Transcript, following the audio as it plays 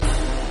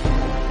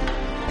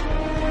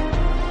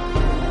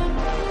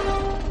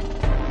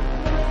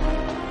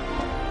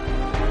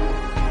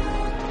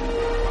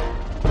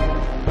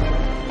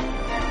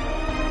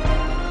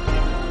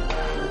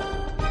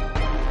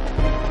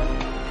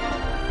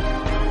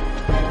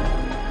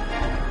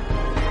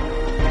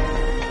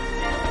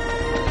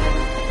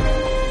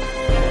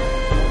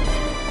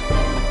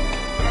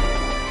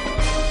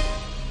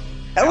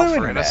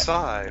for an Internet.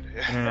 aside.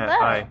 Internet, Hello.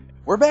 hi.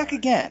 We're back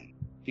again,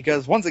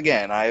 because once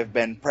again I have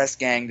been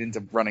press-ganged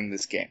into running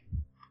this game.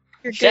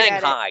 You're good at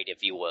it. Shanghaied,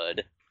 if you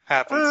would.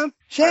 Happens.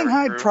 Shanghai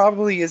Pirate crew.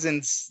 probably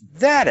isn't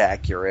that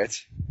accurate.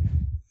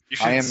 You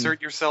should I am-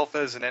 insert yourself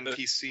as an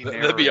NPC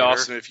narrator. That'd be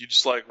awesome if you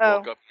just like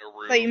woke up in a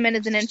room. Thought you meant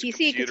as an just a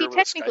NPC, 'cause computer you with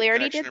a technically Skype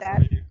already did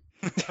connection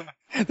in front of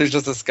you. There's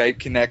just a Skype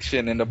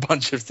connection and a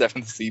bunch of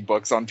 7th C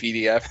books on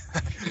PDF.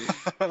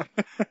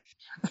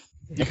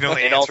 You can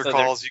only And answer also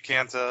calls, you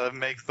can't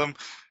make them.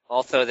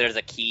 Also, there's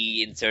a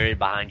key inserted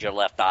behind your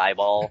left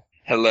eyeball.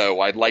 Hello,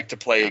 I'd like to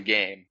play a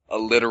game. A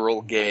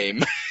literal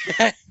game.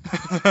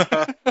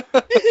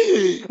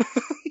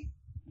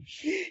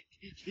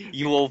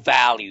 You will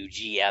value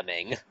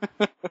GMing.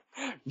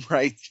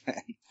 Right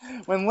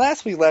then. When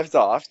last we left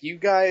off, you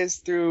guys,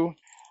 through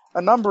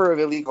a number of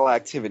illegal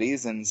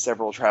activities and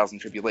several trials and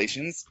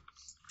tribulations,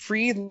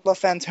 freed La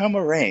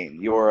Fantoma Reine,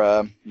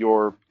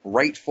 your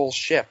rightful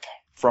ship,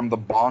 from the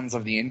bonds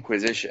of the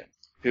Inquisition,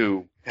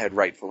 who had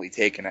rightfully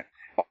taken it.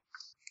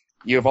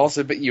 You have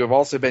also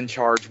been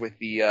charged with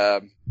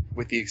the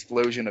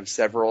explosion of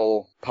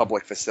several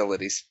public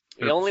facilities.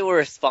 We only were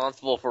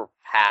responsible for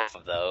half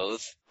of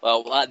those.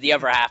 Well, the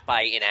other half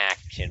by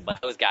inaction, but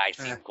those guys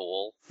seem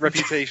cool.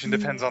 Reputation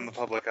depends on the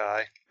public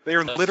eye. They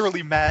are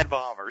literally mad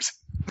bombers.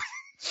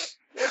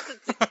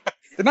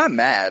 They're not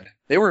mad.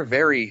 They were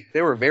very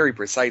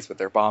precise with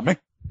their bombing.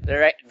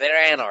 They're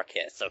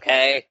anarchists,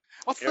 okay?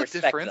 What's I the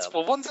respect difference? them.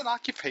 Well, one's an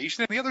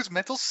occupation and the other's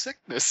mental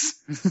sickness.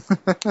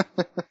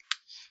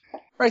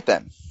 Right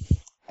then.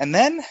 And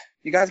then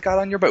you guys got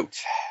on your boat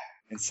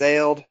and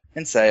sailed,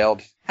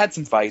 had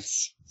some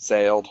fights,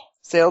 sailed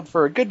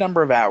for a good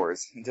number of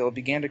hours until it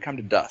began to come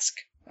to dusk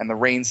and the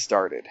rain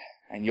started.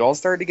 And you all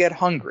started to get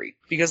hungry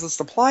because the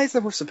supplies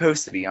that were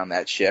supposed to be on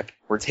that ship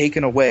were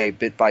taken away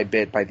bit by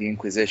bit by the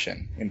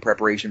Inquisition in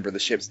preparation for the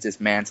ship's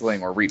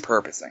dismantling or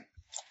repurposing.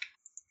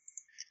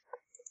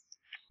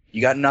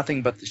 You got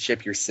nothing but the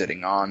ship you're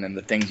sitting on and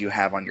the things you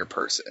have on your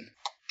person.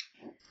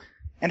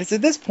 And it's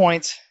at this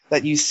point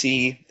that you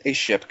see a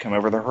ship come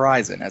over the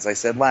horizon, as I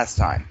said last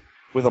time,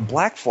 with a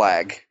black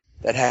flag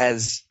that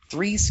has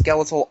 3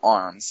 skeletal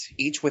arms,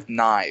 each with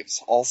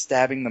knives, all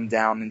stabbing them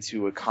down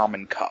into a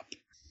common cup.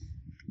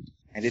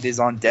 And it is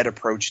on dead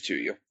approach to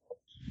you.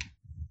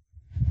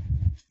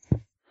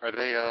 Are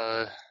they,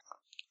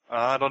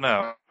 I don't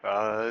know.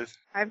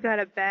 I've got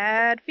a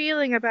bad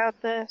feeling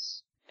about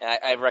this.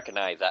 I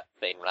recognized that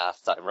thing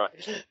last time, right?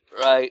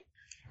 Right.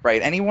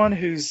 Right, anyone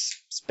who's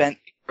spent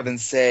more than,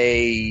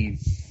 say,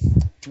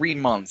 3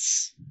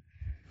 months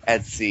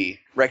at sea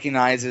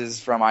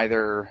recognizes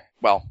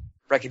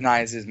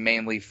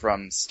mainly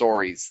from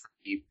stories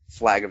the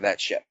flag of that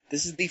ship.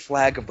 This is the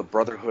flag of the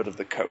Brotherhood of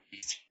the Coast.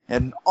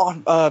 An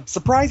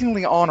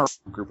surprisingly honorable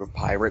group of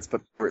pirates, but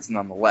pirates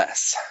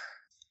nonetheless.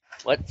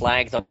 What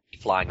flags are we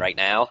flying right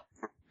now?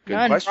 Good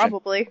None, question.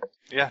 probably.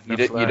 Yeah, no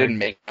You flag. didn't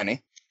make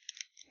any.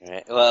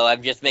 Alright, well,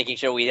 I'm just making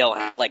sure we don't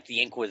have, like,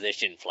 the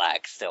Inquisition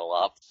flag still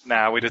up.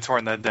 Nah, we'd have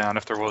torn that down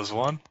if there was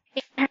one.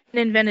 I haven't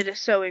invented a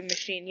sewing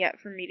machine yet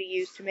for me to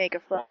use to make a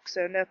flag,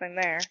 so nothing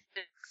there.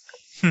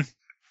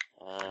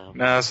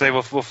 No, say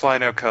we'll fly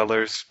no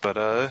colors, but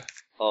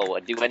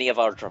Do any of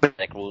our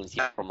dramatic wounds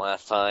heal from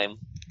last time?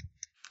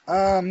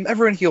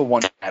 Everyone heal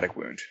 1 dramatic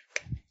wound.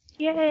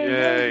 Yay,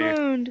 Yay. no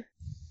wound!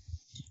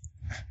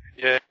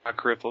 yeah, got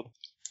crippled.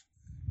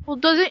 Well,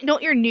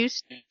 don't your new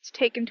stats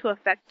take into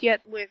effect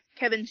yet with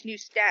Kevin's new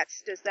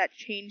stats? Does that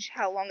change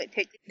how long it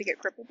takes to get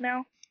crippled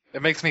now?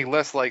 It makes me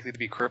less likely to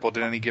be crippled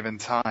at any given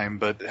time,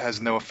 but it has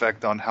no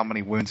effect on how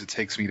many wounds it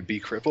takes me to be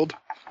crippled.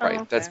 Right,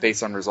 okay. that's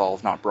based on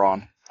resolve, not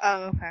brawn.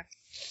 Oh, okay.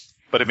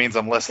 But it means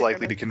I'm less Good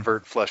likely for to me.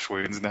 convert flesh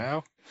wounds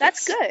now.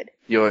 That's good.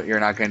 You're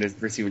not going to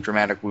receive a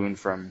dramatic wound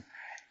from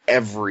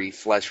every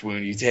flesh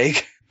wound you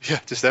take. Yeah,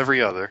 just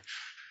every other.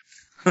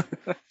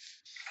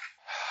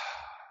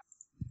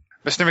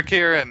 Mr.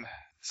 McKieran,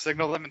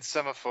 signal them in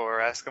semaphore,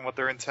 ask them what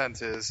their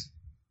intent is.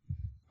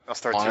 I'll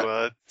start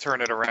to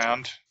turn it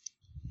around.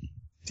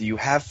 Do you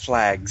have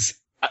flags?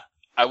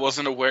 I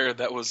wasn't aware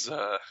that was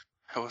a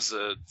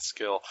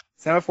skill.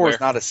 Semaphore is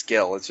Where? not a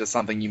skill, it's just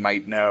something you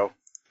might know.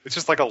 It's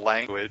just like a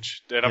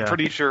language, and I'm Yeah.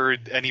 pretty sure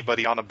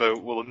anybody on a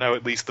boat will know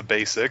at least the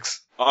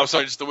basics. Oh, I'm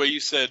sorry, just the way you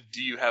said,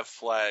 do you have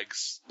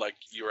flags? Like,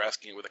 you were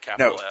asking it with a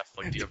capital No. F,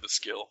 like, do you have the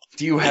skill?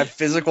 Do you have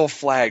physical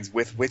flags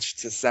with which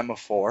to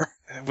semaphore?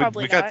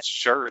 Probably we got not.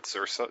 shirts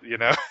or so, you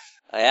know.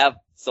 I have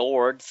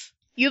swords.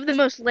 You have the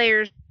most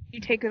layers.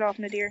 You take it off,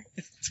 Nadir.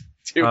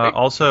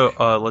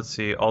 Let's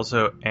see.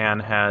 Also, Anne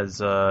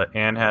has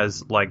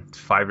like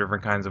 5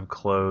 different kinds of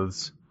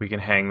clothes. We can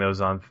hang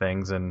those on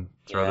things and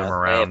throw them I have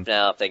around.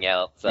 nothing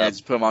else. Yeah,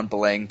 just put them on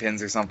belaying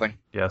pins or something.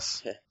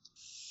 Yes.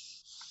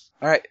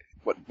 Alright,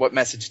 what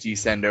message do you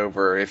send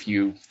over if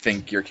you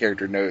think your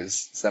character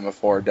knows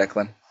semaphore,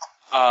 Declan?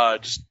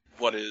 Just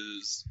what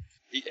is...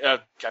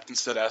 Captain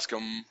said ask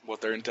him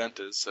what their intent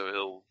is, so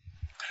he'll...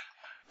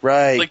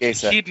 Right, Like,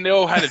 Asa. he'd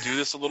know how to do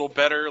this a little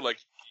better, like,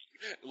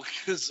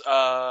 because,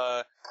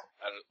 some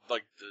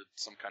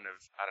kind of,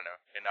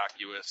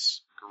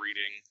 innocuous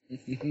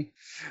greeting.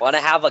 Want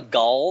to have a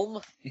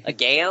galm? A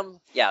gam?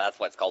 Yeah, that's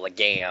what it's called, a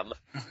gam.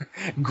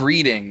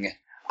 Greeting.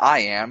 I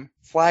am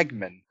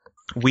Flagman.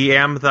 We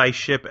am thy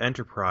ship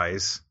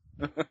Enterprise.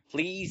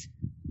 Please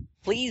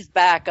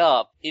back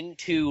up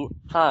into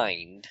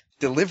Hind.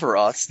 Deliver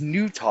us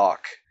new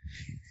talk.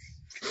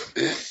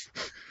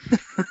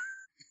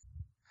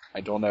 I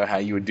don't know how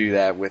you would do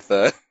that with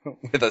a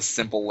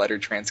simple letter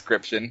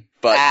transcription,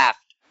 but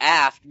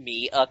Ask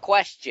me a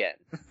question.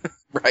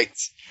 right.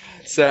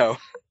 So,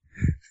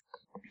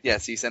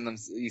 yes, you send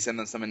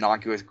them some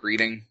innocuous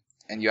greeting,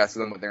 and you ask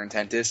them what their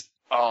intent is.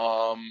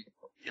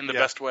 In the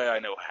best way I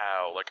know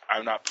how. Like,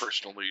 I'm not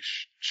personally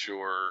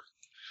sure.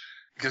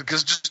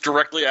 Because just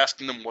directly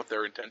asking them what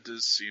their intent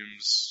is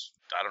seems,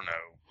 I don't know,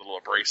 a little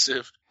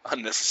abrasive.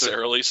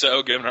 Unnecessarily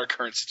so, given our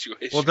current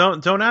situation. Well,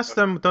 don't ask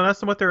them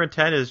what their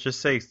intent is.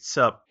 Just say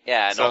sup.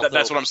 Yeah, and So also,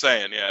 that's what I'm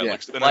saying, yeah. Yeah.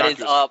 Like, the what is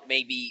innocuous- up,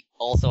 maybe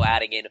also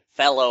adding in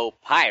fellow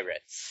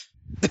pirates.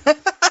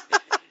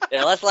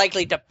 They're less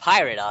likely to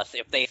pirate us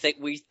if they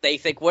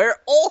think we're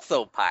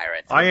also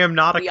pirates. I am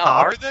not a We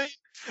cop. Are they?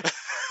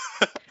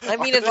 I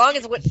mean, as long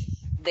as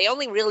they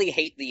only really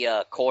hate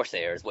the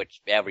Corsairs,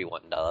 which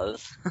everyone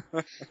does.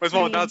 As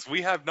well, nuts,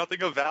 we have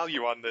nothing of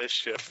value on this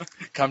ship.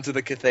 Come to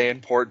the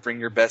Cathayan port, bring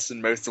your best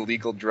and most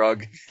illegal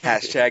drug.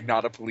 Hashtag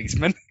not a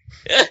policeman.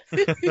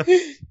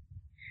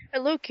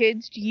 Hello,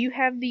 kids. Do you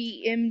have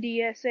the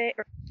MDSA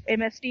or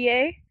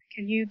MSDA?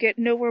 Can you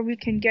know where we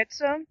can get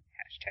some?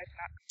 Hashtag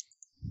not.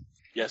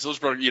 Yeah, so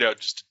just,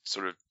 just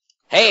sort of,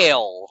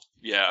 Hail!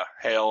 yeah,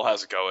 hail,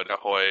 how's it going,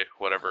 ahoy,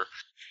 whatever.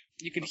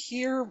 You could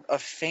hear a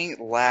faint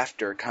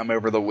laughter come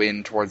over the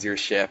wind towards your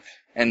ship,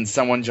 and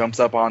someone jumps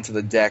up onto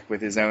the deck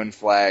with his own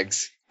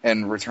flags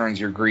and returns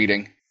your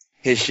greeting.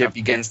 His ship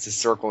begins to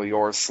circle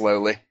yours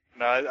slowly.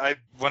 No,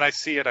 when I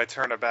see it, I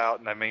turn about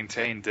and I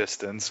maintain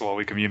distance while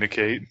we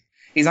communicate.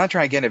 He's not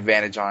trying to get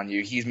advantage on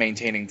you. He's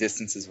maintaining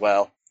distance as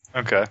well.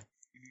 Okay.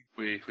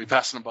 We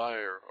passing them by,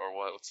 or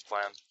what? What's the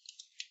plan?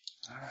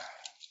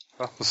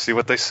 Well, we'll see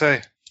what they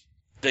say.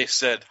 They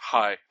said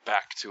hi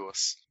back to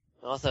us.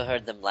 I also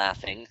heard them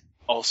laughing.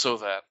 Also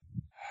that.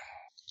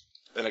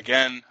 Then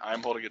again,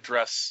 I'm holding a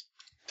dress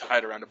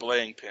tied around a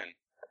belaying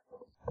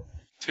pin.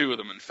 2 of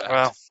them, in fact.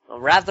 Well,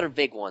 Rather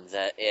big ones,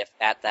 if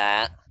at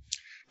that.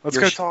 let's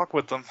Your go sh- talk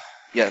with them.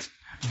 Yes.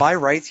 By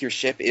rights, your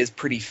ship is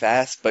pretty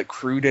fast, but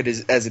crewed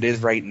as it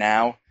is right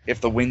now, if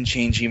the wind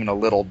changed even a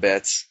little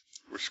bit.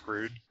 We're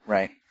screwed.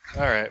 Right.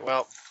 Alright,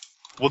 well,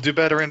 we'll do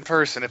better in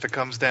person if it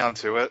comes down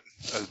to it.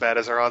 As bad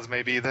as our odds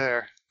may be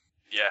there.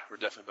 Yeah, we're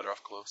definitely better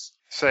off close.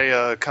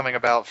 Say, coming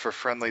about for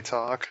friendly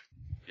talk.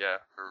 Yeah,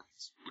 or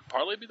would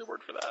parlay be the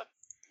word for that?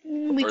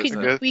 We Or is could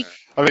it- good? we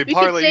I mean, We could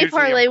parlay say usually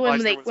parlay implies when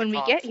there was a we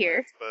get conflict,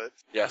 here. But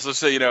Yeah, so let's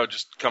say,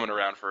 just coming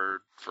around for a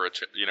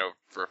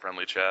for a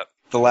friendly chat.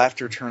 The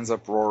laughter turns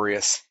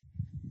uproarious.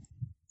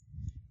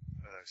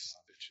 those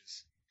son of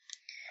bitches.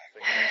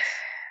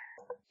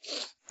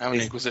 How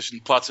many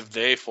Inquisition plots have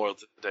they foiled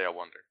today, I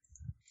wonder?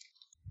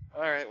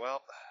 Alright,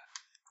 well,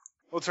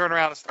 we'll turn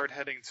around and start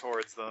heading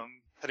towards them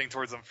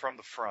from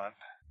the front.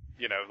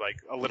 Like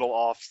a little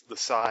off the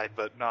side,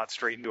 but not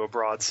straight into a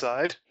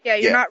broadside. Yeah,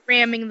 you're Yeah. not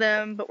ramming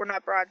them, but we're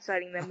not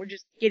broadsiding them. We're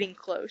just getting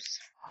close.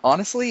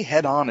 Honestly,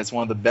 head-on is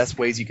one of the best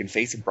ways you can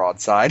face a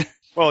broadside.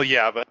 Well,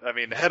 yeah, but I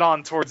mean, head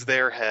on towards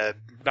their head,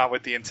 not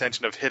with the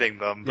intention of hitting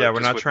them. But Yeah, we're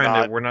just not with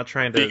trying to. We're not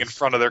trying being to. in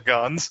front of their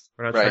guns.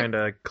 We're not Right. trying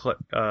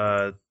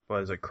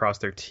to cross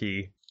their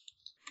T.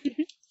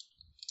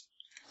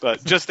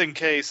 But just in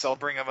case, I'll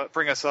bring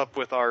us up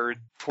with our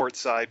port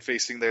side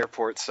facing their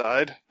port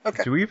side.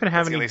 Okay. Do we even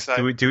have That's the any? only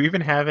side. Do we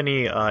even have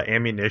any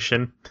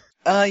ammunition?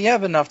 You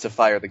have enough to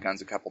fire the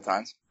guns a couple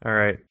times. All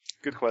right.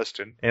 Good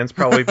question. Anne's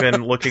probably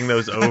been looking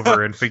those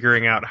over and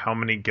figuring out how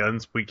many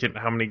guns we could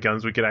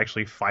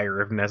actually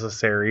fire if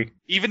necessary.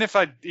 Even if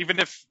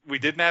we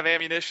didn't have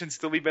ammunition,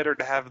 still be better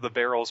to have the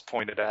barrels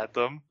pointed at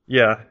them.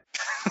 Yeah.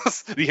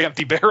 The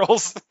empty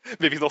barrels.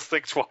 Maybe they'll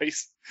think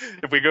twice.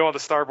 If we go on the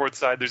starboard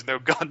side, there's no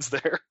guns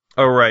there.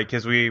 Oh right,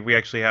 because we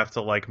actually have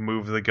to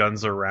move the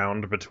guns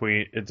around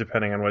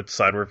depending on which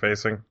side we're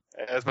facing.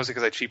 That's mostly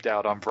because I cheaped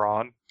out on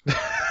brawn.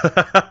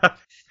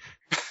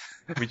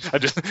 It's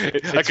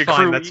I could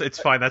fine. crew- It's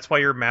fine. That's why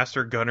your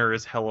master gunner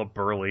is hella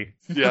burly.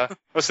 Yeah,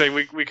 let's say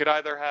we could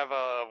either have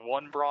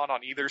 1 brawn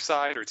on either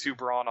side or 2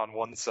 brawn on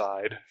one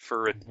side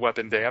for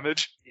weapon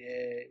damage.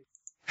 Yay.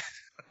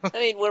 I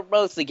mean, we're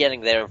mostly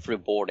getting there through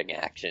boarding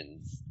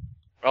actions.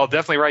 Well,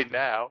 definitely right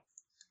now.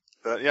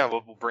 But yeah,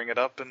 we'll bring it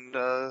up and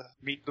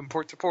meet them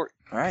port to port.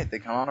 Alright, they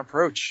come on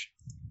approach.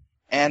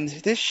 And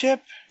this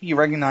ship you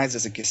recognize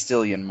as a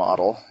Castilian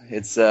model.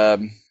 It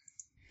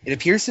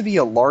appears to be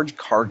a large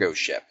cargo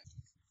ship.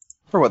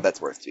 For what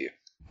that's worth to you.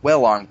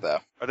 Well armed, though.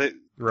 Are they?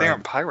 Right. They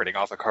aren't pirating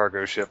off a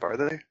cargo ship, are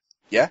they?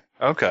 Yeah.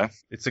 Okay.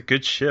 It's a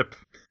good ship.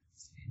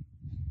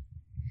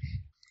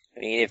 I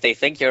mean, if they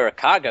think you're a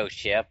cargo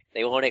ship,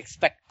 they won't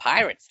expect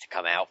pirates to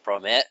come out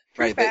from it.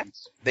 Right,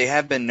 they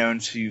have been known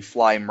to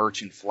fly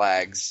merchant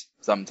flags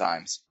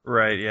sometimes.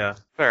 Right. Yeah.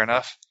 Fair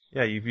enough.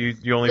 Yeah,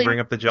 you only bring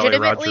up the Jolly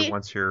Legitimately- Roger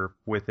once you're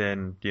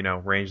within,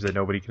 range that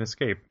nobody can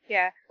escape.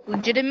 Yeah,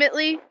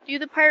 legitimately do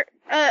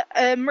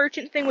the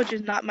merchant thing, which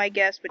is not my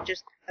guess, but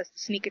just a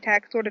sneak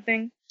attack sort of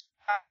thing.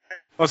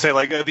 I'll say,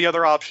 the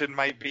other option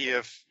might be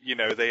if,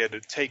 they had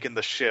taken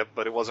the ship,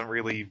 but it wasn't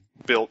really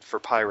built for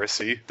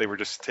piracy. They were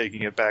just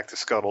taking it back to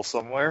scuttle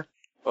somewhere.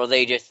 Or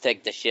they just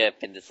take the ship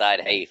and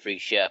decide, hey, free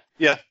ship.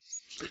 Yeah,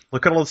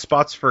 Look at all the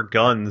spots for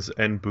guns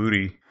and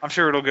booty. I'm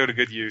sure it'll go to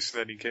good use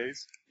in any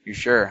case. You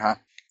sure, huh?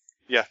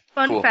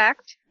 Fun Cool.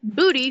 fact,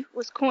 booty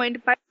was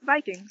coined by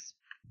Vikings.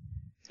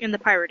 In the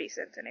piratey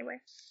sense, anyway.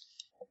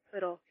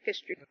 Little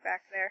history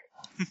fact there.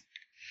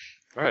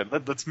 All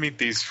right, let's meet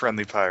these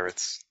friendly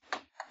pirates.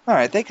 All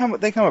right, they come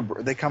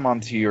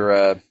onto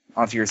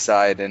your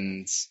side,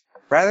 and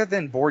rather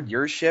than board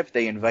your ship,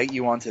 they invite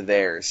you onto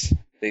theirs.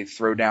 They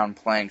throw down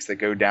planks that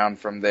go down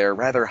from their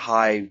rather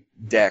high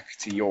deck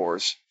to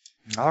yours.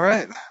 All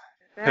right,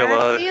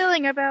 Bad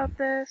feeling about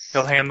this.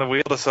 he'll hand the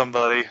wheel to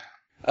somebody.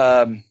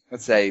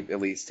 Let's say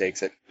Elise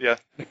takes it. Yeah.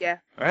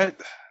 All right,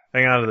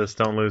 Hang on to this,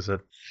 don't lose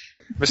it.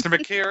 Mr.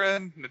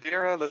 McKieran,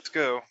 Nadira, let's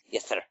go.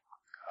 Yes, sir.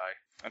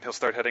 And he'll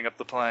start heading up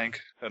the plank,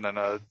 and then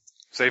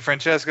say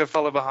Francesca,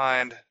 follow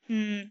behind.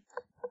 You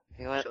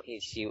know what?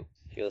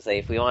 She'll say,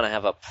 if we want to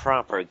have a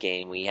proper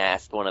game, we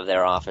ask one of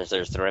their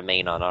officers to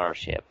remain on our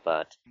ship,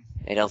 but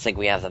I don't think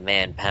we have the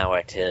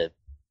manpower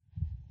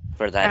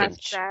for that.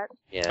 Past that.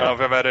 Yeah.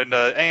 Oh, about it.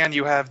 And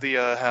you have the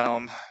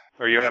helm,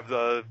 or you have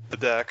the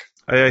deck.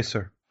 Aye, aye,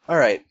 sir. All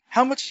right,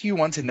 how much do you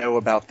want to know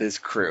about this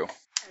crew?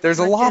 There's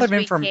a Much lot as of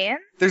we can?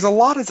 There's a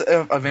lot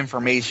of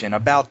information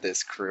about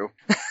this crew.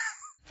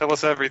 Tell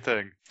us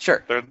everything.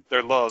 Sure.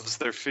 Their loves,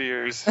 their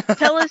fears.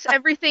 Tell us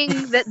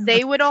everything that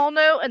they would all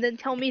know, and then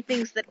tell me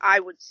things that I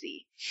would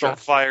see. Don't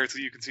fire so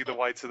you can see the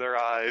whites of their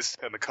eyes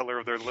and the color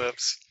of their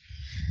lips.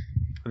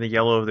 And the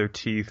yellow of their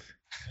teeth.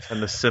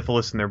 And the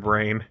syphilis in their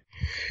brain.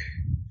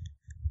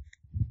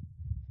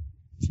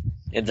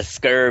 And the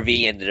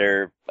scurvy in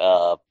their,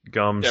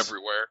 Gums.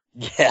 Everywhere.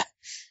 yeah.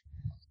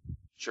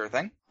 Sure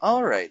thing.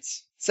 All right.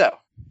 So,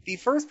 the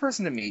first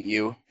person to meet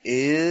you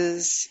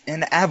is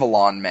an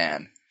Avalon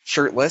man,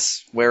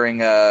 shirtless,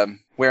 wearing a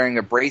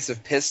brace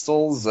of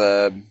pistols,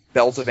 a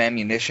belt of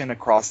ammunition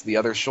across the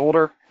other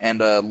shoulder,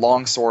 and a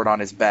long sword on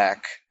his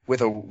back,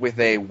 with a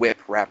whip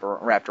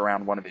wrapped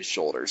around one of his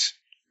shoulders.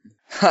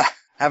 Ha!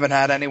 Haven't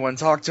had anyone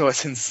talk to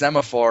us in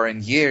Semaphore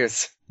in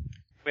years.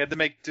 We had to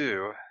make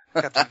do.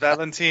 Captain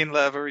Valentine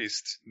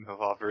Laveriste. He'll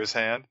offer his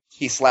hand.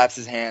 He slaps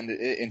his hand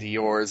into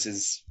yours.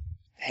 His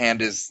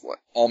hand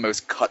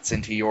almost cuts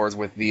into yours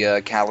with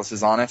the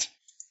calluses on it.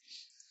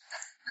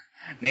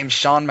 Name's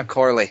Sean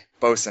McCorley,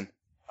 bosun.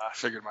 I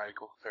figured my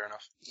equal. Fair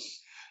enough.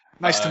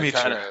 Nice to meet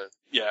you.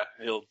 Yeah,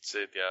 he'll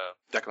say,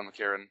 Declan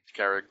McCarran,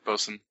 Carrig,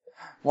 bosun.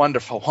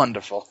 Wonderful,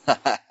 wonderful.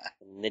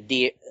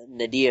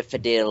 Nadir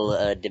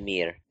Fidel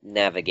Demir,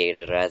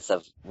 navigator as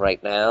of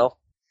right now.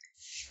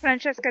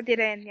 Francesca Di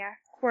Regna,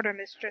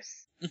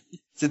 quartermistress.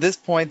 It's at this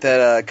point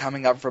that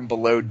coming up from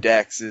below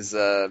decks is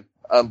a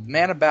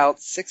man about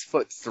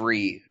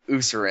 6'3",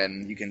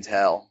 Usarin, you can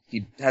tell.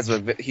 He has a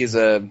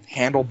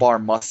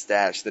handlebar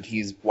mustache that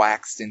he's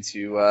waxed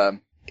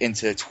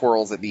into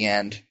twirls at the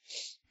end,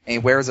 and he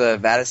wears a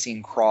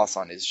Vaticine cross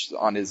on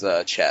his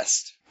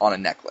chest on a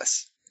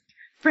necklace.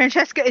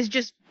 Francesca is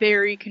just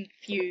very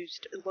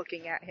confused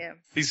looking at him.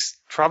 He's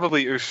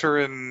probably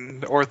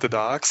Usurin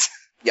Orthodox.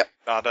 Yep.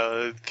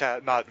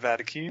 Not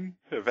Vatican.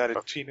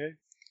 Vaticine.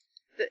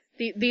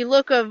 The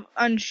look of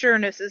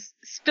unsureness is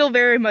still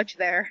very much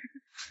there.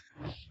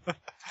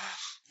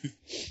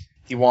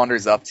 He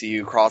wanders up to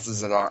you,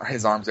 crosses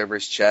his arms over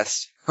his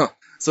chest. Huh.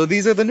 So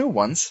these are the new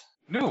ones.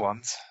 New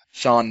ones.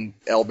 Sean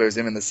elbows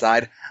him in the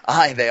side.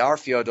 Aye, they are,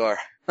 Fyodor.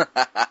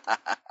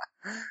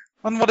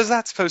 And what is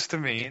that supposed to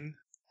mean?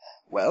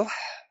 Well,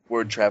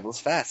 word travels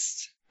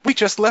fast. We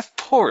just left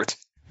port.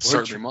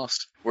 Certainly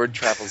must. Word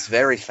travels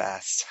very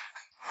fast.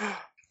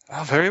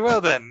 Oh, very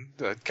well then.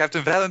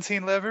 Captain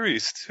Valentine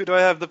Laveriste. Who do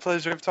I have the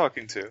pleasure of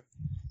talking to?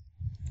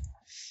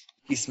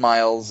 He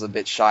smiles a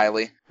bit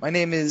shyly. My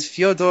name is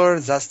Fyodor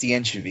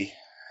Zastienchevy.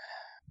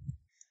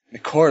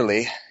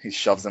 McCorley, he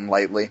shoves him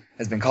lightly,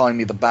 has been calling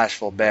me the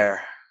Bashful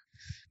Bear.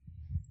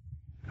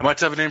 I might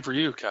have a name for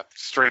you, Captain.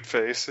 Straight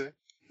face.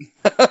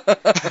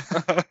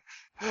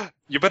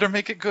 You better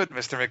make it good,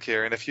 Mr.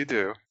 McKieran, if you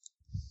do.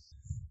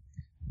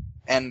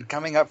 And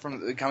coming up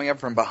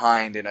from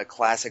behind in a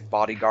classic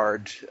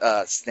bodyguard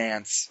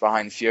stance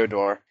behind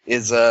Fyodor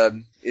is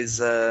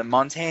a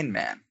Montaigne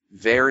man,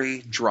 very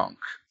drunk,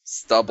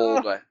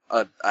 stubbled,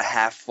 a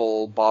half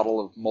full bottle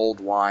of mulled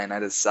wine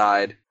at his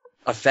side,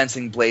 a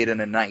fencing blade and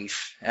a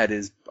knife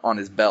on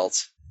his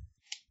belt.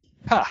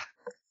 Ha!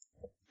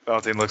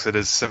 Valentine looks at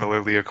his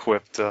similarly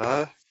equipped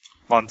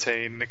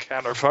Montaigne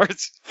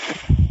counterparts.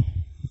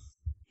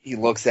 He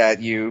looks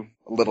at you,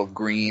 a little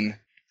green,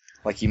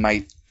 like he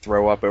might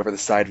throw up over the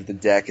side of the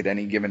deck at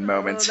any given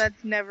moment. Oh,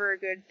 that's never a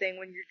good thing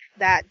when you're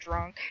that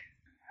drunk.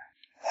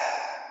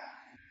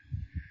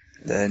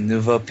 The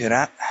nouveau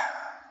pirate?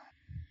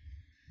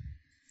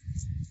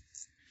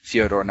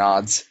 Fyodor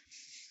nods.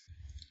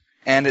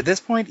 And at this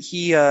point,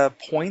 he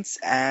points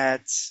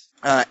at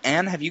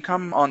Anne. Have you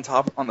come on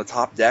the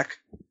top deck?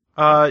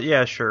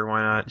 Yeah, sure,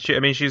 why not?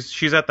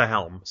 She's at the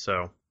helm,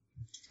 so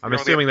I'm You're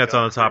only assuming at the that's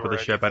on the gun top crew of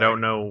the or ship. I anything.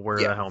 don't know where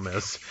Yeah. the helm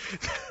is.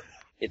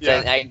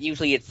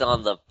 Usually it's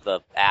on the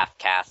aft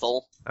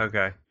castle.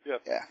 Okay.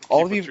 Yep. Yeah. Keep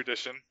All of with you.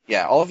 tradition.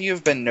 Yeah. All of you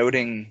have been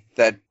noting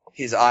that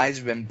his eyes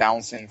have been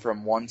bouncing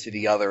from one to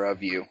the other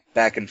of you,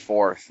 back and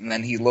forth, and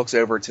then he looks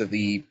over to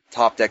the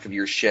top deck of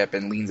your ship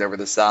and leans over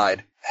the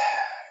side.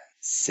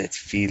 Cette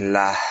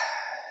fille-là,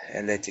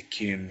 elle est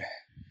écume.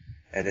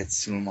 Elle est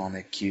seulement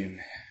écume.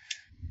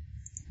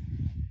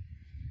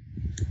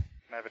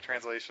 Can I have a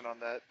translation on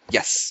that?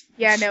 Yes.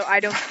 Yeah, no, I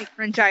don't speak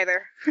French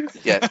either.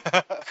 Yeah.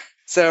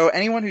 So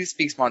anyone who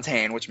speaks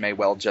Montaigne, which may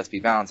well just be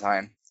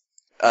Valentine,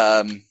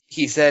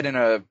 he said in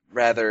a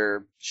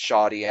rather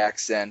shoddy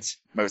accent,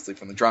 mostly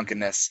from the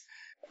drunkenness,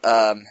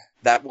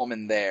 that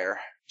woman there,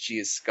 she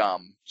is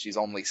scum. She's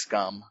only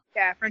scum.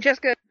 Yeah,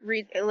 Francesca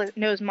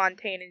knows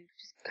Montaigne and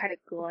just kind of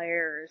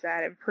glares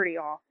at him pretty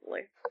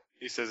awfully.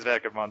 He says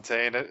back at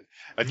Montaigne,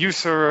 and you,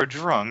 sir, are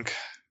drunk.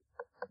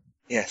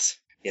 Yes.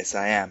 Yes,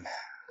 I am.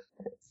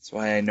 That's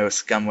why I know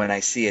scum when I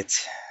see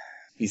it,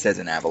 he says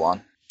in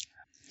Avalon.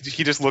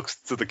 He just looks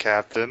to the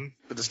captain.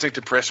 The distinct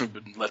impression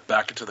we've been let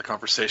back into the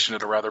conversation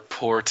at a rather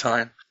poor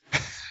time.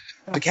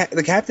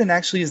 The captain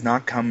actually has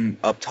not come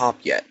up top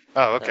yet.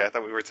 Oh, okay. I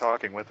thought we were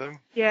talking with him.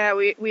 Yeah,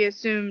 we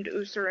assumed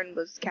Usurin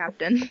was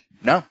captain.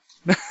 No.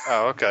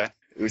 Oh, okay.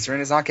 Usurin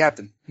is not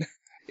captain.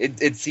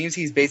 It seems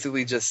he's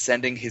basically just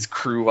sending his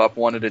crew up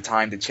one at a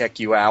time to check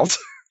you out.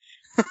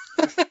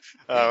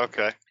 Oh,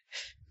 okay.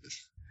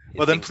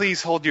 Well, then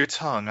please hold your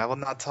tongue. I will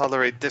not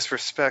tolerate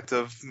disrespect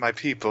of my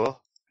people.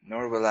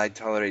 Nor will I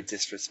tolerate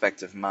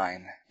disrespect of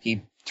mine.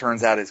 He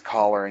turns out his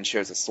collar and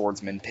shows a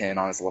swordsman pin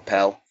on his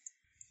lapel.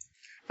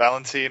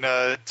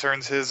 Valentina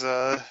turns his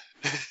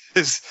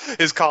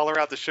his collar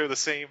out to show the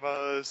same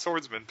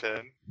swordsman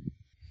pin.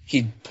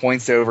 He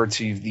points over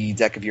to the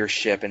deck of your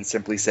ship and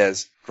simply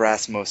says,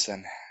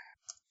 Rasmussen.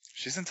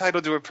 She's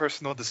entitled to her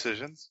personal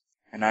decisions.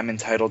 And I'm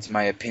entitled to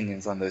my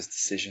opinions on those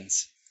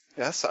decisions.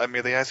 Yes, I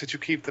merely ask that you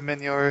keep them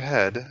in your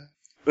head.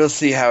 We'll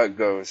see how it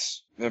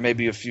goes. There may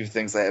be a few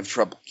things I have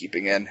trouble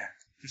keeping in.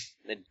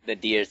 The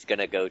deer's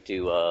gonna go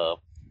to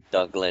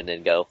Dunklin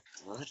and go,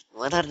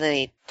 What are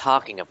they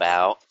talking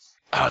about?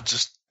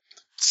 Just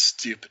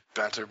stupid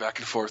banter back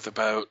and forth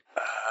about,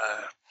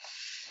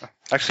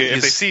 Actually, if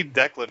Yes. they see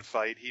Declan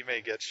fight, he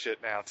may get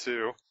shit now,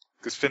 too.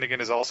 Because Finnegan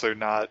is also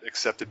not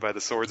accepted by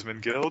the Swordsman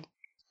Guild.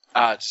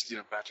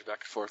 banter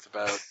back and forth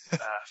about,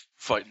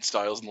 fighting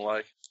styles and the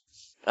like.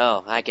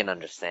 Oh, I can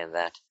understand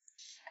that.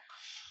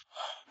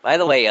 By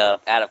the way,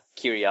 out of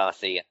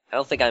curiosity, I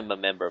don't think I'm a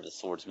member of the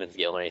Swordsman's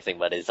Guild or anything,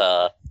 but is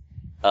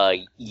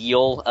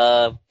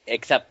Yule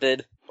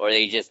accepted? Or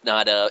they just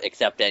not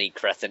accept any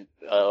crescent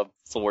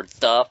sword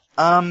stuff?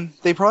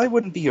 They probably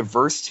wouldn't be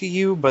averse to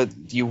you, but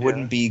you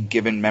wouldn't be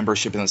given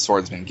membership in the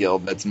Swordsman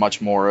Guild. That's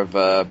much more of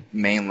a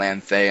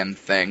mainland Thayan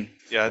thing.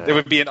 Yeah, it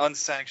would be an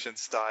unsanctioned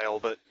style,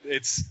 but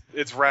it's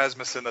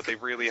Rasmussen that they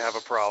really have a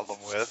problem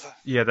with.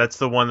 Yeah, that's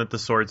the one that the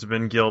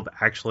Swordsman Guild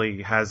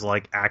actually has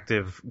like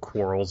active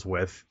quarrels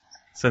with.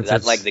 Since Is that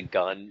it's like the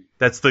gun?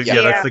 that's the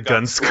Yeah. that's the Gun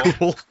gun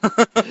school.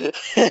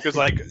 Because,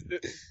 like,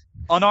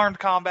 unarmed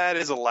combat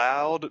is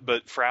allowed,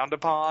 but frowned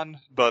upon,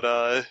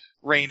 but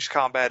ranged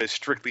combat is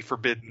strictly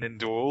forbidden in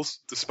duels,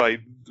 despite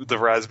the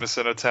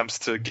Rasmussen attempts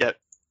to get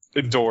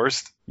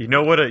endorsed. You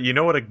know what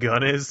a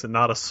gun is, and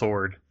not a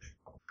sword.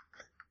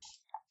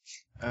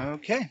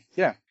 Okay,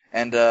 yeah.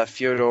 And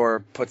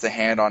Fyodor puts a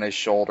hand on his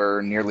shoulder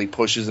and nearly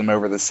pushes him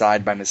over the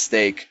side by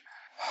mistake.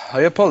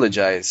 I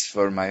apologize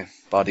for my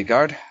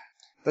bodyguard.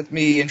 Let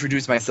me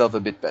introduce myself a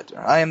bit better.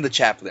 I am the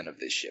chaplain of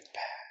this ship.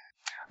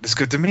 It's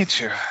good to meet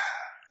you.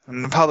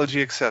 An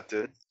apology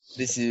accepted.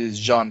 This is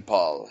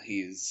Jean-Paul.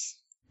 He's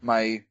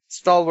my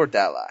stalwart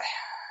ally.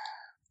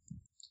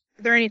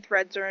 Are there any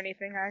threads or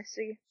anything I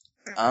see?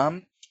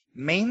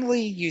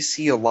 Mainly you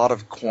see a lot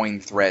of coin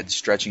threads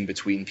stretching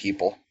between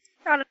people.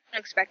 Not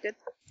unexpected.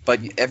 But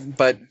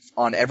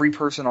on every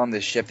person on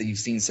this ship that you've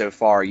seen so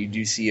far, you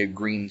do see a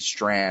green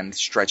strand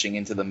stretching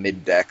into the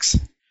mid-decks.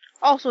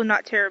 Also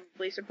not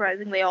terribly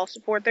surprising. They all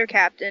support their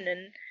captain,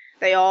 and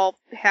they all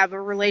have a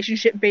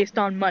relationship based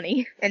on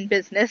money and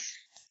business.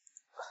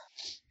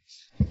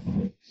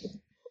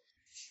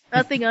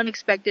 Nothing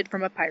unexpected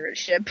from a pirate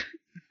ship,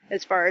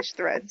 as far as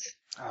threads.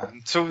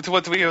 So, to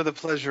what do we owe the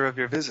pleasure of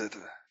your visit?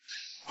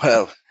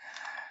 Well,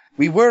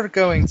 we were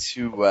going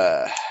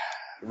to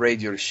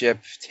raid your ship,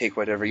 take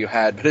whatever you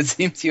had, but it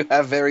seems you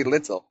have very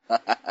little.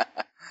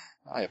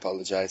 I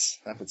apologize.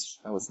 That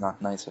was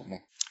not nice of me.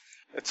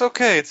 It's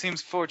okay. It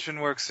seems fortune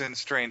works in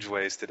strange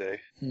ways today.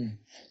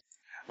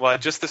 Well,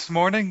 just this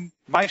morning,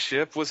 my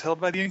ship was held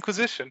by the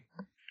Inquisition.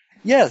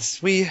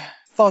 Yes, we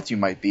thought you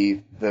might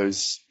be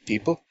those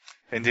people.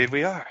 Indeed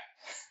we are.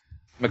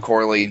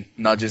 McCorley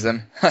nudges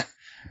him.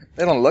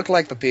 They don't look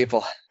like the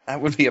people. That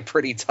would be a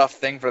pretty tough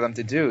thing for them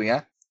to do,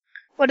 yeah?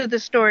 What are the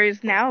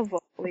stories now of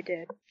what we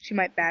did? She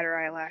might bat her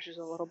eyelashes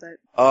a little bit.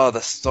 Oh,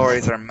 the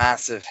stories are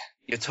massive.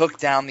 You took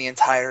down the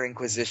entire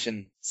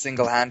Inquisition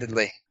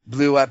single-handedly,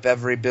 blew up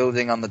every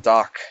building on the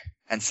dock,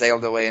 and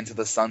sailed away into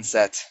the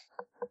sunset.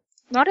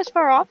 Not as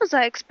far off as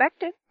I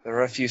expected. There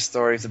are a few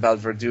stories about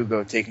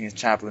Verdugo taking his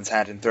chaplain's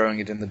hat and throwing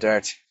it in the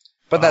dirt.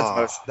 But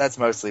that's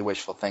mostly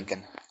wishful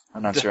thinking.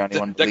 I'm not sure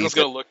anyone believes Declan's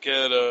gonna it. look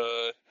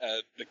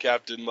at the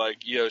captain like,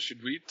 yo,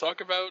 should we talk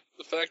about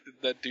the fact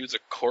that that dude's a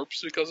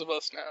corpse because of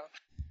us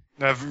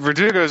now? Now,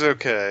 Verdugo's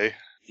okay.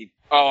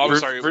 Oh, I'm Ver-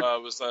 sorry. Ver-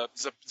 Was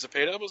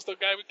Zepeda was the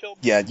guy we killed?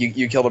 Yeah,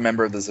 you killed a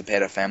member of the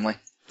Zepeda family.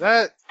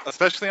 That,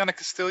 especially on a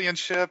Castilian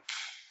ship,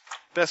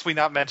 best we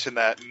not mention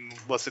that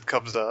unless it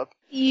comes up.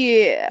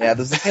 Yeah. Yeah,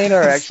 the Zepeda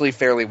are actually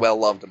fairly well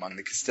loved among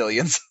the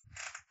Castilians.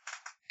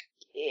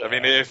 I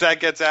mean, if that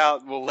gets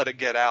out, we'll let it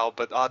get out,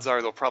 but odds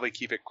are they'll probably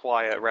keep it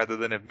quiet rather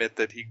than admit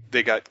that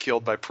they got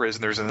killed by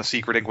prisoners in a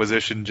secret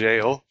Inquisition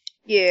jail.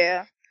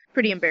 Yeah.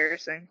 Pretty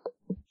embarrassing.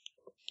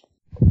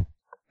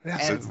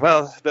 Yeah,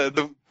 well,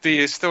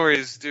 the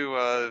stories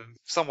do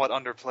somewhat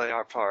underplay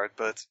our part,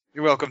 but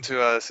you're welcome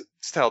to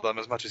tell them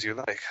as much as you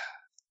like.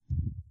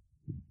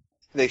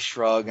 They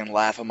shrug and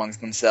laugh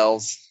amongst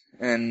themselves,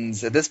 and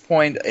at this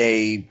point,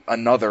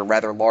 another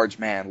rather large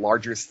man,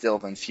 larger still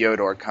than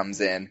Fyodor,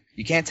 comes in.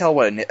 You can't tell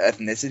what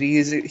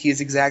ethnicity he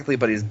is exactly,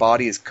 but his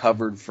body is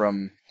covered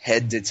from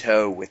head to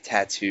toe with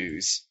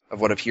tattoos of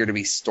what appear to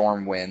be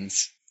storm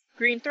winds.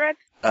 Green thread?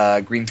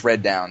 Green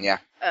thread down, yeah.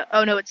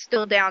 Oh no, it's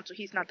still down, so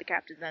he's not the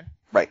captain then.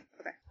 Right.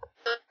 Okay.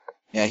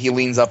 Yeah, he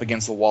leans up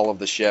against the wall of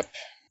the ship,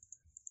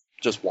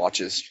 just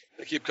watches.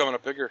 They keep coming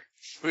up bigger.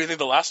 What do you think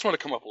the last one to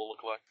come up will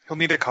look like? He'll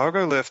need a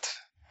cargo lift.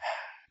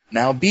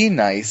 Now be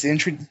nice,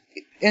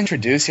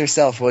 introduce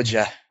yourself, would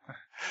ya?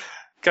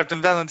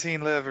 Captain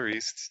Valentine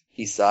Leveriste.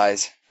 He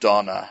sighs.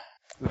 Donna.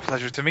 A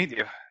pleasure to meet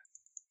you.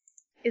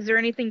 Is there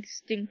anything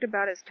distinct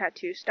about his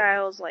tattoo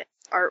styles, like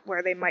art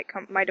where they might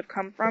have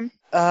come from?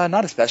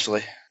 Not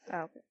especially. Oh,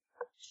 okay.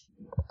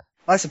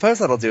 I suppose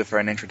that'll do for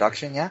an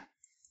introduction, yeah?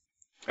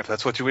 If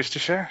that's what you wish to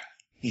share.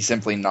 He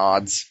simply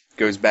nods,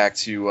 goes back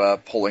to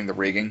pulling the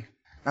rigging.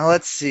 Now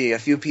let's see, a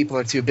few people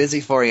are too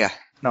busy for you.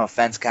 No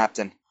offense,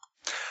 Captain.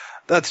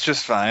 That's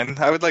just fine.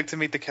 I would like to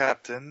meet the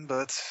captain,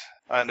 but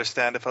I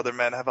understand if other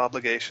men have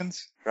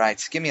obligations.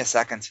 Right, give me a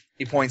second.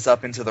 He points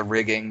up into the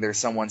rigging. There's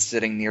someone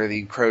sitting near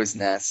the crow's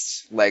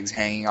nest, legs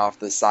hanging off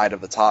the side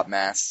of the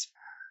topmast.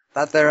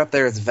 That there up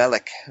there is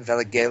Velik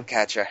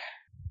Galecatcher.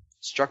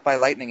 Struck by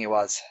lightning he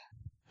was.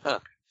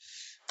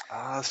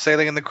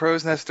 Sailing in the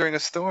crow's nest during a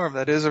storm,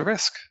 that is a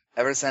risk.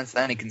 Ever since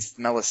then, he can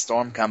smell a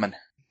storm coming.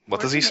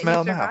 What does he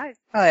smell now?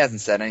 Well, he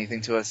hasn't said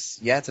anything to us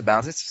yet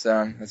about it,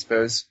 so I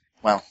suppose,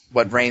 well,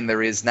 what rain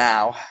there is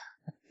now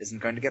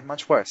isn't going to get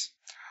much worse.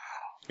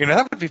 You know,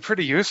 that would be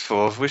pretty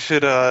useful. We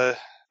should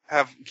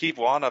keep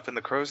Juan up in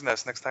the crow's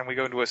nest next time we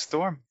go into a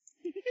storm.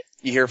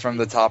 You hear from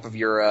the top of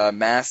your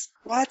mast,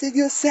 "What did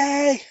you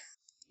say?"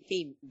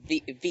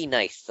 Be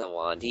nice to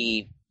Juan.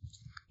 He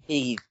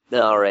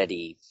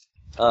already.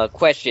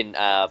 Question,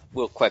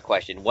 real quick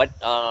question. What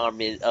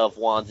arm of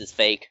Juan's is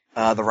fake?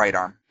 The right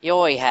arm. He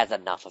already has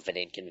enough of an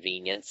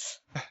inconvenience.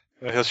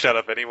 He'll shut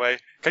up anyway.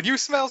 Can you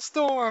smell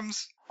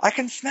storms? I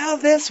can smell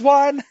this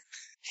one!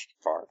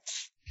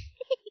 Farts.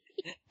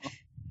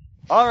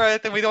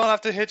 Alright, then we don't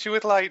have to hit you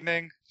with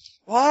lightning.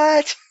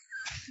 What?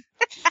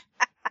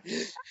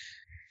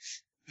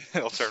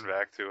 He'll turn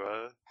back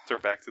to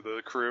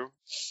the crew.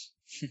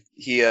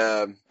 He,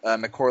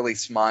 McCorley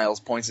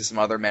smiles, points to some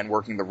other men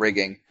working the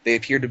rigging. They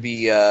appear to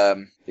be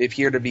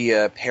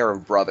a pair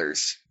of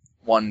brothers.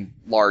 One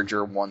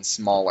larger, one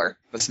smaller.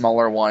 The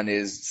smaller one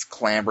is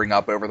clambering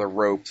up over the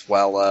ropes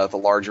while, the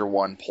larger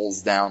one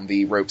pulls down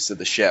the ropes of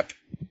the ship.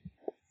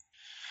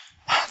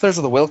 Those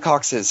are the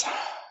Wilcoxes.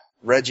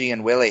 Reggie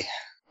and Willie.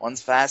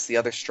 One's fast, the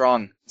other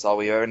strong. That's all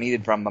we ever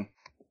needed from them.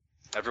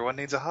 Everyone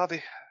needs a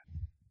hobby.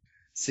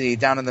 See,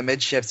 down in the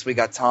midships we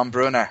got Tom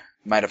Brunner.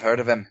 You might have heard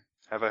of him.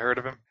 Have I heard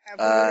of him?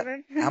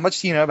 How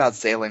much do you know about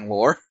sailing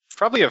lore?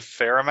 Probably a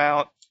fair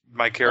amount.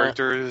 My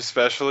character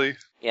especially.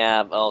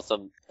 Yeah,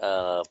 also,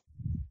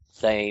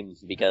 same,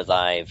 because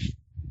I've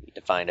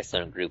defined a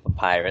certain group of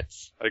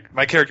pirates. Like,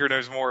 my character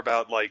knows more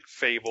about, like,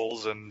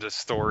 fables and just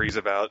stories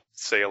about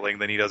sailing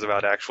than he does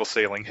about actual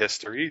sailing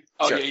history.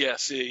 Oh, Sure. yeah.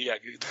 See, yeah.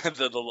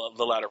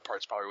 The latter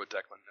part's probably what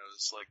Declan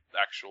knows, like,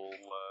 actual,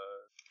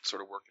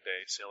 sort of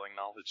workaday sailing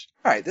knowledge.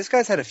 Alright, this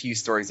guy's had a few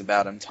stories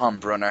about him, Tom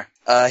Brunner.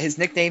 His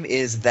nickname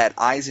is That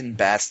Eisen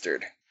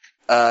Bastard.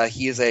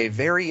 He is a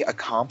very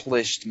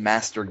accomplished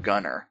master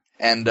gunner.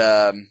 And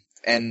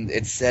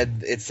it's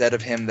said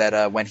of him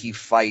that, when he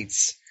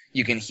fights,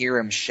 you can hear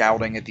him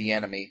shouting at the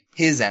enemy,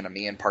 his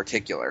enemy in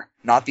particular.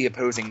 Not the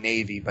opposing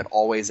navy, but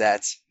always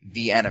at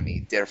the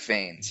enemy, der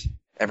Feind.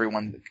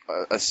 Everyone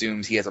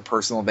assumes he has a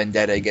personal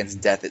vendetta against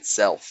death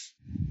itself.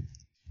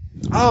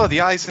 Oh,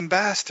 the Eisen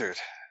Bastard.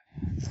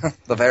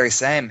 The very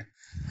same.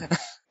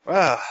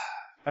 Well,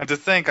 and to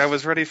think I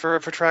was ready for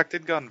a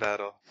protracted gun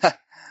battle.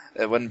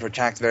 It wouldn't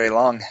protract very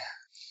long.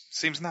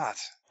 Seems not.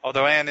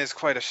 Although Anne is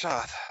quite a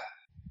shot.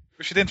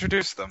 We should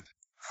introduce them.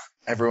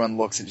 Everyone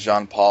looks at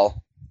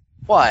Jean-Paul.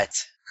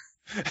 What?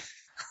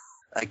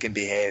 I can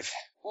behave.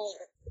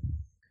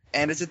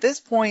 And it's at this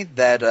point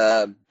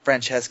that,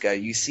 Francesca,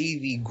 you see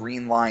the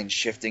green line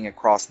shifting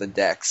across the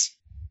decks.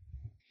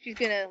 She's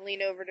gonna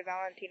lean over to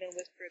Valentina and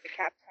whisper the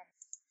captain.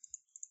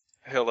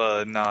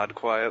 He'll nod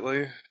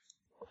quietly.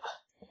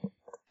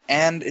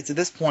 And it's at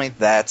this point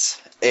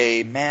that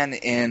a man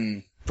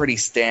in pretty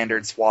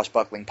standard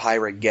swashbuckling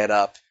pirate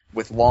getup,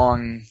 with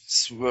long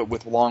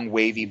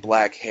wavy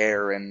black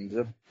hair and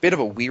a bit of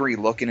a weary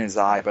look in his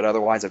eye, but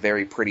otherwise a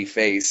very pretty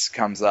face,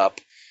 comes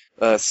up,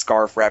 a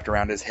scarf wrapped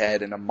around his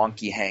head and a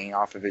monkey hanging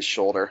off of his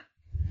shoulder.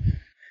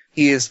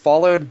 He is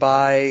followed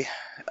by,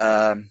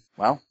 I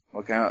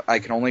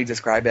can only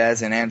describe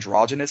as an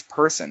androgynous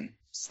person.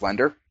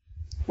 Slender,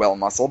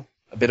 well-muscled,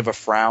 a bit of a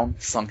frown,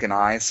 sunken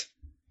eyes.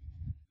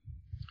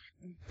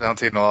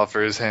 Valentine will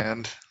offer his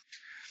hand.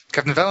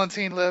 Captain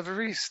Valentine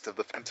Leveriste of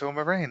the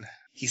Fantoma Reine.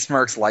 He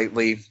smirks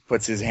lightly,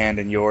 puts his hand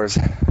in yours.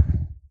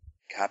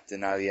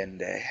 Captain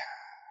Allende.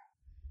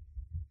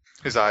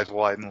 His eyes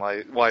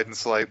widen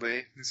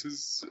slightly. This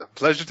is a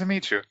pleasure to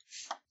meet you.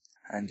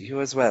 And you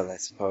as well, I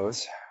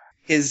suppose.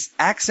 His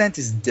accent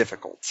is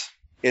difficult.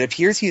 It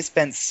appears he has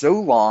spent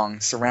so long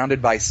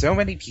surrounded by so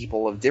many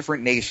people of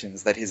different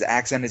nations that his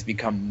accent has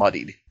become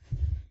muddied.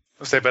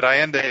 I'll say, but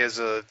Allende is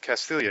a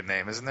Castilian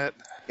name, isn't it?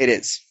 It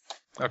is.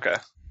 Okay.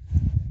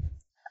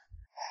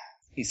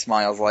 He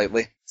smiles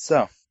lightly.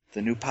 So,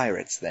 the new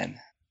pirates, then.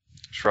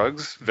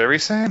 Shrugs. Very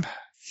same.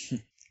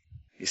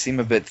 You seem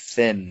a bit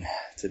thin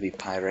to be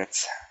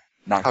pirates.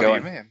 How do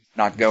you mean?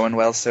 Not going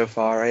well so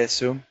far, I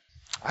assume?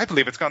 I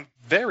believe it's gone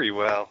very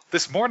well.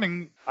 This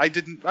morning, I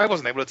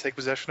wasn't able to take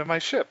possession of my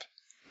ship.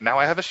 Now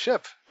I have a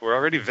ship. We're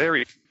already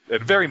very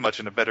much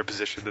in a better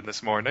position than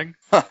this morning.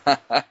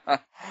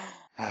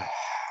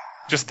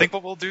 Just think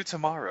what we'll do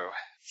tomorrow.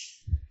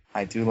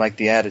 I do like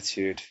the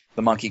attitude.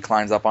 The monkey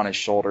climbs up on his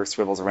shoulder,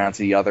 swivels around to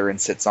the other,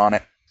 and sits on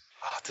it.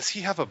 Oh, does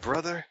he have a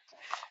brother?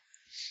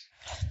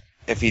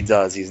 If he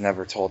does, he's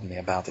never told me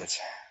about it.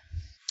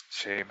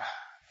 Shame.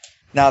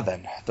 Now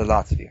then, the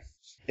lot of you.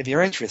 If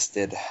you're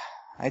interested,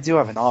 I do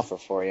have an offer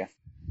for you.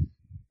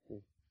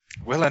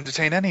 We'll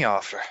entertain any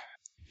offer.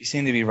 You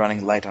seem to be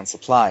running light on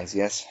supplies,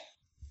 yes?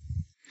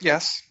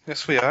 Yes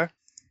we are.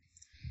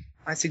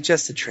 I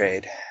suggest a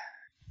trade.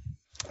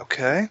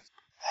 Okay.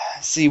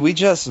 See, we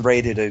just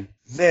raided a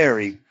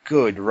very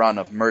good run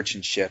of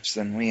merchant ships,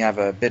 and we have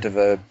a bit of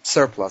a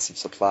surplus of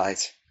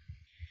supplies.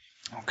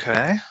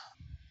 Okay.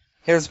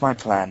 Here's my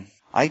plan.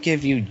 I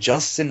give you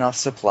just enough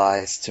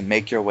supplies to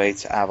make your way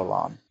to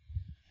Avalon.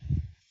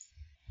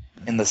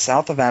 In the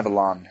south of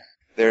Avalon,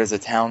 there is a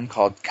town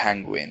called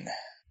Kanguin.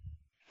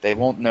 They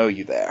won't know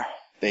you there.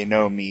 They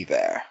know me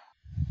there.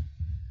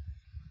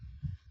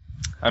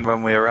 And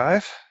when we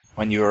arrive?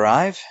 When you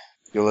arrive,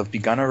 you'll have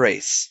begun a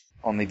race.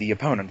 Only the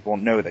opponent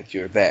won't know that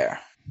you're there.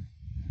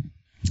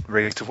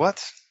 Race to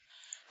what?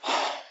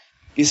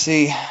 You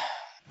see,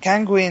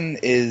 Kanguin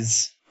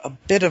is a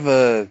bit of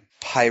a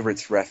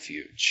pirate's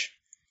refuge.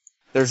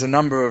 There's a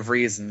number of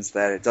reasons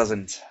that it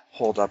doesn't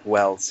hold up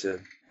well to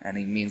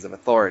any means of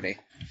authority.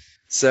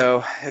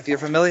 So, if you're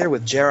familiar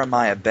with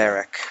Jeremiah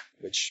Barrick,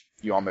 which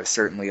you almost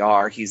certainly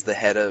are, he's the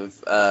head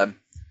of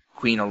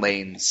Queen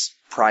Elaine's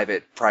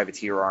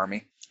privateer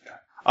army.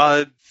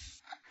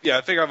 Yeah,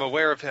 I think I'm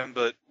aware of him,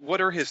 but what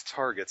are his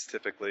targets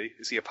typically?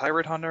 Is he a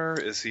pirate hunter?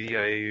 Is he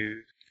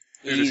who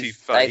does he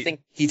fight? I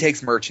think he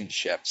takes merchant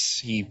ships.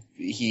 He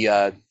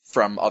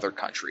from other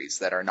countries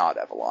that are not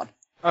Avalon.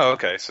 Oh,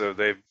 okay. So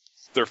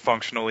they're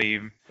functionally,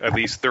 at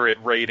least they're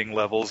at rating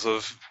levels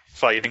of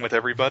fighting with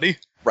everybody.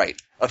 Right.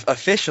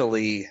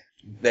 Officially,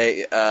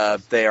 they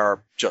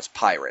are just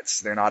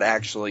pirates. They're not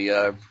actually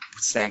a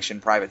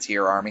sanctioned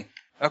privateer army.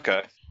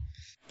 Okay.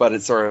 But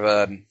it's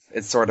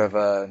sort of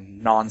a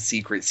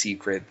non-secret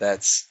secret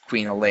that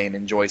Queen Elaine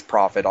enjoys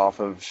profit off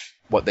of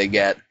what they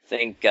get. I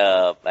think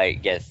I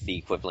guess the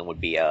equivalent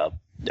would be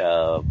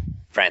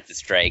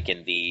Francis Drake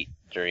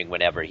during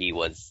whenever he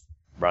was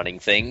running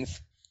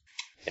things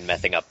and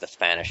messing up the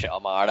Spanish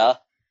Armada,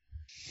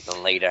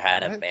 and later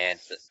had a band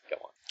to go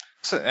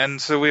on.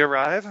 So we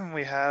arrive and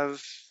we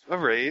have a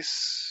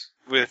race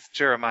with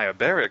Jeremiah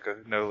Barrick,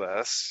 no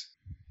less.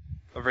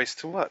 A race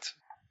to what?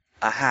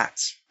 A hat.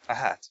 A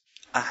hat.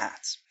 A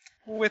hat.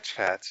 Which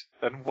hat?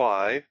 And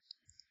why?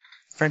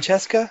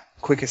 Francesca,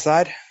 quick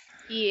aside.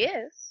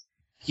 Yes.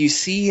 You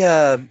see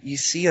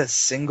a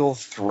single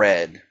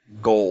thread,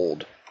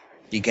 gold,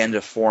 begin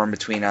to form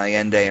between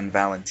Allende and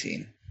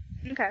Valentine.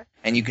 Okay.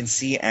 And you can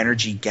see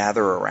energy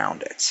gather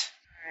around it.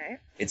 Alright.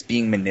 It's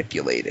being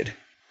manipulated.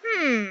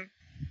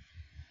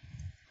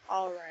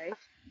 Alright.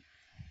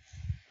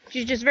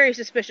 She's just very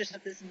suspicious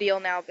of this deal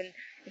now, and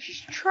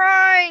she's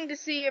trying to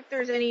see if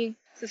there's any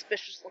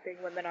suspicious-looking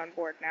women on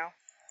board now.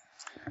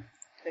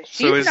 So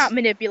she's not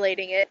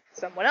manipulating it.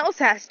 Someone else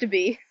has to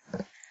be.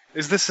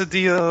 Is this a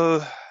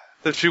deal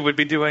that you would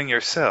be doing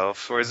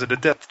yourself, or is it a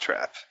death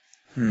trap?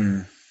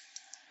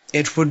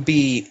 It would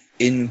be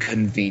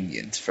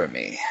inconvenient for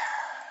me.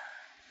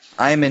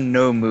 I am in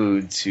no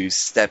mood to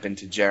step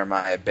into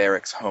Jeremiah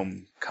Barrick's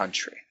home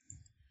country.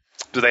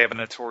 Do they have a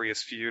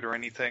notorious feud or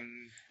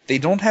anything? They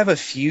don't have a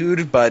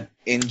feud, but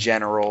in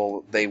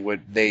general,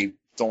 they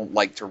don't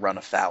like to run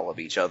afoul of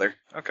each other.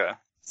 Okay.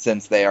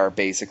 Since they are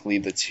basically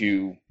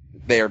two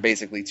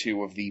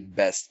of the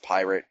best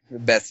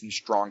and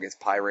strongest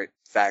pirate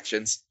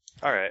factions.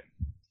 Alright.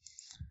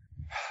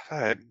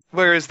 Alright.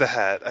 Where is the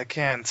hat? I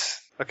can't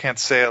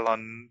sail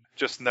on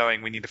just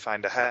knowing we need to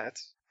find a hat.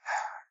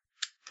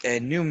 A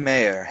new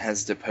mayor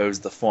has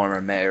deposed the former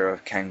mayor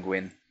of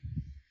Kangwin.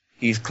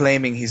 He's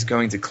claiming he's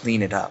going to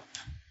clean it up.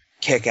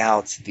 Kick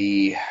out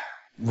the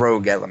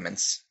rogue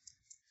elements.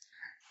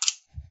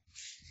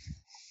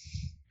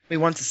 We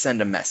want to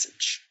send a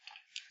message.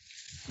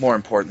 More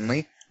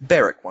importantly,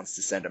 Barrick wants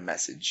to send a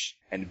message,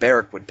 and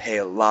Barrick would pay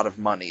a lot of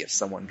money if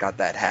someone got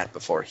that hat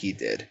before he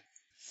did.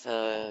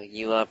 So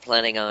you are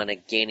planning on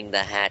gaining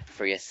the hat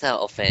for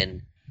yourself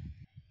and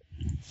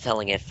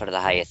selling it for the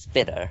highest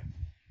bidder?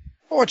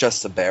 Or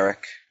just to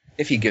Barrick,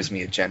 if he gives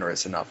me a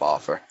generous enough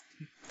offer.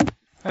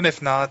 And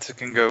if not, it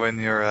can go in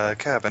your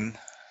cabin.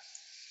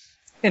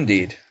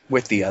 Indeed,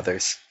 with the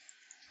others.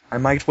 I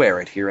might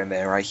wear it here and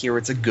there. I hear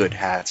it's a good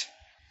hat.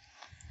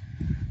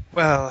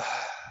 Well,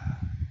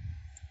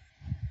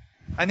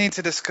 I need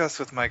to discuss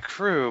with my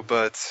crew,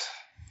 but...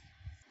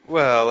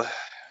 Well,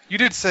 you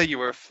did say you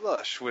were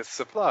flush with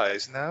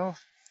supplies, no?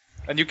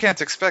 And you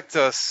can't expect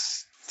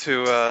us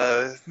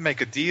to make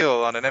a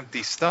deal on an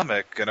empty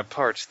stomach and a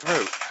parched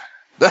throat.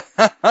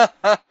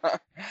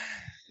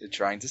 You're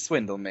trying to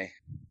swindle me.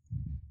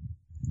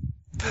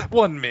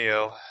 One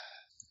meal.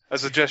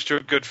 As a gesture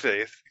of good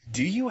faith.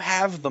 Do you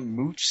have the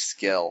mooch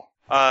skill?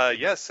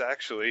 Yes,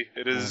 actually.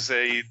 It is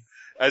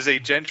as a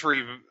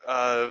gentry,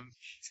 I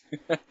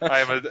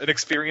am an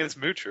experienced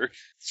moocher.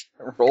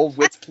 Roll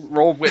wits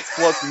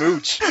plus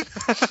mooch.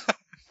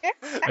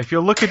 If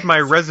you look at my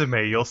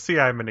resume, you'll see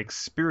I'm an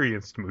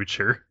experienced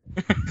moocher.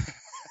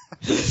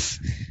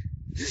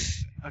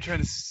 I'm trying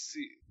to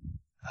see.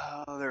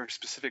 Oh, there are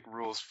specific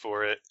rules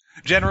for it.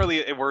 Generally,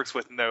 it works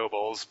with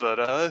nobles,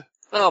 but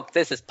Oh,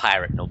 this is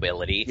pirate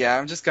nobility. Yeah,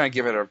 I'm just gonna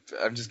give it a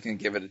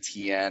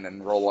TN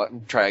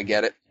and try to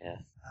get it. Yeah.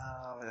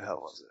 What the hell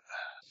was it?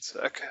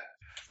 1 sec.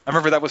 I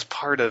remember that was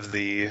part of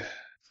the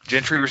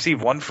gentry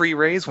receive 1 free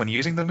raise when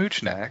using the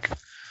mooch knack.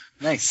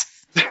 Nice.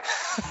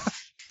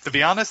 To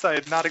be honest, I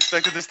had not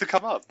expected this to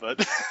come up,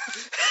 but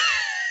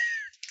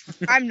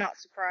I'm not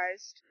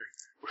surprised.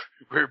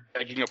 We're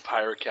begging a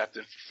pirate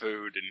captain for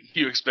food, and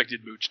you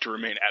expected Mooch to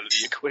remain out of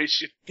the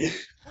equation.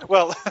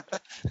 well,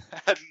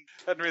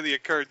 hadn't really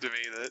occurred to me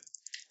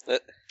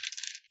that.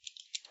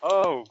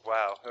 Oh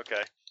wow,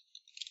 okay.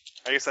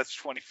 I guess that's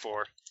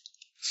 24.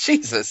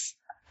 Jesus.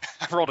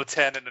 I rolled a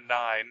 10 and a 9.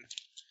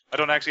 I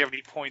don't actually have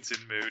any points in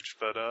Mooch,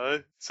 but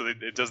so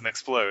it doesn't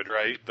explode,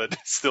 right? But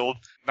still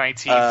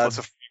 19 plus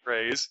a free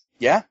raise.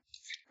 Yeah.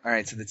 All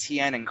right, so the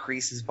TN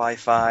increases by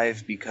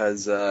 5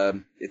 because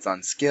it's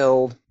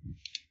unskilled.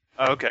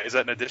 Oh, okay, is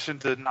that in addition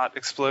to not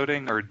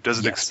exploding, or does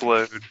it Yes.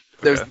 explode?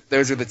 Okay.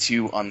 Those are the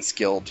 2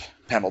 unskilled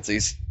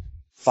penalties.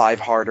 5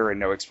 harder and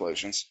no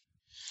explosions.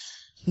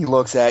 He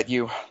looks at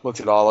you, looks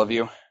at all of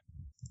you.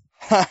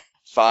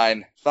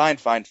 Fine.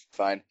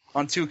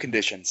 On 2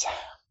 conditions.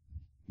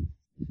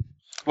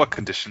 What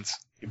conditions?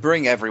 You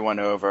bring everyone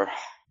over,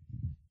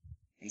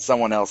 and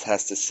someone else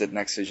has to sit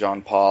next to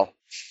Jean-Paul.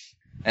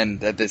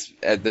 And at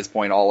this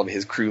point, all of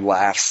his crew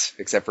laughs,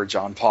 except for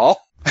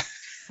Jean-Paul.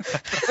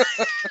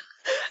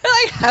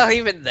 I like how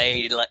even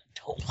they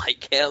don't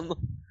like him.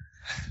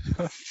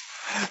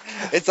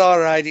 It's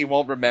alright, he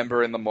won't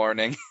remember in the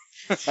morning.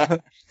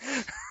 Fair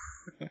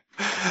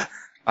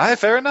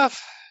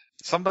enough.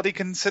 Someone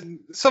can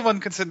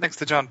sit next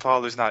to John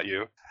Paul who's not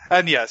you.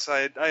 And yes,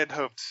 I had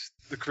hoped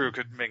the crew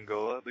could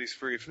mingle, at least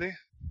briefly.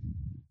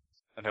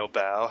 And he'll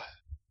bow.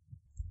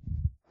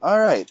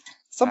 Alright,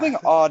 something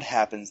odd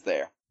happens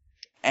there. Odd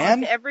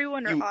And to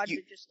everyone or you- odd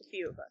you- to just a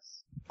few of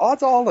us? odd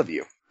to all of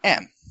you.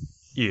 And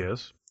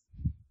Yes.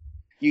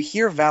 you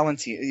hear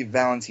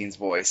Valentine's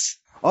voice.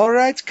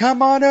 Alright,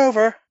 come on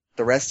over.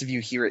 The rest of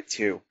you hear it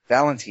too.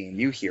 Valentine,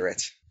 you hear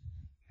it.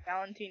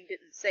 Valentine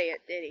didn't say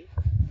it, did he?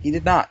 He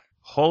did not.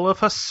 All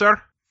of us,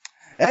 sir?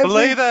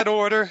 Belay that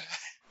order.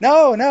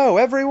 No,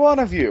 every one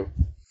of you.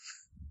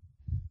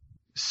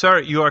 Sir,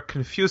 you are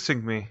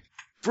confusing me.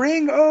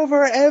 Bring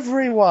over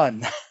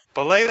everyone.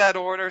 Belay that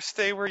order.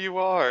 Stay where you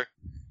are.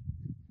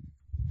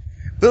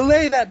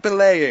 Belay that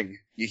belaying.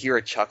 You hear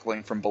a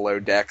chuckling from below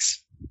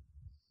decks.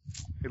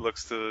 He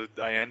looks to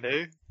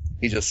Allende.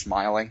 He's just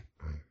smiling.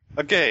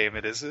 A game,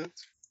 it isn't.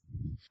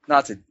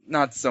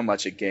 Not so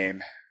much a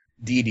game.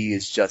 Dee Dee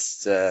is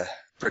just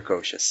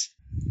precocious.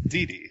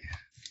 Dee.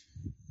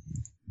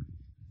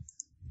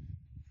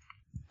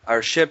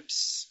 Our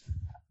ships.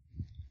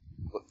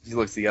 He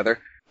looks at the other.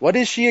 What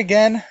is she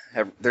again?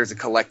 There's a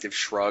collective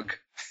shrug.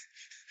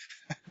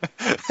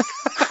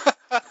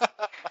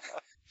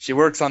 She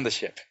works on the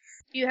ship.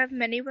 Do you have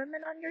many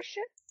women on your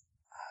ship?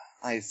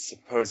 I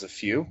suppose a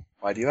few.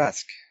 Why do you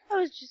ask? I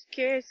was just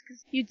curious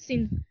because you'd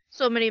seen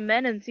so many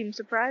men and seemed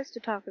surprised to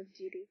talk of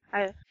Judy.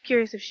 I'm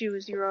curious if she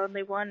was your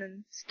only one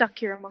and stuck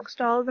here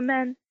amongst all of the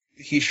men.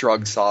 He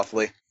shrugs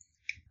softly.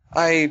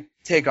 I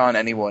take on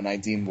anyone I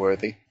deem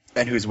worthy,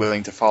 and who's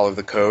willing to follow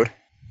the code.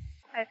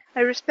 I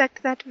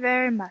respect that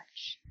very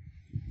much.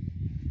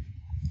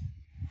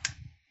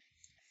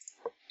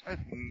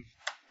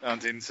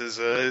 Valentine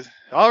says,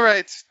 all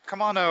right,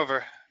 come on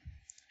over.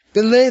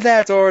 Belay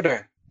that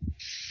order.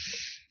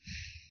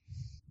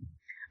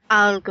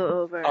 I'll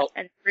go over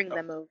and bring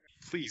them over.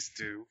 Please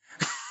do.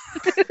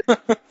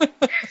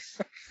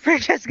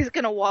 Francesca's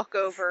gonna walk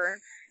over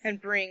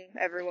and bring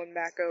everyone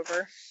back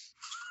over.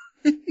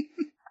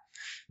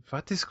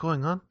 What is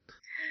going on?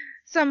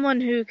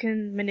 Someone who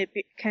can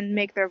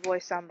make their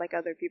voice sound like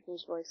other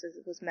people's voices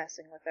was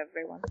messing with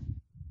everyone.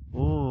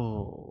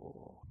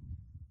 Ooh.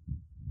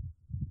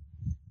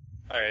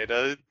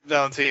 Alright,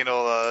 Valentine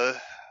will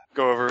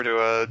go over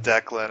to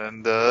Declan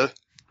and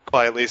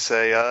quietly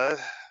say,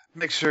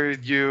 make sure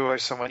you or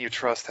someone you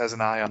trust has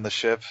an eye on the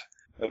ship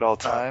at all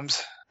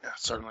times. Yeah,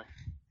 certainly.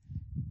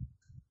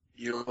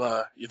 You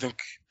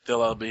think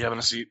they'll be having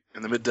a seat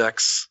in the mid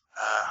decks?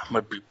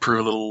 Might prove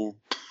a little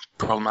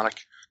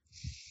problematic.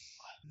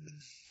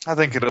 I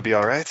think it'll be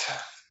alright.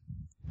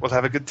 We'll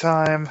have a good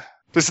time.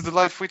 This is the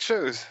life we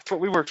chose. It's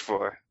what we worked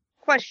for.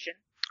 Question.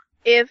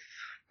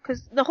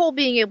 Because the whole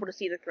being able to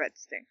see the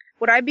threads thing,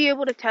 would I be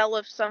able to tell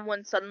if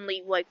someone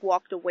suddenly,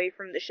 walked away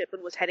from the ship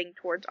and was heading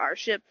towards our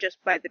ship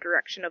just by the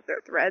direction of their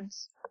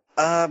threads?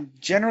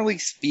 Generally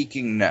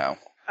speaking, no.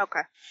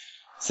 Okay.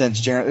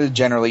 Since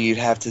generally you'd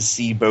have to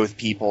see both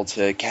people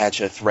to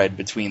catch a thread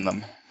between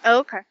them. Oh,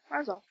 okay.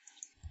 That's all.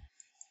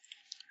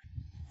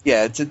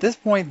 Yeah, it's at this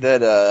point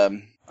that,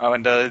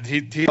 and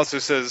he also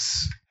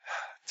says,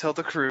 tell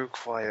the crew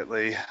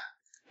quietly,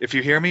 if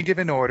you hear me give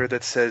an order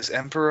that says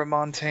Emperor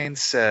Montaigne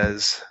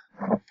says,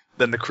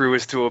 then the crew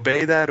is to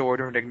obey that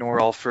order and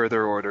ignore all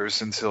further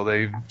orders until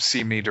they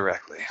see me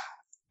directly.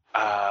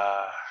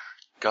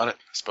 Got it,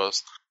 I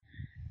suppose.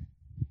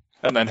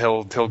 And then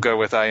he'll go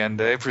with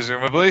Allende,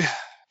 presumably.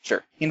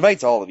 Sure. He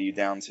invites all of you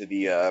down to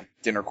the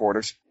dinner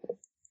quarters.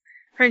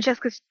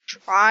 Francesca's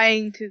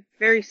trying to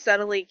very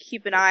subtly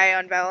keep an eye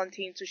on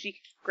Valentine so she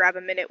can grab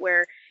a minute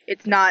where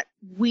it's not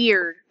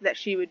weird that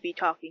she would be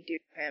talking to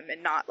him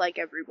and not like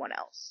everyone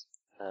else.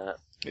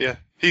 Yeah,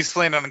 he's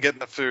planning on getting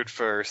the food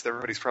first.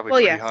 Everybody's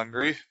probably pretty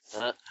hungry.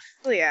 Well,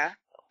 yeah.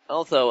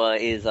 Also,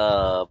 is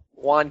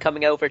Juan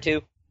coming over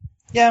too?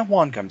 Yeah,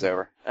 Juan comes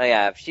over. Oh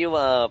yeah, if she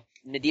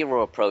Nadir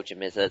will approach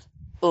him and says,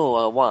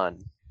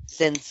 Juan,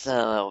 since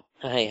I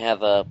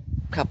have a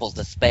couple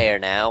to spare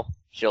now,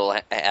 she'll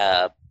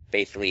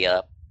basically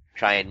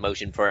try and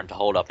motion for him to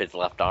hold up his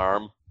left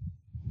arm.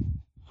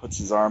 Puts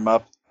his arm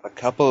up. A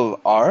couple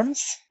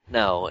arms?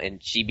 No,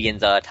 and she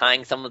begins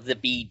tying some of the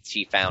beads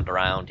she found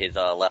around his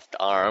left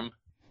arm.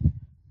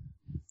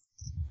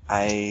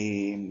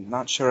 I'm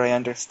not sure I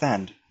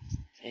understand.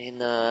 In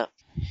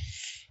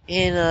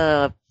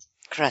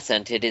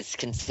Crescent, it is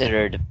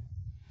considered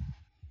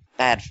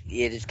bad.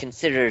 It is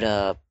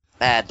considered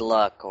bad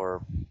luck,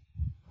 or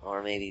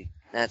maybe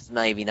that's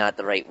maybe not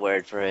the right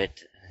word for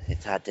it.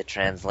 It's hard to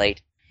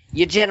translate.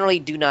 You generally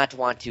do not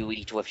want to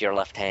eat with your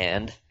left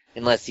hand,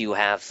 unless you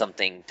have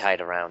something tied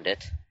around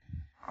it.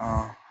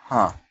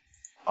 Huh.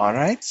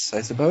 Alright,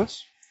 I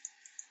suppose.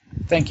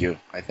 Thank you,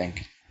 I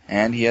think.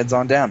 And he heads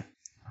on down.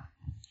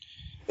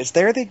 It's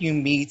there that you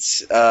meet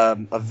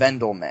a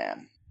Vendel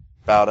man,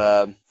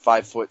 about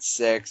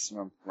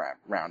 5'6",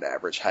 round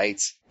average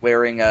height,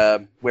 wearing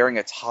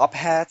a top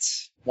hat,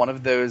 one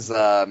of those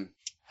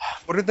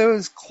what are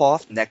those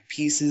cloth neck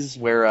pieces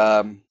where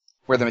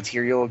the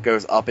material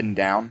goes up and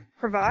down?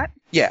 Cravat?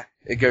 Yeah,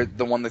 it goes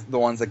the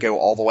ones that go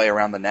all the way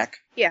around the neck.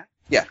 Yeah.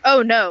 Yeah.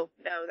 Oh no,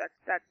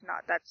 that's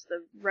not. That's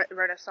the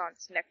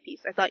Renaissance neck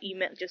piece. I thought you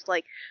meant just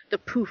like the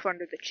poof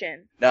under the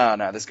chin.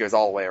 No, this goes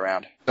all the way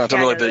around. No,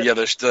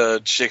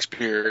 the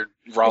Shakespeare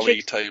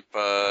Raleigh type.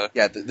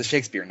 Yeah, the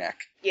Shakespeare neck.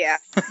 Yeah,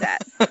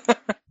 that.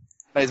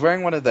 He's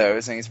wearing one of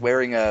those, and he's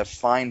wearing a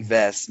fine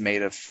vest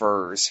made of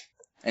furs,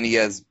 and he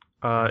has.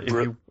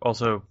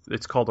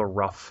 It's called a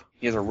ruff.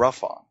 He has a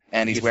ruff on,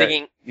 and he's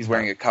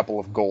wearing a couple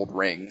of gold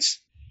rings.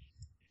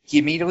 He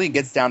immediately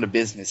gets down to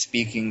business,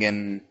 speaking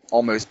in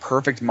almost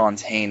perfect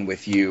Montaigne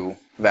with you,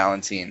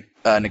 Valentine,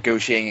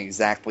 negotiating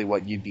exactly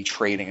what you'd be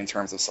trading in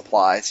terms of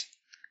supplies.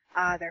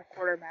 They're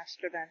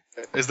quartermaster then.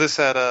 Is this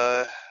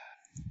at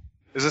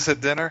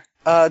dinner?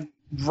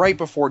 Right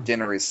before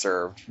dinner is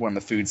served, when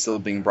the food's still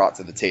being brought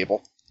to the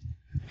table.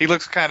 He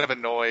looks kind of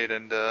annoyed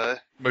and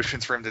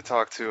motions for him to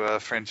talk to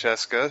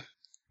Francesca.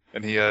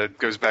 And he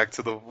goes back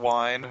to the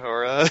wine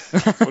or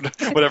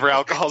whatever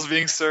alcohol's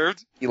being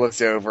served. He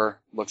looks over,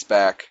 looks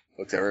back,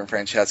 looks over, and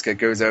Francesca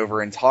goes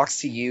over and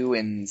talks to you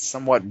in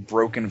somewhat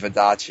broken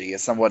Vodacci,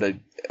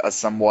 a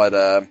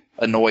somewhat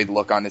annoyed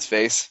look on his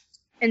face.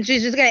 And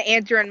she's just gonna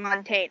answer in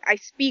Montaigne. I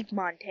speak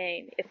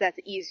Montaigne, if that's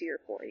easier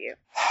for you.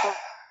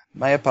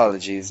 My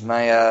apologies.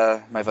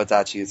 My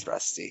Vodacci is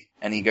rusty.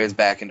 And he goes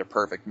back into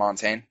perfect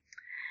Montaigne.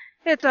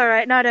 It's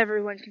alright, not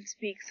everyone can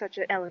speak such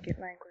an elegant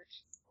language.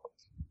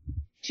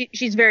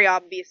 She's very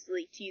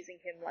obviously teasing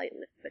him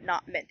lightly, but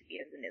not meant to be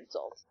as an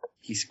insult.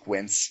 He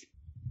squints.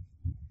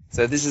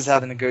 So this is how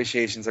the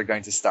negotiations are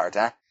going to start,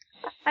 huh?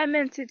 I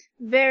meant it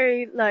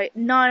very,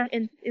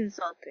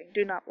 non-insulting.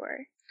 Do not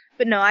worry.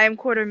 But no, I am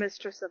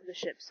quartermistress of the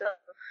ship, so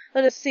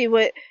let us see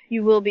what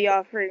you will be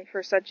offering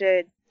for such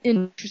an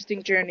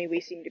interesting journey we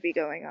seem to be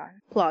going on,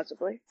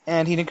 plausibly.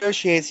 And he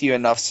negotiates you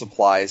enough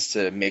supplies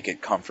to make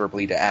it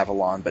comfortably to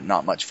Avalon, but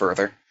not much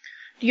further.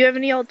 Do you have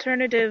any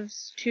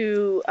alternatives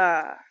to,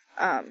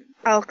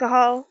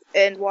 alcohol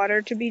and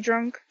water to be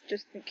drunk?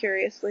 Just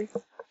curiously.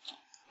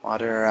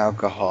 Water,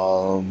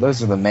 alcohol,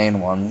 those are the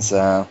main ones.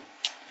 What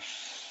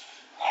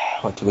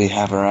do we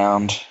have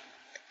around?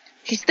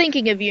 She's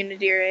thinking of you,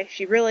 Nadire.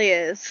 She really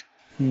is.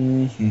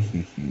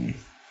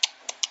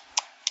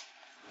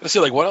 Let's see,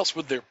 like, what else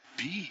would there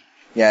be?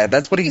 Yeah,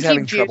 that's what he's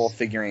having juice. trouble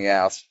figuring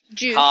out.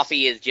 Juice.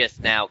 Coffee is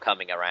just now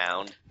coming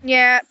around.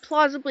 Yeah,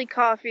 plausibly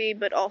coffee,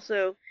 but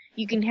also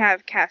you can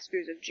have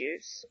casters of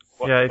juice.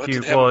 Yeah, if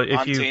you- well,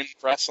 if you- Montane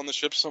press on the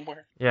ship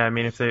somewhere. Yeah, I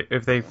mean, if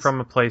they're from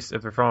a place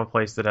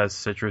that has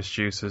citrus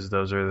juices,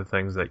 those are the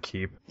things that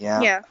keep.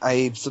 Yeah.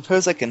 I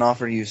suppose I can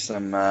offer you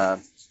some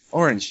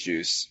orange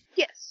juice.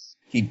 Yes.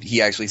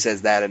 He actually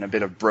says that in a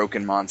bit of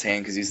broken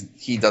Montane because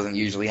he doesn't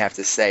usually have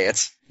to say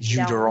it.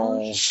 Jus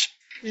d'orange.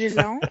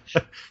 Gilange?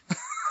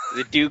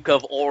 The Duke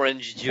of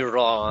Orange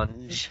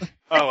Durange.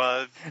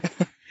 Reminds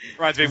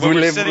me, when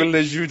we're sitting,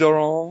 le jus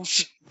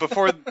d'orange?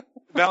 before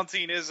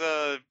Valentine is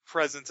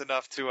present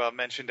enough to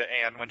mention to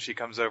Anne when she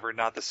comes over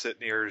not to sit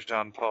near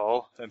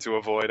Jean-Paul and to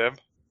avoid him.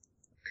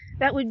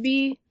 That would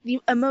be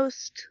a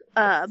most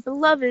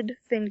beloved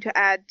thing to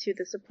add to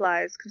the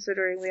supplies,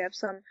 considering we have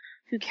some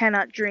who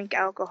cannot drink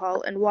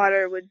alcohol, and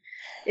water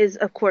is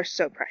of course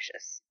so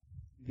precious.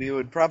 We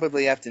would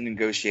probably have to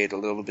negotiate a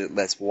little bit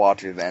less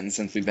water then,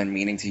 since we've been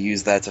meaning to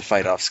use that to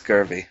fight off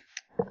scurvy.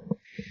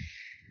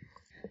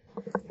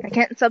 I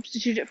can't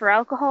substitute it for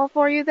alcohol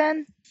for you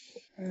then?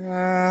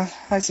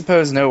 I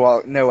suppose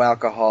no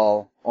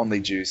alcohol, only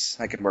juice.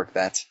 I can work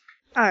that.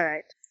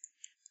 Alright.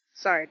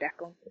 Sorry,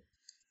 Declan.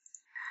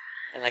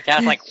 And the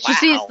cat's like, She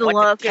sees wow, the what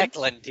look did and-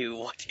 Declan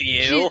do to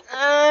you?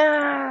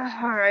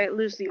 Alright,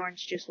 lose the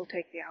orange juice, we'll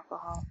take the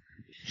alcohol.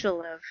 She'll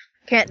live.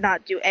 Can't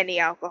not do any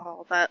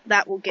alcohol.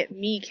 That will get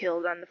me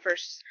killed on the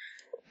first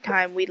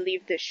time we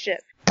leave this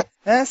ship.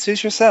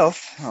 Suit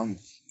yourself.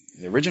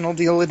 The original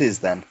deal it is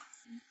then.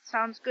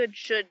 Sounds good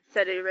should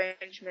said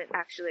arrangement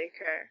actually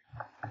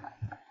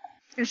occur.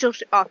 And she'll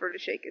offer to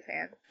shake his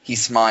hand. He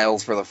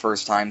smiles for the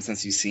first time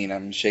since you've seen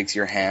him, shakes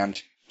your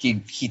hand. He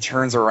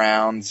turns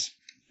around,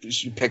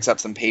 picks up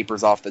some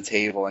papers off the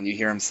table, and you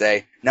hear him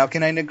say, "Now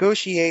can I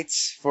negotiate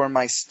for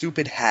my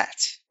stupid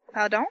hat?"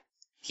 Pardon?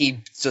 He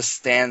just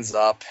stands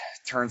up,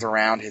 turns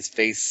around, his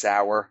face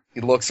sour.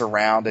 He looks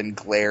around and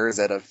glares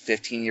at a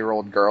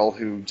 15-year-old girl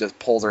who just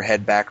pulls her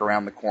head back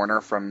around the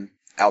corner from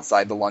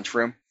outside the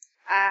lunchroom.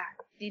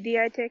 Didi,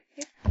 I take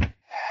it?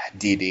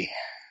 Didi.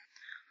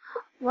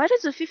 Why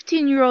does a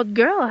 15-year-old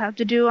girl have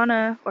to do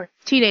or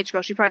teenage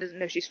girl, she probably doesn't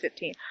know she's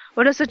 15.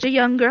 What does such a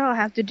young girl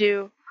have to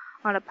do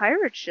on a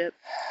pirate ship?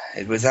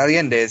 It was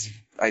Allende's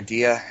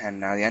idea,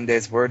 and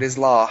Allende's word is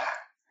law.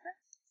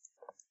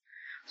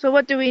 So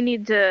what do we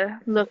need to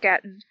look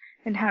at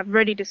and have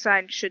ready to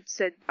sign should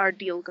our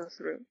deal go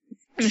through?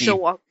 And she'll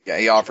walk. Yeah,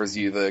 he offers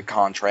you the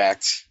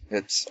contract.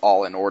 It's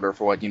all in order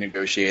for what you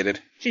negotiated.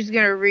 She's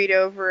gonna read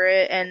over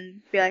it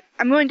and be like,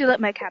 I'm going to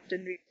let my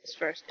captain read this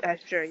first. I'm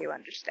sure you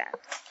understand.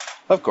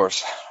 Of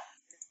course.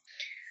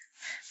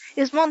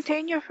 Is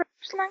Montaigne your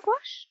first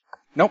language?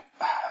 Nope.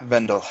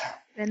 Vendel.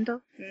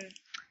 Vendel?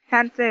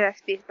 Can't say I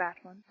speak that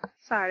one.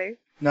 Sorry.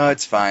 No,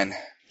 it's fine.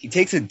 He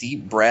takes a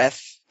deep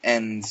breath,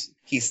 and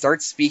he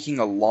starts speaking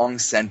a long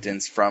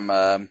sentence from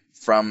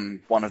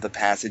one of the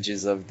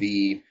passages of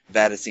the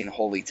Vatican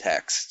Holy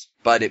Text.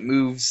 But it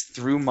moves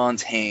through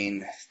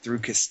Montaigne, through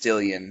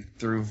Castilian,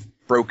 through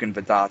broken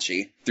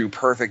Vadaci, through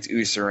perfect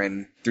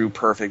Usurin, through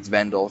perfect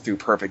Vendel, through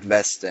perfect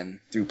Vestin,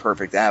 through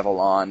perfect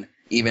Avalon,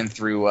 even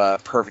through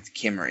perfect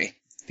Kimry,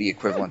 the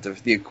equivalent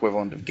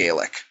of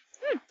Gaelic.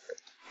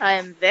 I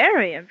am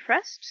very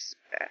impressed,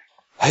 sir.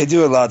 I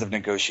do a lot of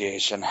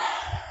negotiation.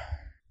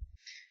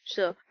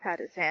 She'll pat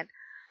his hand.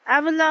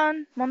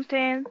 Avalon,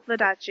 Montaigne,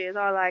 Vadaci is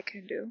all I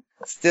can do.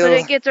 But Still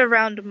it gets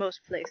around most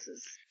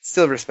places.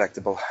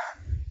 respectable.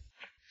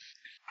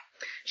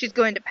 She's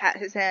going to pat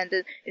his hand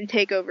and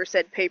take over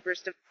said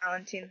papers to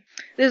Valentine.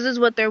 This is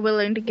what they're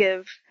willing to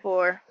give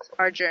for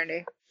our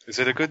journey. Is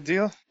it a good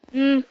deal?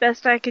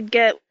 Best I could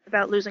get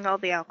without losing all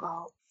the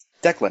alcohol.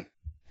 Declan,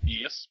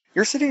 Yes.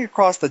 you're sitting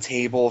across the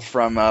table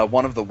from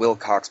one of the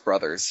Wilcox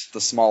brothers,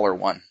 the smaller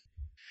one.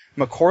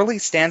 McCorley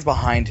stands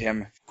behind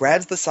him,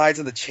 grabs the sides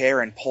of the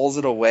chair and pulls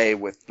it away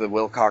with the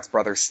Wilcox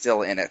brothers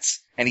still in it,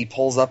 and he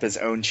pulls up his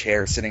own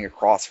chair sitting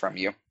across from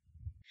you.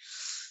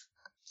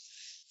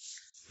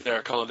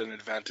 There, call it an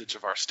advantage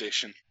of our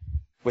station.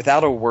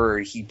 Without a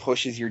word, he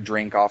pushes your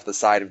drink off the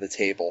side of the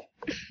table.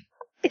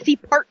 Is he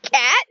part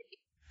cat?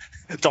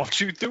 Don't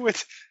you do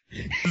it!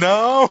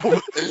 No!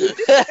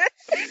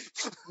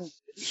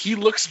 He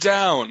looks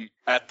down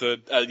at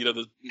the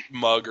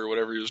mug or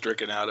whatever he was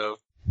drinking out of.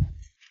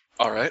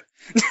 All right.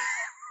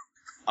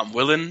 I'm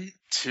willing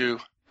to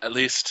at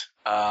least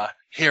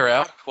Hear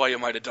out why you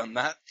might have done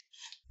that.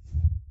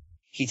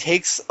 He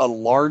takes a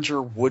larger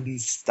wooden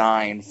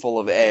stein full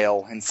of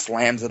ale and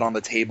slams it on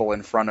the table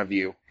in front of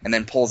you, and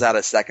then pulls out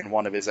a second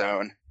one of his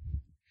own.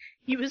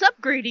 He was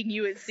upgrading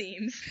you, it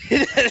seems.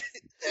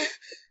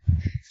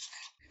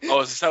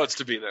 Oh, is this how it's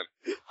to be then?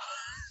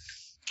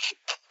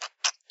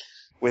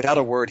 Without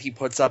a word, he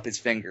puts up his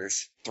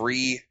fingers.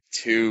 3,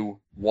 2,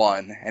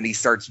 1, and he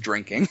starts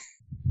drinking.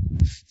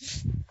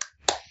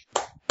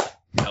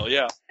 Hell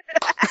yeah.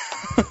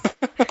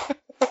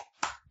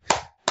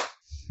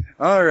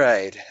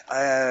 Alright,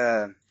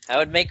 I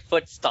would make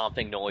foot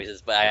stomping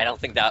noises, but I don't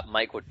think that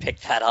Mike would pick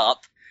that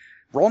up.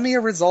 roll me a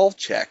resolve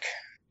check.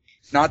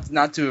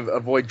 Not to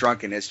avoid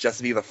drunkenness, just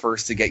to be the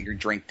first to get your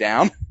drink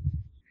down.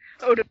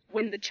 Oh, to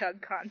win the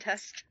chug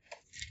contest.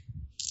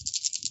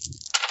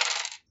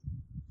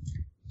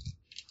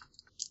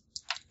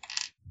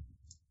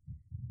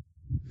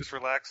 Just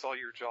relax all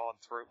your jaw and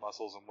throat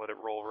muscles and let it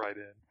roll right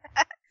in.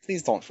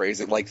 Please don't phrase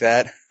it like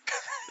that.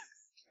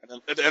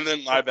 And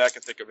then lie back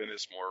and think of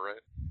Innis more,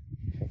 right?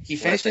 He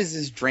finishes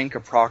his drink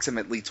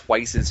approximately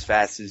twice as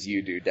fast as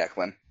you do,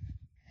 Declan.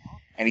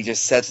 And he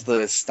just sets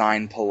the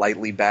stein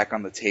politely back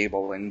on the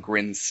table and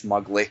grins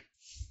smugly.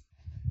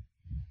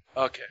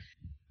 Okay.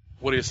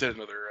 What do you say to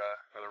another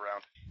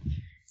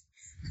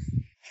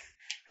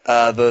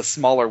round? The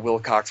smaller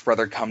Wilcox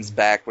brother comes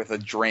back with a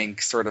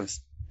drink, sort of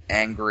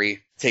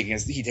angry.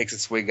 He takes a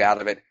swig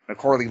out of it.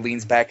 McCorley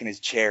leans back in his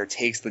chair,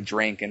 takes the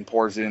drink, and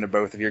pours it into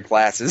both of your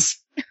glasses.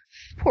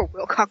 Poor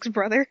Wilcox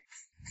brother.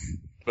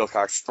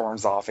 Wilcox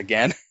storms off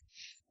again.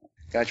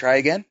 Gonna try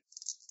again?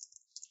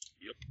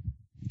 Yep.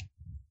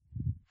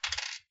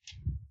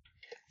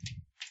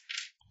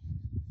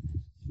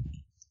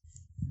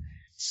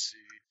 Let's see.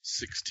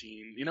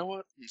 16. You know what?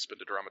 I'm gonna spend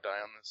a drama die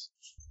on this.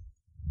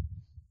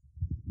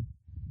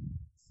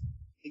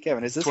 Hey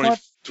Kevin, is this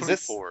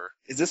 24.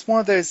 Is this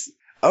one of those...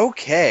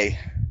 Okay.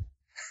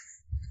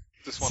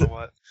 Just one of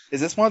what? Is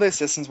this one of those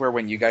systems where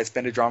when you guys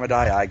spend a drama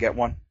die, I get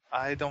one?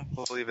 I don't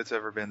believe it's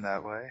ever been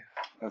that way.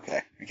 Okay.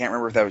 I can't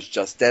remember if that was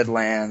just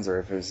Deadlands or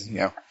if it was,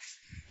 I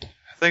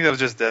think that was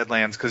just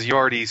Deadlands, because you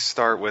already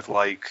start with,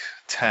 8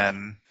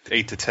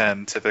 to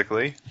 10,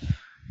 typically.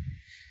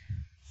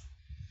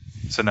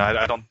 So no,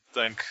 I don't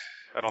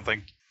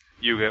think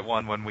you get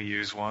one when we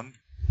use one.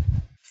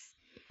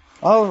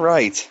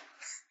 Alright.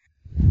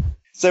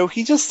 So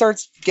he just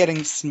starts getting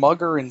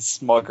smugger and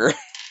smugger.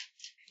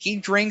 He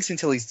drinks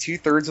until he's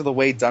 2/3 of the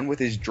way done with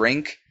his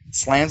drink,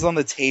 slams on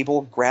the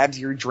table, grabs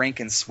your drink,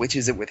 and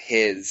switches it with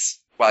his,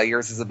 while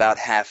yours is about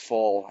half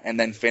full, and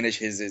then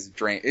finishes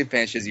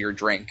your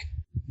drink.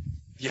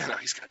 Yeah, no,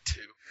 he's got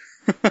 2.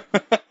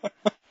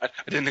 I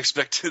didn't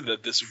expect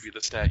that this would be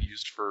the stat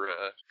used for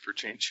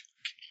change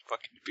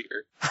fucking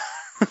beer.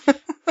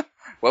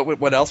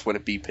 What else would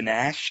it be?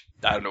 Panache?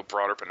 I don't know,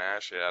 broader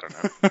panache. Yeah, I don't know.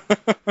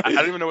 I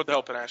don't even know what the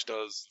hell panache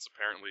does. It's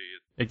apparently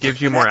It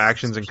gives you more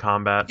actions in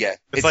combat. Yeah.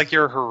 It's like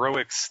your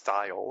heroic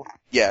style.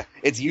 Yeah,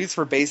 it's used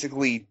for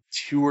basically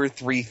 2 or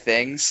 3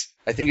 things.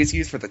 I think it's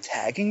used for the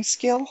tagging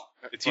skill.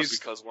 It's Plus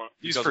used because one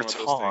for of those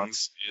taunt.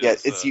 things Yeah,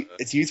 is,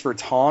 it's used for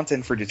taunt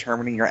and for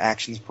determining your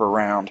actions per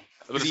round.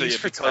 I was It's gonna say,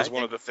 used for because tagging.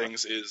 one of the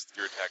things is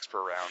your attacks per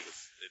round.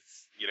 It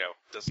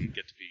doesn't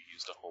get to be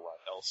used a whole lot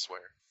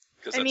elsewhere.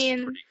 Because that's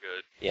pretty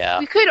good. Yeah.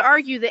 We could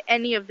argue that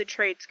any of the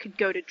traits could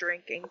go to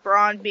drinking.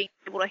 Brawn being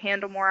able to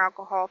handle more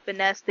alcohol,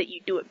 finesse that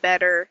you do it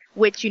better,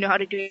 wits you know how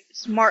to do it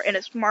in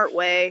a smart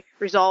way,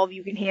 resolve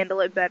you can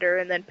handle it better,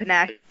 and then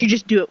panache you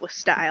just do it with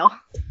style.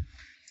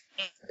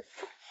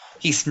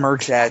 He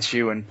smirks at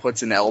you and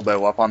puts an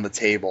elbow up on the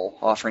table,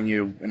 offering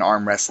you an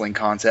arm wrestling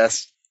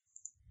contest.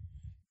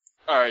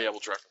 Alright, yeah,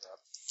 we'll try for that.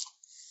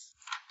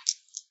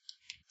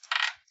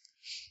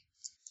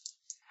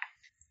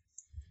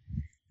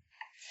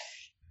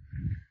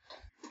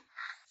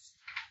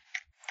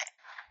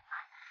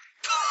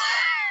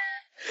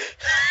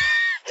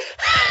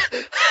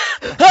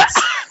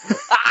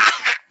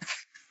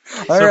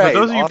 So Alright, for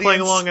those of you audience,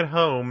 playing along at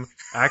home,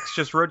 Axe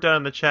just wrote down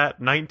in the chat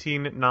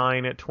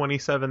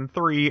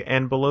 19-9-27-3,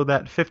 and below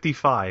that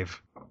 55.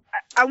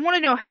 I want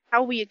to know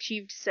how we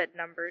achieved said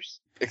numbers.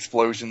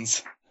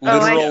 explosions. Oh,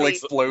 I Literal see.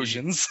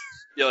 explosions.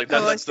 Yeah, like Oh,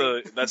 I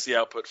that's the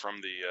output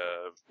from the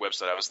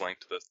website I was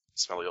linked to, the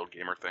smelly old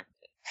gamer thing.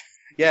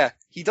 Yeah,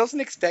 he doesn't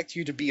expect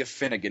you to be a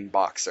Finnegan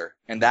boxer,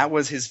 and that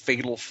was his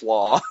fatal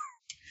flaw.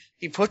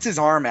 He puts his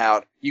arm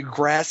out, you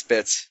grasp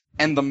it,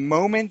 and the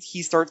moment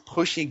he starts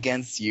pushing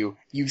against you,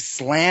 you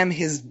slam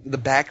the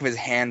back of his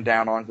hand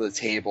down onto the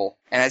table,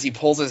 and as he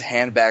pulls his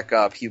hand back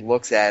up, he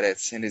looks at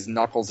it, and his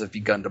knuckles have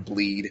begun to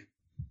bleed.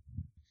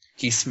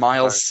 He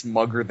smiles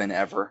smugger than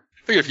ever.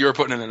 I think if you were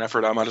putting in an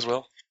effort, I might as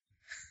well.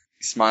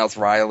 He smiles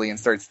wryly and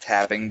starts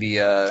tapping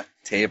the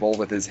table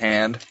with his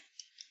hand.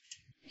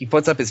 He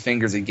puts up his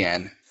fingers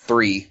again.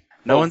 3.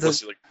 No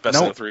one's best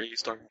out of 3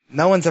 he's talking.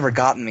 No one's ever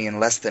gotten me in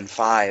less than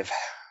 5.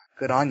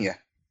 Good on you.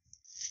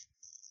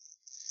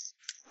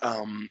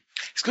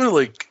 He's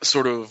gonna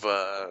sort of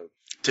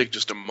take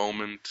just a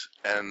moment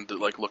and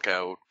look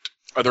out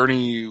Are there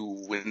any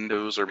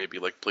windows or maybe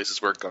like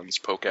places where guns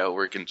poke out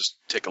where he can just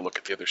take a look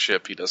at the other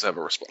ship? He does have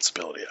a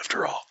responsibility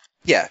after all.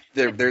 Yeah,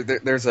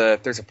 there's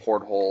a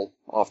porthole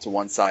off to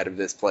one side of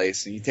this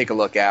place, and you take a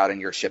look out, and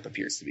your ship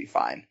appears to be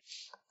fine.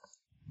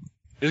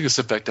 He's gonna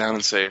sit back down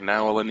and say,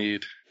 "Now all I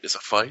need is a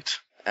fight,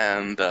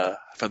 and I've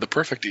had the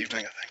perfect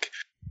evening, I think."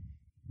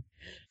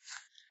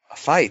 A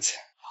fight?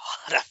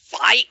 What a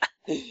fight!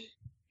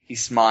 He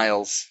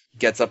smiles,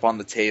 gets up on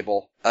the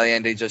table.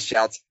 Allende just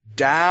shouts,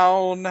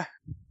 "Down!"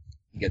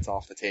 He gets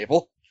off the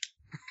table.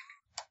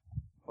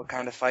 What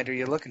kind of fight are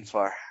you looking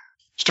for?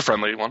 Just a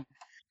friendly one.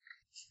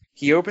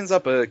 He opens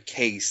up a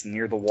case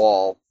near the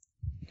wall.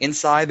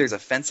 Inside there's a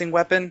fencing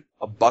weapon,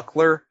 a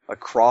buckler, a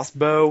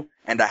crossbow,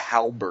 and a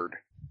halberd.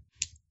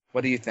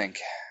 What do you think?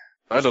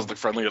 That doesn't look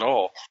friendly at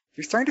all.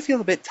 You're starting to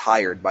feel a bit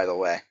tired, by the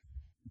way.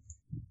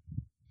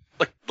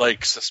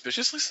 Like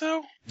suspiciously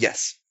so?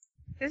 Yes.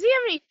 Does he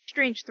have any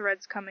strange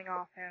threads coming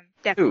off him?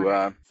 Declan.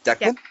 Ooh,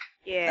 Declan?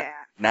 Yeah.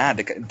 Nah,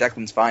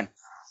 Declan's fine.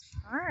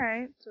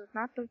 Alright, so it's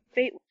not the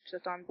Fate Witch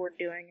that's on board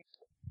doing it.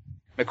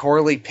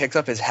 McCorley picks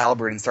up his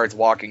halberd and starts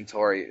walking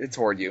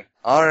toward you.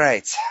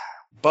 Alright.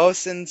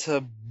 Bosun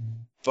to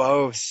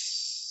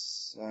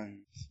bosun.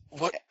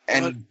 What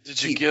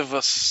did you he- give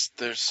us?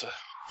 There's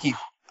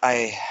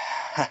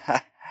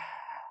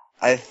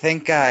I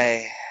think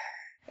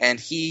and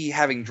he,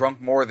 having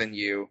drunk more than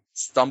you,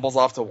 stumbles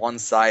off to one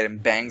side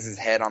and bangs his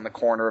head on the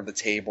corner of the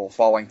table,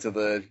 falling to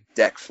the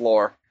deck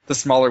floor. The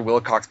smaller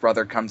Wilcox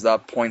brother comes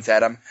up, points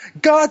at him,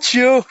 "Got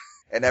you!"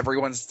 And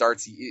everyone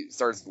starts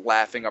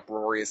laughing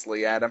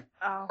uproariously at him.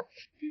 Oh.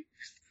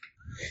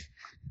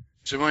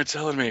 Do you mind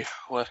telling me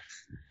what?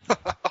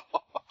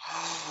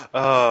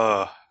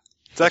 Declan,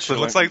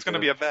 looks like it's going to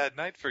be a bad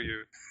night for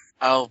you.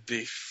 I'll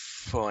be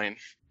fine.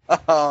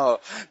 Oh,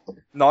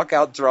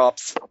 knockout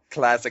drops.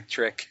 Classic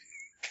trick.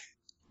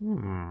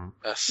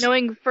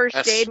 Knowing first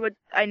that's- aid, would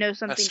I know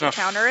something That's to not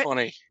counter it?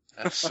 funny.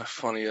 That's not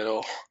funny at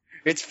all.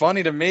 It's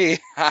funny to me.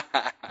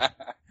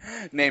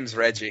 Name's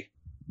Reggie.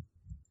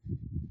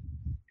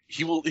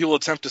 He will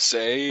attempt to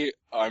say,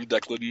 "I'm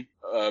Declan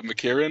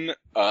McCarran,"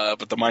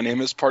 but the "my name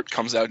is" part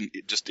comes out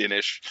just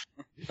Inish.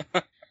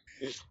 I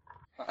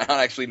don't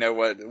actually know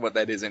what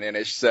that is in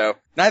Inish, so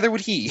neither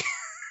would he.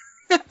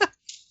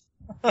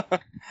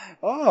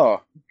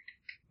 Oh,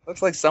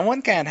 looks like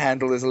someone can't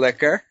handle his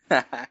liquor.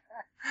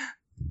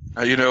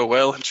 You know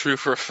well and true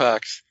for a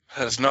fact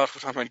that is not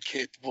what I'm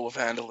incapable of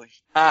handling.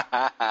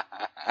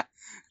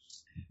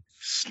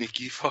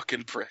 Sneaky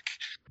fucking prick.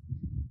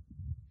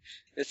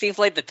 It seems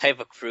like the type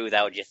of crew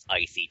that would just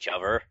ice each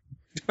other.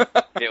 If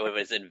it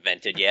was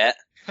invented yet.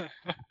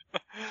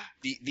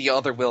 The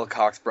other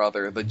Wilcox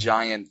brother, the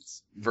giant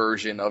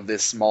version of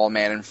this small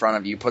man in front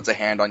of you, puts a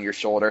hand on your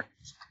shoulder.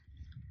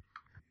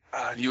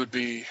 You would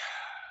be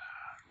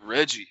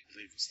Reggie, I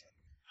believe it's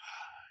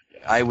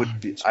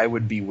that. I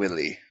would be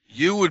Willie.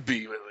 You would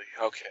be Willie.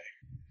 Okay.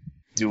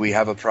 Do we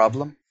have a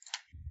problem?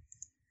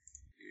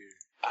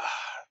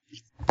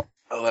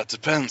 Well, that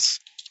depends.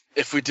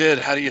 If we did,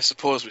 how do you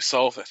suppose we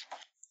solve it?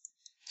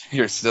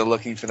 You're still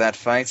looking for that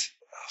fight?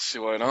 I'll see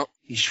why not.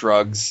 He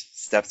shrugs,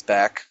 steps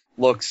back,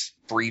 looks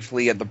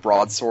briefly at the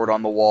broadsword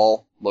on the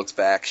wall, looks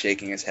back,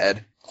 shaking his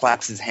head,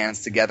 claps his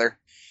hands together.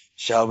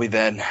 Shall we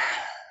then?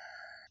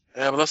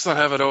 Yeah, but let's not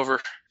have it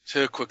over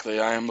too quickly.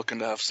 I am looking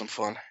to have some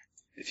fun.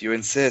 If you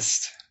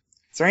insist.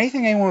 Is there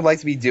anything anyone would like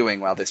to be doing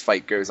while this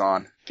fight goes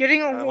on?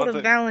 Getting a one hold of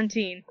thing-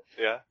 Valentine.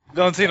 Yeah.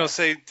 Valentino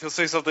he'll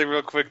say something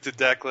real quick to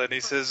Declan. He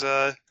says,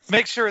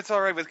 make sure it's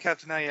alright with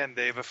Captain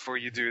Allende before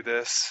you do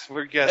this.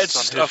 We're guests It's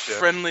just on a his ship.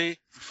 friendly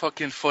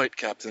fucking fight,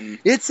 Captain.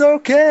 It's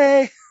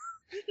okay!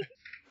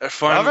 I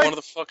find Alright. one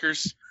of the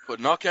fuckers put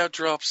knockout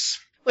drops.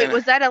 Wait, and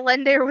was that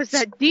Allende or was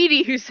that Dee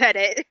Dee who said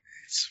it?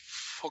 It's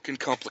fucking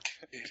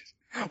complicated.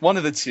 One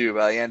of the two.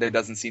 Allende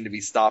doesn't seem to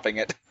be stopping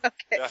it. Okay.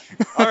 Yeah.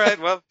 Alright,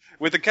 well,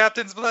 with the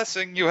captain's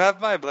blessing, you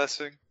have my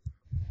blessing.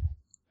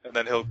 And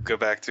then he'll go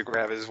back to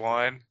grab his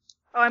wine.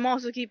 Oh,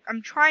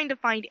 I'm trying to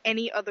find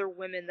any other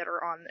women that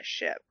are on this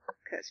ship.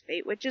 Because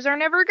Fate Witches are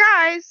never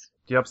guys.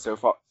 Yep.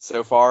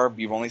 So far,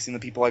 you've only seen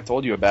the people I've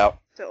told you about.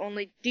 So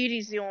only Dee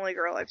Dee's the only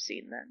girl I've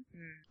seen then.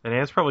 And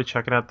Anne's probably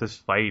checking out this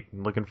fight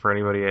and looking for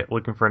anybody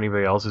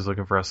else who's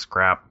looking for a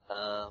scrap.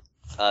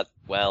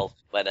 Well,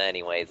 but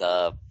anyways,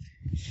 Oh,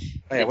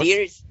 yeah,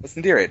 Nadira's, what's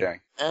Nadira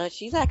doing?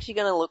 she's actually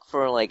gonna look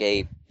for like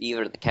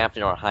either the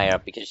captain or higher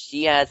up because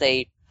she has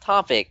a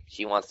topic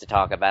she wants to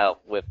talk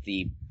about with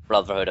the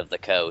Brotherhood of the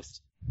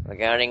Coast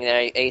regarding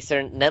a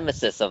certain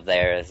nemesis of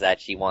theirs that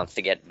she wants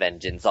to get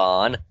vengeance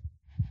on.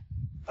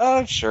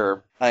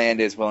 Sure.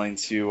 Allende is willing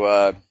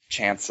to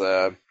chance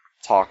a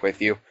talk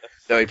with you,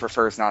 though he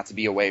prefers not to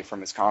be away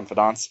from his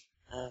confidants.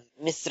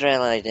 Mr.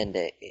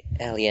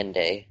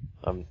 Allende,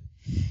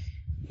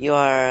 you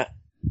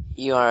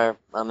are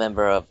a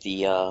member of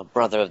the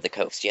Brother of the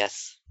Coast,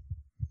 yes?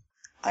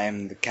 I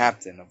am the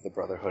captain of the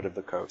Brotherhood of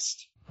the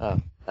Coast. Oh,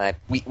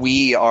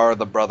 We are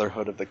the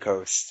Brotherhood of the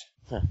Coast.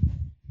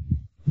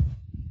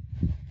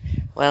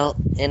 Well,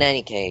 in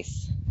any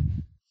case,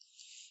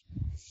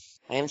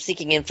 I am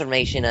seeking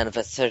information out of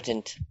a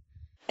certain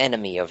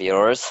enemy of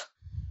yours.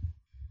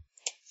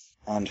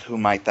 And who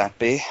might that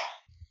be?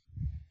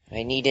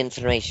 I need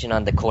information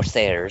on the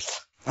Corsairs.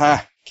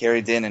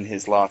 Carried in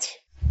his lot.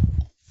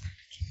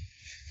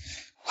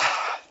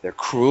 They're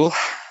cruel.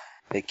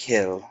 They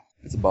kill.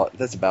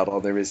 That's about all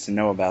there is to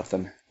know about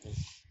them.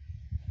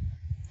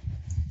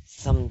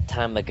 Some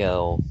time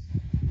ago,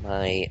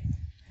 when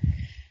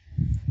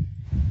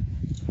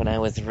I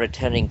was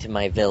returning to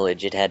my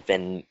village, it had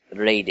been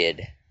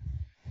raided,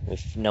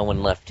 with no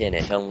one left in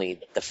it, only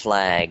the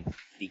flag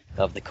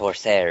of the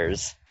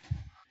Corsairs.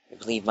 I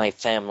believe my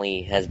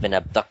family has been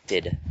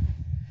abducted.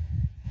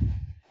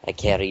 I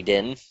carried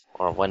in,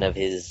 or one of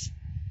his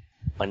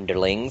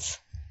underlings.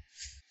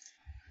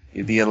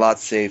 You'd be a lot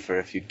safer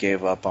if you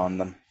gave up on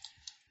them.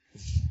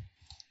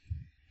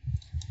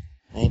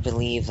 I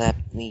believe that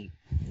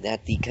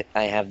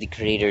I have the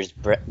Creator's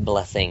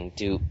blessing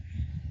to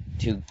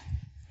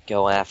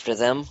go after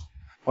them.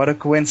 What a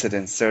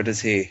coincidence, so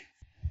does he.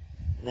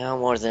 Now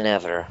more than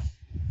ever.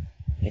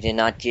 I did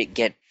not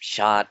get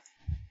shot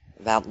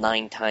about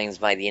 9 times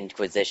by the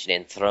Inquisition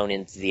and thrown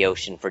into the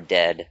ocean for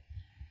dead.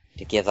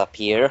 To give up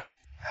here?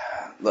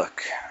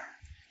 Look,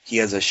 he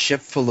has a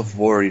ship full of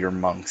warrior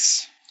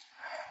monks.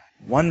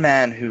 One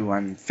man who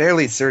I'm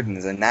fairly certain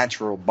is a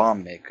natural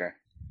bomb maker.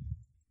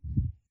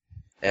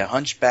 A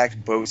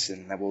hunchbacked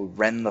boatswain that will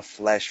rend the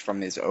flesh from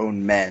his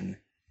own men.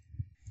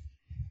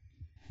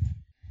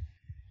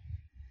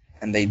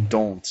 And they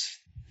don't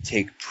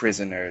take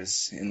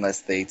prisoners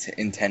unless they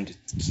intend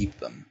to keep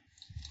them.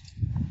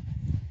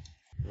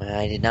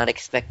 I did not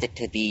expect it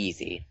to be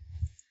easy.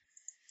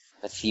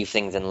 But few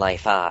things in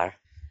life are.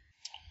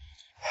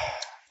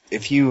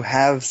 If you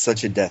have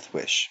such a death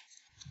wish,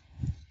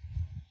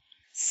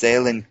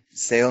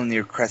 sail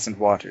near Crescent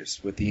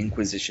Waters with the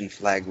Inquisition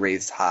flag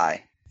raised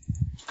high.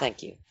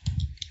 Thank you.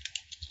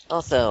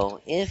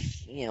 Also,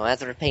 if,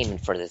 as a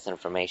repayment for this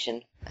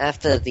information,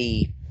 after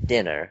the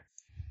dinner,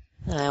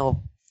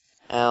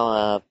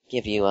 I'll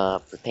give you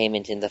a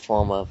repayment in the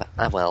form of,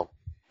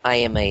 I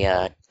am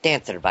a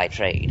dancer by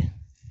trade.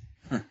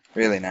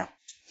 Really now?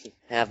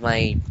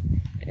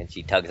 And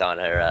she tugs on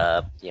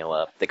her,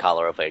 the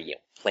collar of her,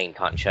 plain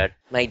cotton shirt.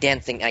 I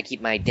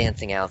keep my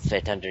dancing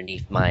outfit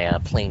underneath my,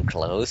 plain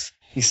clothes.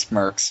 He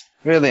smirks.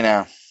 Really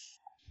now?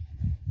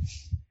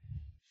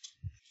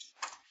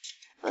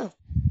 Well,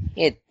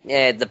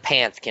 the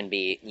pants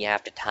you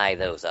have to tie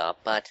those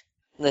up, but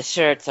the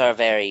shirts are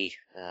very,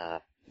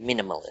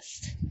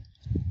 minimalist.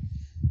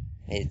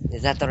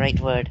 Is that the right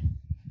word?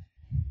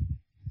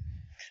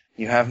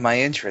 You have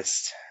my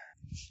interest.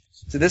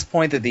 To this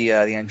point that the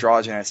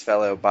androgynous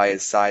fellow by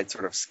his side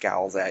sort of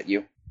scowls at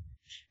you.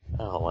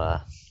 Oh,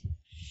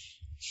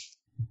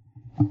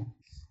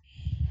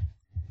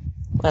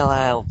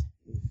 well,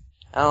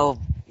 I'll,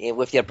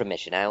 with your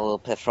permission, I will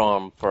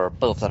perform for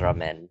both of our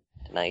men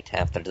tonight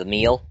after the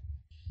meal.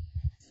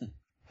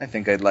 I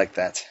think I'd like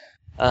that.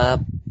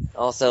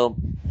 Also,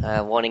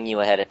 warning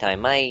you ahead of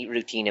time, my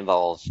routine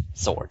involves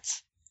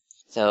swords.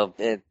 So,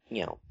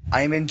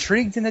 I'm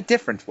intrigued in a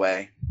different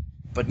way,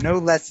 but no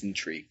less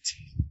intrigued.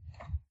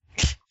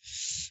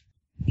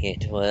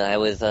 I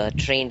was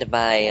trained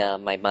by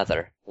my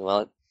mother,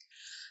 who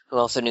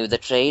also knew the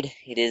trade.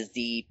 It is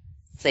the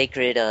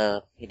sacred,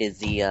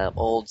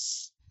 old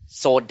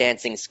sword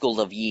dancing school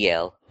of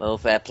Yale,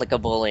 both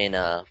applicable in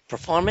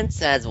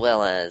performance as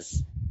well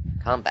as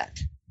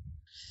combat.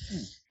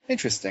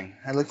 Interesting.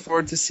 I look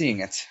forward to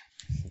seeing it.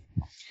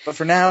 But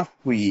for now,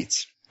 we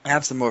eat.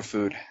 Have some more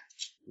food.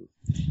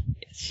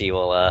 She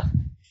will,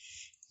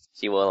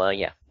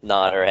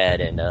 nod her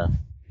head and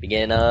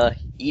begin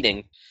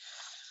eating.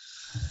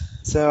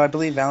 So I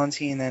believe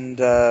Valentine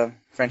and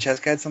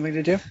Francesca had something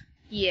to do?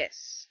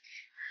 Yes.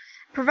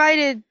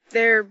 Provided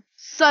they're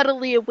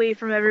subtly away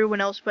from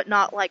everyone else, but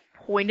not,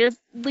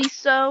 pointedly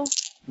so.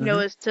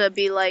 As to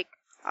be,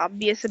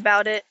 obvious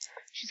about it.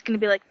 She's gonna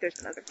be like, there's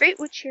another Fate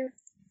Witch here.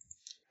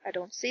 I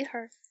don't see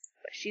her.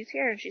 But she's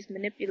here, and she's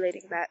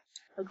manipulating that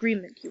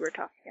agreement you were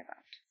talking about.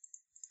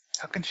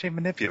 How can she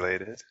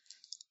manipulate it?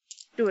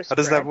 How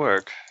does that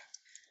work?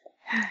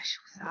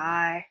 She'll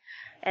sigh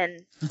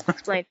and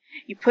explain.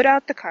 You put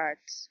out the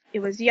cards. It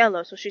was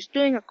yellow, so she's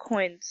doing a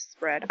coin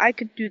spread. I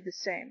could do the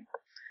same.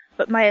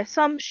 But my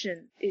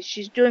assumption is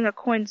she's doing a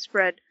coin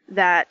spread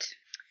that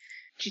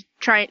she's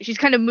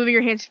kind of moving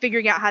her hands,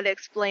 figuring out how to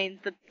explain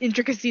the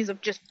intricacies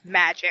of just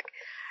magic.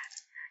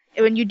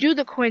 When you do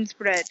the coin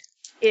spread,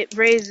 it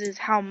raises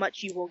how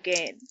much you will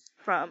gain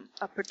from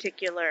a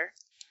particular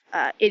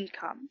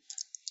income.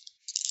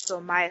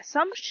 So my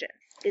assumption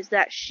is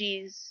that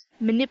she's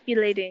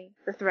manipulating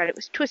the thread. It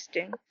was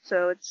twisting,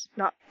 so it's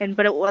not,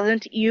 but it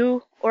wasn't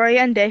you or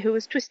Allende who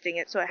was twisting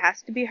it, so it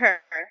has to be her.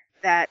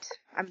 I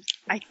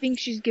think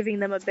she's giving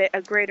them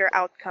a greater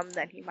outcome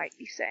than he might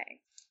be saying.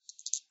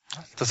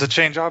 Does it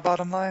change our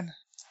bottom line?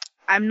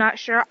 I'm not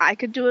sure. I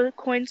could do a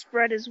coin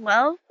spread as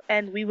well,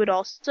 and we would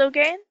also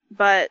gain,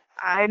 but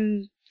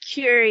I'm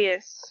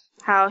curious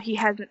how he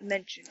hasn't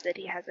mentioned that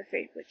he has a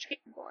Fate Witch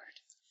game board.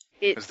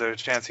 Is there a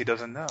chance he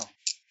doesn't know?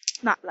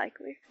 Not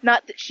likely.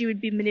 Not that she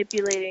would be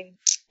manipulating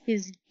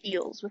his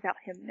deals without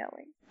him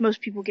knowing.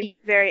 Most people get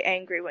very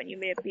angry when you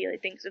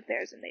manipulate things of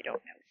theirs and they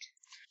don't know it.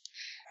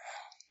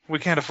 We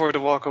can't afford to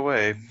walk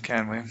away,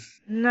 can we?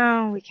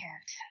 No, we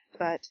can't.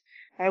 But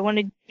I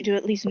wanted you to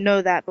at least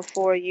know that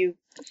before you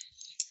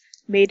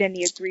made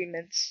any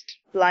agreements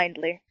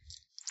blindly.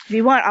 If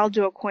you want, I'll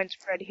do a coin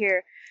spread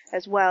here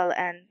as well,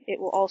 and it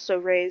will also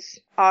raise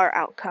our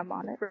outcome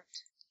on it.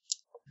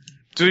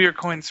 Do your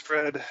coin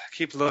spread.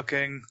 Keep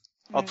looking.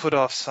 I'll put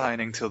off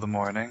signing till the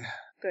morning.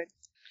 Good.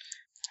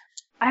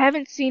 I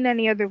haven't seen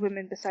any other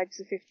women besides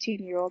the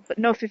 15-year-old, but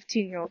no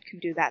 15-year-old can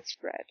do that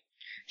spread.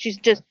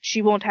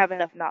 She won't have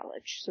enough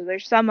knowledge. So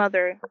there's some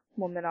other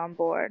woman on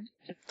board.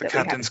 The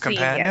captain's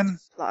companion?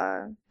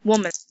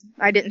 Woman.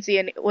 I didn't see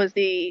any.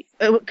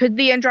 Could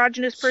the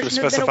androgynous person have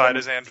been a specified woman?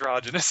 as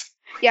androgynous.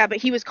 Yeah, but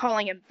he was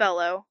calling him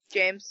fellow,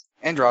 James.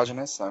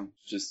 Androgynous, I'm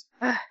just...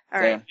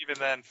 Alright. Even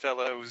then,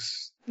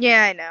 fellows...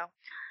 Yeah, I know.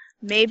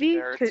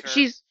 Maybe,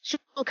 because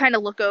she'll kind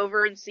of look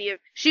over and see if...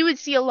 She would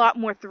see a lot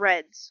more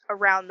threads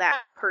around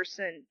that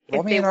person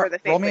if they were the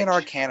fake Roll me an witch.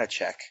 Arcana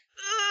check.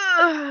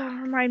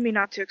 Remind me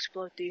not to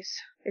explode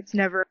these. It's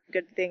never a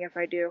good thing if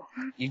I do.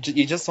 You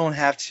just don't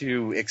have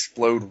to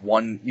explode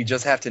one... You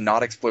just have to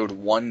not explode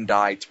one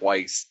die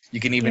twice.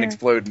 You can even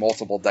explode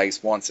multiple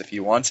dice once if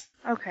you want.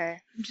 Okay.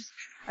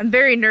 I'm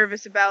very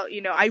nervous about,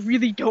 I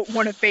really don't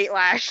want a Fate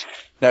Lash.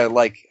 No,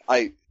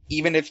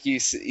 even if you,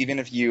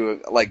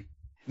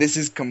 this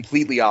is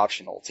completely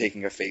optional,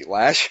 taking a Fate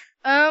Lash.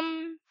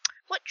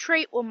 What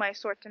trait will my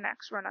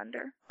Sortinax run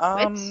under?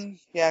 Wits?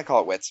 Yeah, I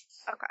call it Wits.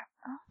 Okay.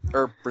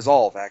 Or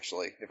Resolve,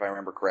 actually, if I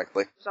remember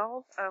correctly.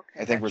 Resolve?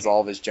 Okay. I think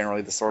Resolve is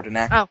generally the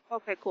Sortinax. Oh,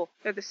 okay, cool.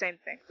 They're the same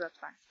thing, so that's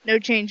fine. No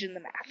change in the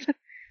math.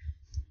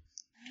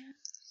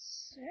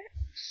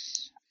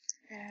 6.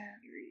 And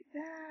read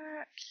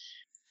that.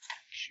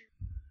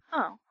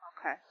 Oh,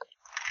 okay.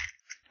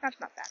 That's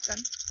not bad then.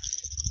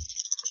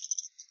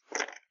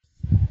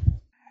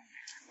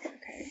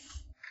 Okay.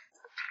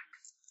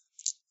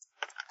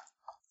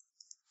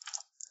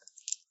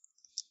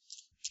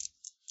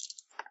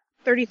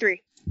 $33.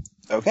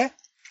 Okay.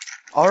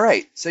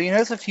 Alright, so you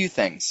notice a few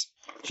things.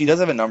 She does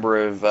have a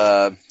number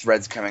of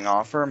threads coming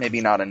off her,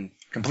 maybe not a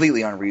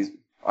completely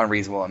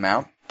unreasonable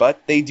amount,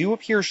 but they do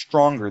appear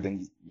stronger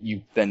than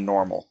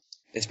normal.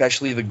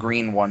 Especially the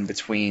green one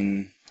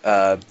between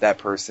that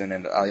person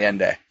and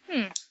Allende.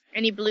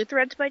 Any blue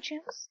threads by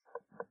chance?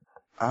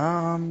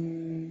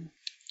 No.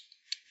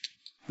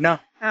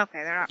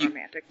 Okay, they're not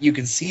romantic. You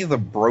can see the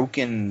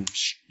broken,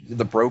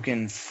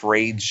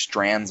 frayed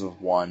strands of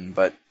one,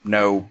 but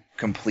no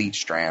complete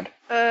strand.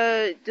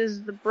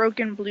 Does the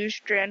broken blue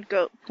strand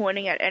go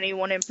pointing at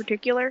anyone in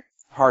particular?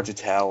 Hard to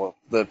tell.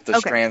 The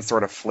strands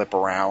sort of flip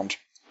around.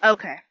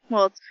 Okay.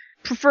 Well, it's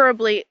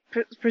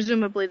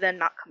presumably then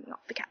not coming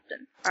off the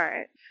captain.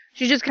 Alright.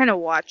 She's just kind of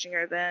watching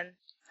her then.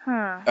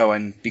 Huh. Oh,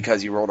 and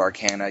because you rolled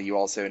Arcana, you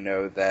also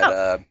know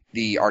that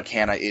the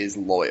Arcana is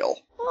loyal.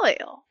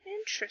 Loyal.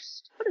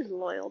 Interesting. What does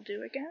loyal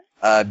do again?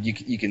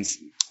 You can,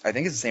 I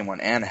think it's the same one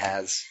Anne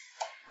has.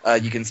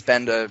 You can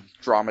spend a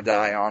drama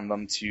die on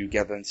them to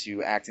get them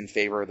to act in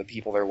favor of the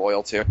people they're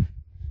loyal to.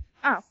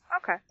 Oh,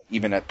 okay.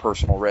 Even at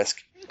personal risk.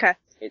 Okay.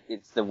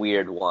 It's the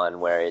weird one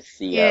where it's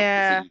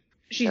the...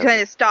 She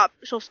kind of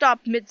she'll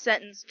stop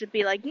mid-sentence to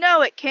be like,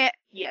 no, it can't.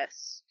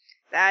 Yes.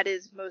 That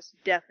is most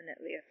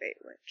definitely a Fate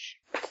Witch.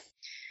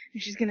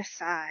 And she's gonna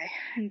sigh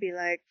and be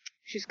like,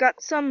 she's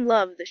got some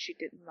love that she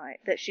didn't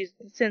like, that she's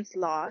since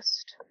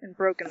lost and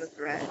broken the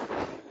thread.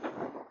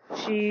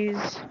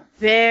 She's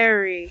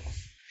very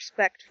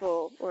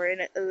respectful, or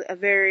in a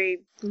very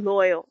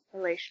loyal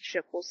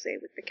relationship, we'll say,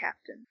 with the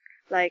captain.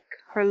 Like,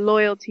 her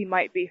loyalty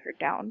might be her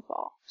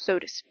downfall, so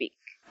to speak.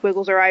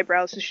 Wiggles her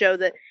eyebrows to show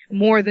that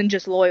more than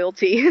just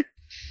loyalty.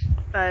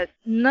 But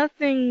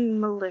nothing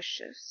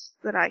malicious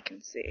that I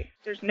can see.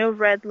 There's no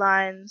red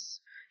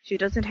lines. She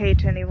doesn't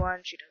hate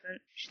anyone.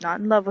 She's not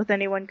in love with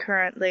anyone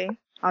currently.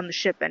 On the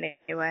ship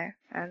anyway.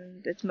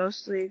 And it's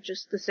mostly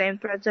just the same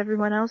threads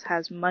everyone else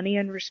has. Money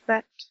and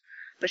respect.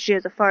 But she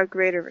has a far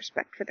greater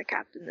respect for the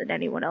captain than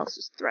anyone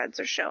else's threads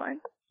are showing.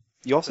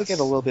 You also get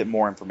a little bit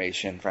more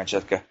information,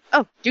 Francesca.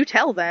 Oh, do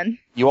tell then.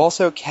 You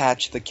also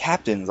catch the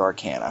captain's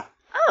Arcana.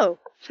 Oh,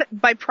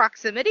 by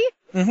proximity?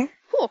 Mm-hmm.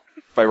 Cool.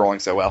 By rolling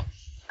so well.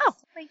 Oh,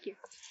 thank you.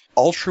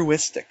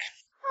 Altruistic.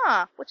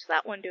 Huh, what's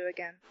that one do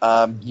again?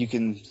 You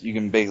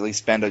can basically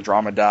spend a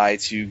drama die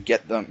to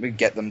get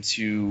them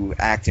to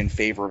act in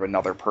favor of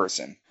another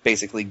person.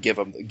 Basically give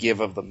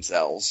of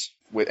themselves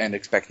and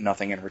expect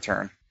nothing in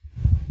return.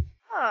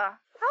 Huh.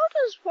 How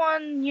does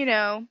one,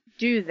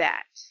 do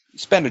that?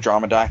 Spend a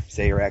drama die,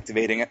 say you're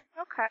activating it.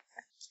 Okay.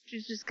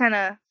 She's just kind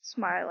of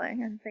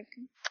smiling and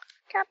thinking,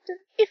 Captain,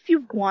 if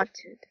you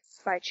wanted,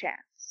 by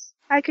chance,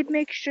 I could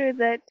make sure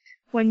that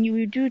when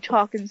you do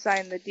talk and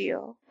sign the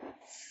deal,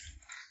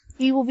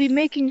 he will be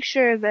making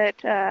sure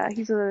that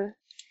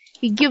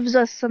he gives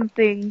us some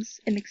things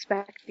and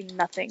expecting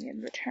nothing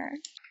in return.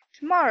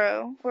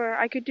 Tomorrow, or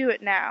I could do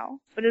it now,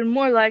 but it's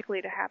more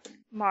likely to happen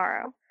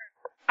tomorrow,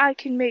 I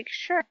can make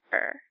sure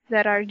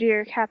that our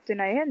dear Captain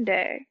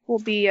Allende will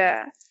be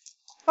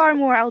far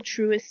more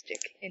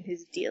altruistic in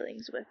his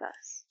dealings with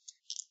us.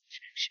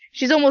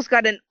 She's almost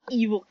got an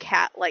evil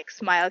cat-like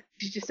smile.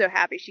 She's just so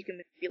happy she can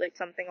manipulate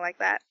something like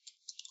that.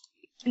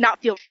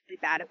 Not feel really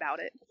bad about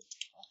it.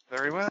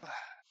 Very well.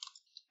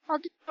 I'll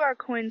do our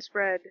coin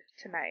spread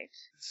tonight.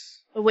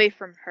 Away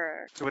from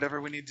her. Do whatever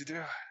we need to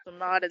do. She'll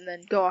nod and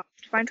then go off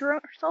to find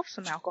herself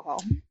some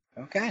alcohol.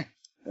 Okay.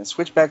 Then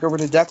switch back over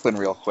to Declan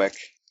real quick.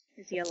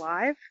 Is he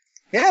alive?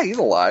 Yeah, he's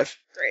alive.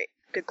 Great.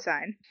 Good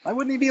sign. Why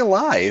wouldn't he be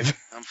alive?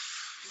 I'm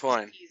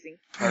fine. Easy.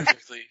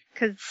 Perfectly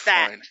 'Cause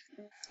that. fine.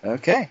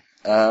 Okay.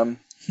 And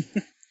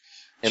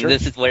Sure.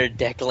 this is where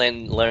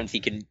Declan learns he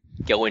can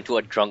go into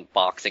a drunk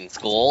boxing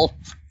school.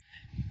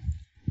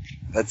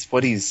 That's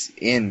what he's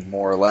in,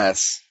 more or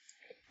less.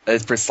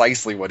 That's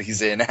precisely what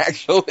he's in,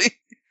 actually.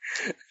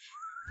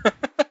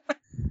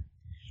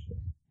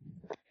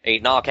 A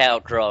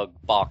knockout drug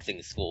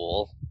boxing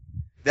school.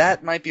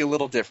 That might be a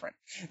little different.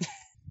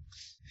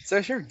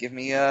 So sure, give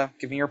me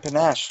your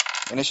panache.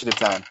 Initiative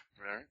time.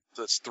 Alright.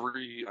 So that's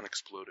 3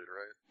 unexploded,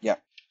 right?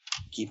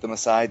 Keep them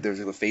aside. Those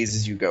are the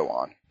phases you go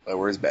on.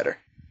 Lower is better.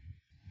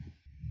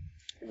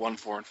 1,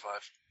 4, and 5.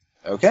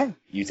 Okay,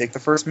 you take the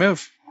first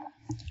move.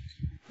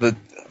 The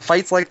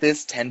fights like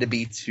this tend to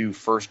be to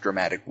first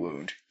dramatic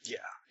wound.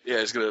 Yeah,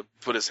 he's gonna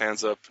put his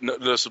hands up.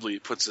 Noticeably,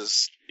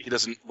 he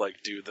doesn't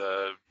do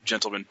the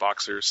gentleman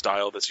boxer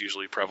style that's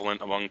usually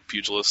prevalent among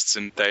pugilists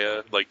in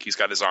Thea. Like, he's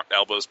got his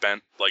elbows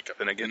bent like a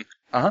Finnegan.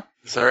 Uh-huh.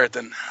 It's alright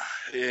then.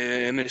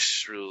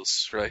 Inish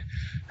rules, right?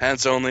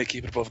 Hands only,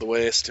 keep it above the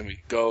waist, and we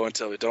go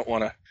until we don't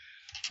want to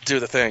do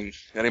the thing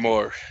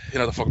anymore. You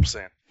know the fuck I'm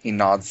saying. He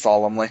nods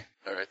solemnly.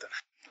 Alright then.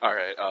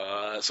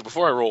 Alright, so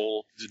before I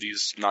roll, do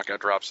these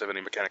knockout drops have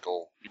any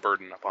mechanical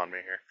burden upon me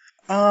here?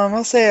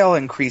 I'll say I'll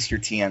increase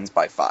your TNs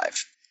by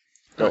 5.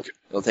 Okay.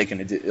 It'll take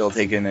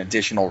an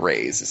additional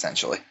raise,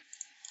 essentially.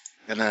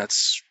 And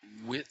that's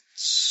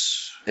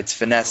wits. It's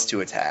finesse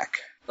to attack.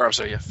 Or I'm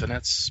sorry, yeah,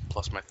 finesse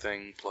plus my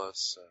thing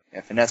plus.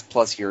 Yeah, finesse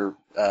plus your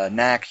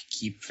knack,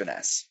 keep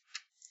finesse.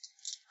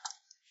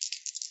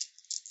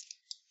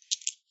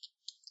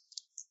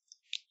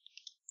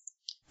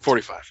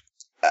 $45.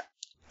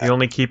 You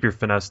only keep your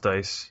finesse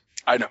dice.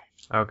 I know.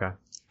 Okay.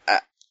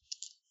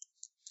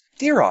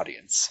 Dear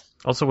audience,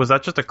 Also, was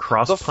that just a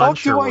cross the fuck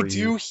punch, or do I were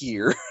do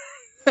here?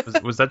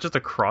 was that just a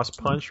cross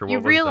punch, or what You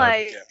was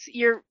realize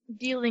you're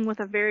dealing with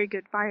a very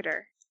good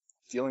fighter.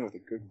 Dealing with a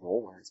good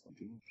roller is what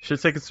that? Should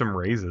have taken some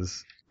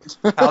raises.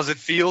 How's it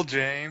feel,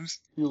 James?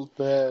 feels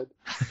bad.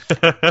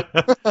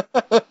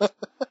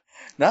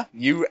 No,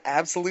 you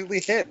absolutely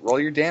hit. Roll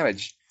your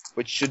damage,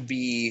 which should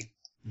be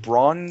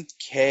Brawn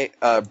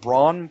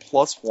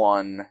plus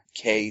 1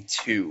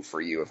 K2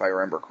 for you, if I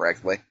remember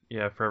correctly.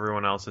 Yeah, for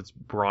everyone else, it's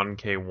Brawn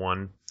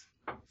K1.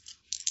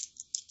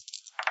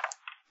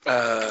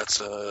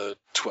 It's a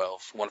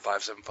 12.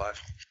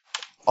 1575.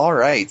 All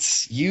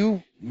right,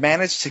 you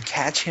managed to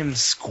catch him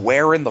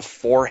square in the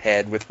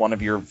forehead with one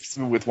of your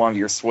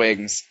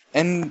swings,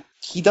 and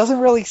he doesn't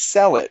really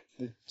sell it.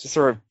 It just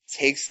sort of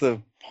takes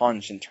the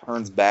punch and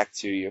turns back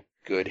to you.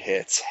 Good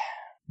hit.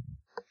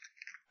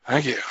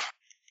 Thank you.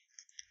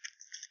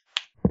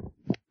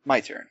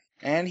 My turn.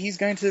 And he's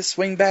going to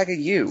swing back at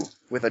you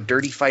with a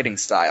dirty fighting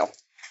style.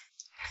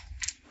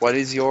 What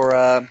is your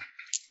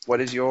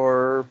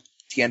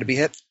TN to be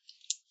hit?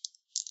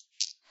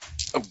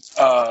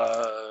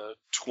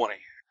 20.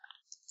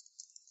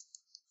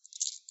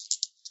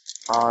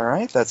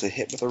 Alright, that's a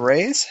hit with a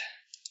raise.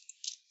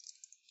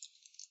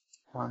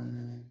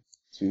 1,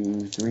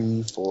 2,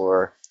 3,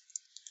 4,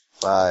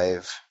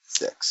 5,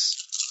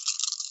 6.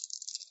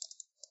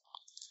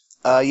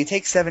 You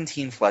take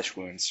 17 flesh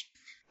wounds.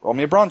 Roll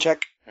me a brawn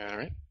check.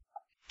 Alright.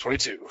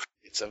 22.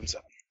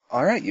 877.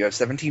 Alright, you have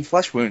 17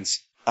 flesh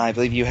wounds. I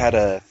believe you had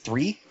a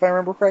 3, if I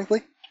remember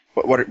correctly.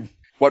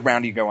 What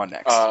round do you go on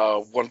next?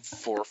 1,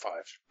 4, 5.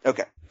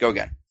 Okay, go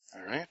again.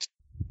 Alright.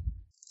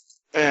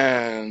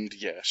 And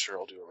yeah, sure,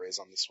 I'll do a raise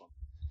on this one.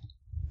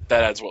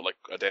 That adds what, like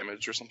a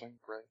damage or something,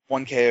 right?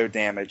 1 KO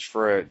damage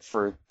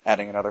for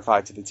adding another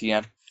 5 to the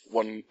TN.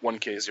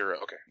 1K 0,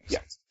 okay. Yeah.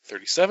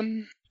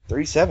 37.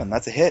 37,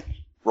 that's a hit.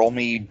 Roll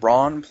me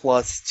brawn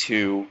plus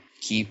 2,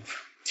 keep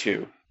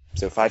 2.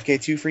 So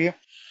 5K2 for you?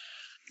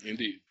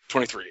 Indeed.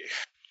 23.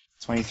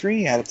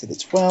 23, add it to the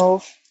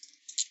 12.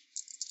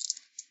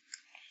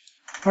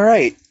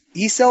 Alright,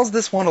 he sells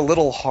this one a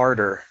little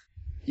harder.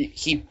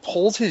 He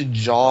pulls his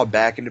jaw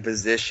back into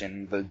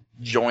position, the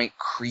joint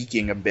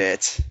creaking a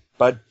bit,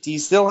 but he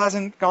still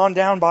hasn't gone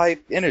down by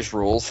Inish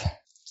rules.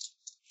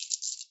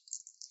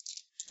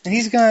 And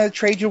he's gonna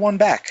trade you one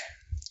back.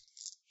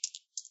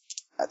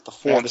 At the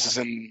 4. And this is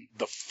in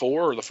the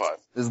 4 or the 5?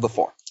 This is the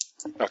 4.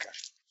 Okay.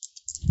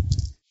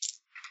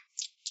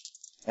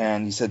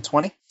 And you said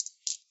 20?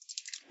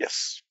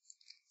 Yes.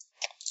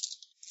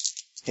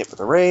 Hit with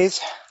a raise.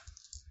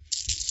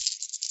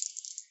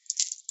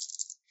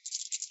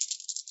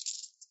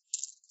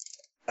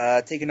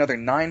 Take another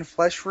 9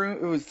 flesh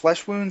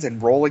wounds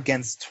and roll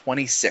against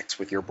 26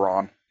 with your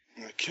brawn.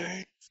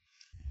 Okay.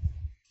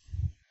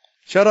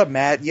 Shut up,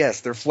 Matt.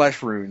 Yes, they're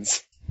flesh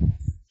runes.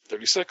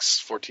 36. 26,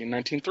 14,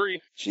 19,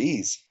 3.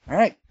 Jeez. All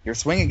right, your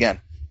swing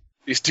again.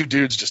 These two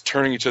dudes just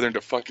turning each other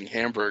into fucking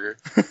hamburger.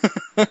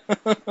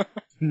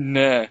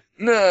 Nah.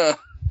 Yeah,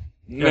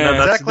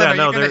 no, that's, Declan, are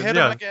no, you gonna they're- hit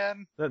yeah. him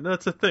again?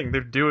 That's the thing.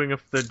 They're doing a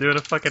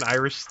fucking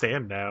Irish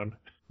stand down.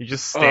 You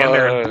just stand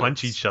there and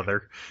punch each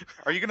other.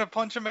 Are you gonna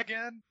punch him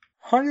again?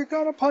 Are you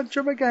gonna punch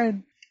him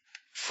again?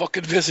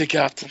 Fucking busy,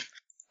 Captain.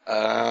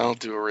 I'll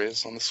do a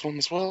raise on this one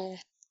as well.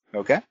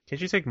 Okay.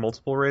 Can't you take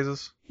multiple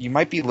raises? You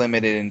might be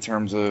limited in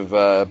terms of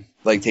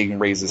like taking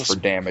raises for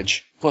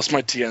damage. Plus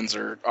my TNs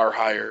are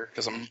higher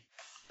because I'm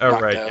Oh,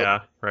 knocked right, out. yeah,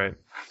 right.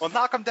 Well,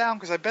 knock him down,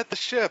 because I bet the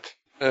ship.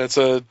 It's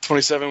a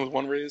 27 with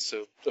one raise,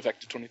 so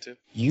effective 22.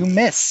 You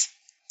miss.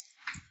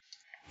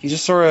 He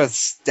just sort of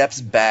steps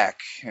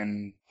back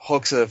and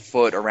hooks a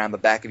foot around the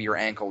back of your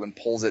ankle and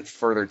pulls it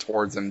further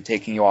towards him,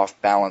 taking you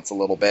off balance a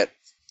little bit.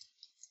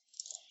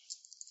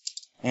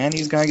 And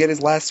he's going to get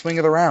his last swing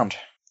of the round.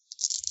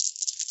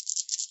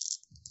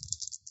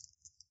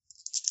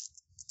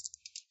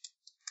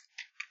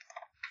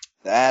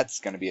 That's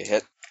going to be a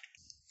hit.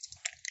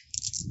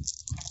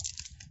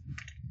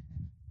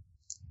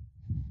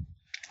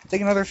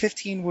 Take another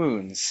 15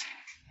 wounds.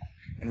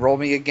 And roll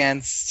me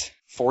against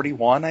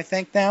 41, I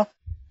think, now?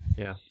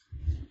 Yeah.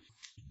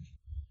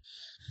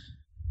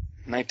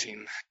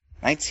 19.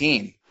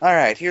 19.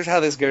 Alright, here's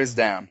how this goes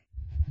down.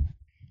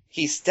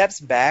 He steps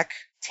back,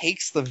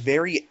 takes the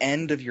very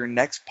end of your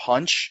next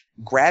punch,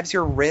 grabs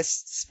your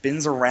wrist,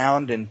 spins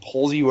around, and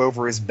pulls you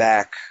over his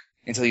back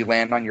until you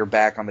land on your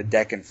back on the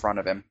deck in front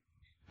of him.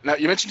 Now,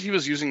 you mentioned he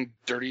was using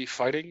dirty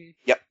fighting?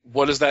 Yep.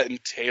 What does that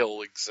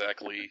entail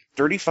exactly?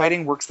 Dirty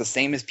fighting works the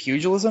same as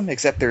pugilism,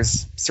 except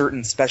there's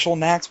certain special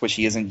knacks which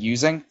he isn't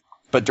using.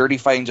 But dirty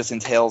fighting just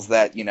entails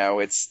that, you know,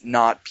 it's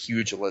not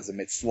pugilism.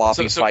 It's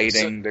sloppy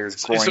fighting,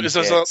 there's groin kicks.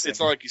 It's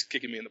not like he's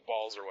kicking me in the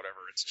balls or whatever.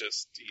 It's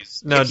just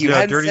he's... No, if you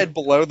hadn't dirty... said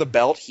below the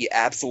belt, he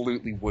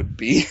absolutely would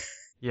be.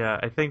 Yeah,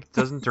 I think,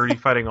 doesn't dirty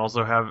fighting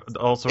also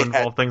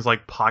involve things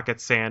like pocket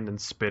sand and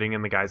spitting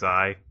in the guy's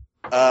eye?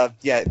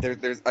 Yeah,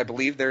 there's I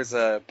believe there's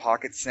a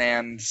pocket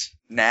sand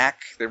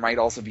knack. There might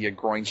also be a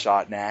groin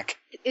shot knack.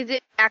 Is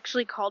it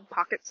actually called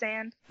pocket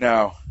sand?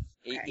 No.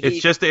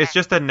 It's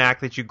just a knack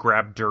that you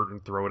grab dirt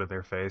and throw it in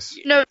their face.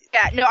 No,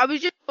 I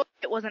was just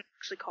it wasn't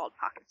actually called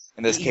pockets.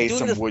 In this case,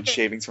 some wood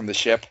shavings from the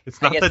ship.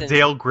 It's not the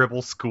Dale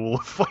Gribble school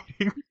of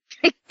fighting.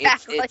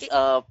 Exactly.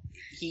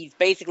 He's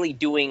basically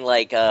doing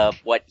like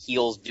what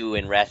heels do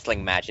in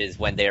wrestling matches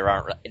when they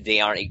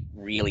aren't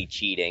really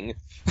cheating.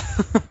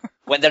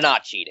 When they're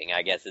not cheating,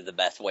 I guess is the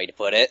best way to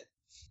put it.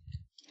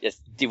 Just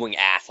doing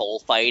asshole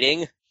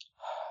fighting.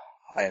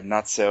 I am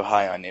not so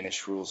high on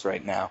Inish rules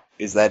right now.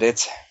 Is that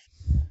it?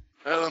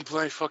 Well, I'm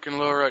playing fucking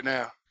low right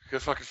now.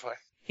 Good fucking fight.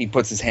 He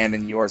puts his hand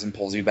in yours and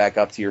pulls you back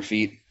up to your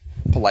feet,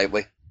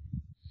 politely.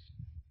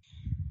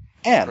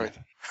 And, Right.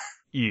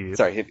 Yeah.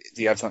 Sorry,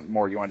 do you have something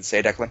more you wanted to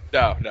say, Declan?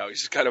 No, he's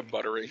just kind of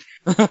muttering.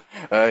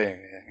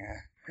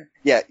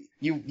 Yeah,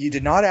 you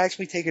did not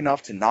actually take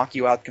enough to knock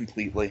you out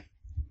completely.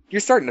 You're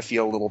starting to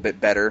feel a little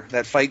bit better.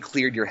 That fight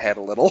cleared your head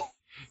a little.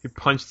 He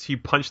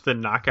punched the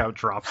knockout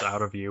drops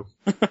out of you.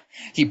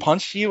 He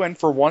punched you, and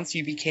for once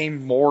you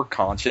became more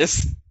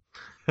conscious.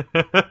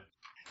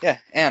 Yeah,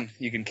 and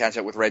you can catch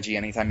up with Reggie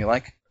anytime you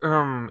like.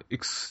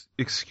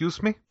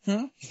 Excuse me?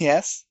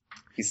 Yes?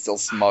 He's still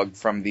smug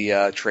from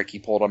the trick he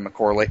pulled on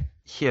McCorley.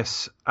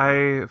 Yes,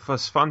 I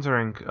was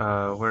wondering,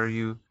 where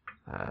you,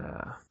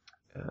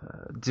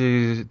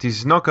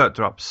 these knockout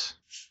drops.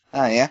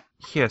 Ah, yeah?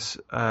 Yes,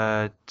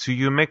 do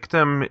you make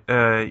them,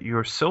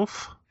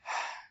 yourself?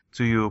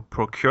 Do you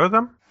procure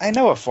them? I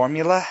know a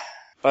formula,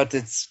 but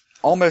it's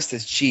almost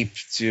as cheap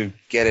to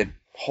get it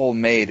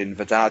homemade in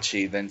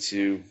Vadachi than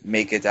to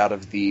make it out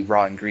of the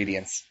raw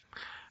ingredients.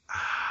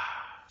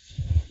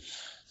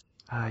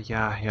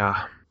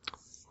 Yeah.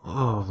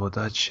 Oh,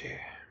 Vadachi.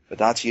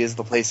 Vadachi is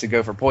the place to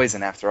go for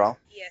poison, after all.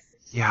 Yes.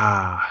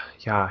 Yeah.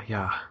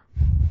 You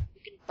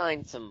can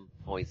find some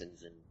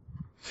poisons in...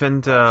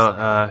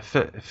 Fendel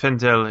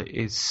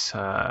is,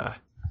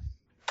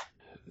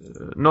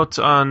 not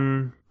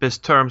on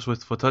best terms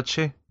with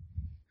Vadachi.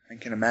 I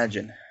can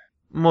imagine.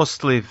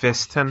 Mostly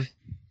Western.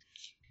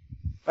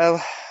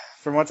 Well,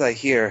 from what I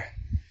hear,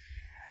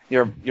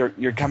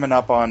 you're coming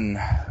up on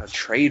a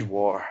trade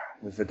war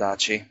with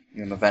Vadachi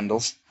and the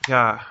Vendels.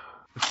 Yeah.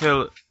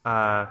 Well,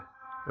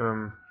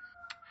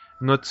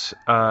 not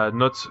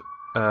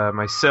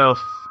myself,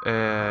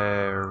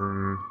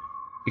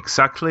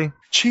 exactly.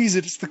 Jeez,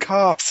 it's the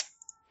cops.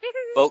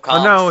 Boat cops.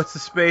 Oh no,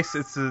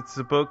 it's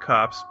the boat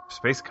cops.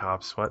 Space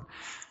cops, what?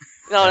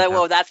 No,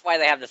 well, that's why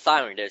they have the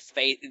siren.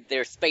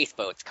 They're space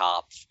boats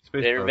cops.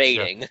 They're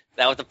invading. Yeah.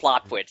 That was the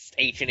plot twist.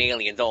 Ancient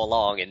aliens all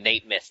along, and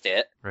Nate missed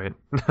it. Right.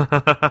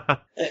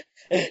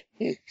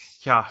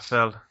 Yeah,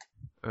 well,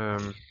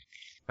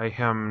 I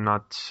am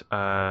not,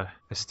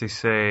 as they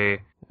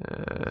say,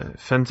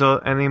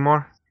 Fendel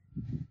anymore.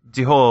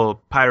 The whole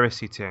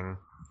piracy thing.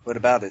 What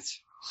about it?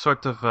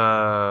 Sort of,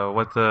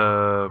 what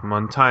the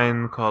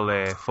Montaigne call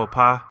a faux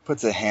pas.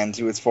 Puts a hand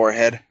to his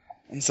forehead.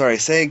 I'm sorry,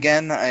 say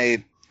again,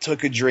 I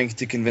took a drink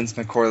to convince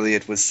McCorley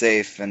it was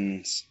safe,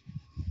 and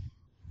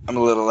I'm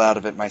a little out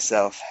of it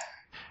myself.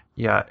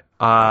 Yeah,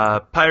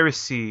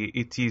 piracy,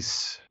 it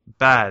is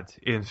bad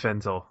in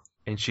Fendel.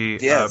 And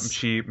Yes.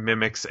 she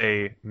mimics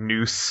a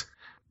noose.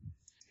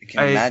 I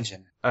can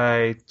imagine.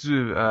 I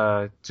do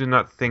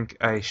not think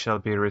I shall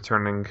be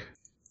returning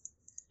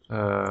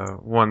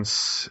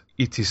once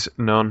it is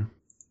known.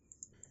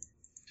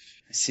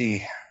 I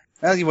see.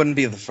 Well, you wouldn't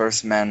be the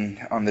first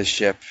man on this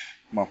ship,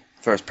 well,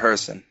 first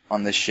person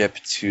on this ship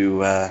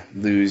to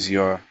lose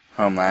your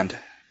homeland.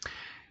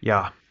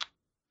 Yeah,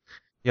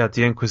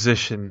 the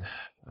Inquisition,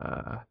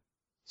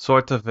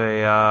 sort of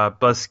a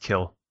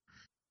buzzkill.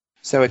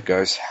 So it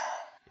goes.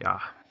 Yeah.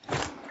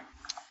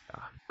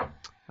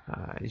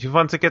 You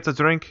want to get a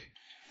drink?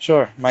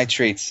 Sure, my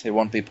treat. It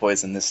won't be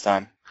poison this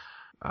time.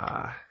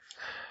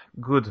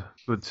 Good.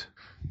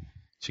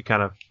 She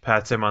kind of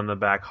pats him on the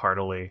back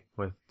heartily,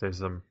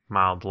 there's a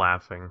mild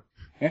laughing.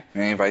 Yeah,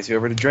 and he invites you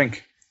over to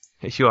drink.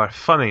 You are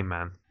funny,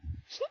 man.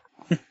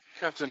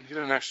 Captain, you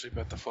didn't actually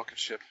bet the fucking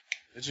ship,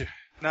 did you?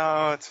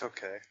 No, it's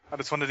okay. I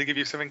just wanted to give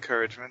you some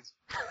encouragement.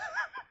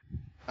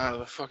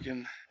 The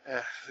fucking...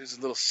 it was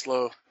a little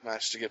slow.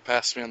 Managed to get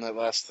past me on that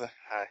last thing.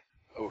 Hi.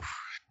 Oof.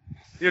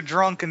 You're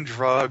drunk and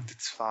drugged,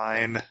 it's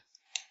fine.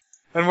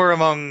 And we're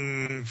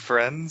among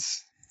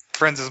friends.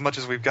 Friends as much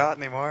as we've got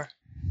anymore.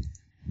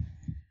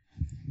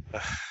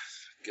 Guess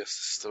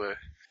this is the way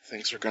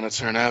things are gonna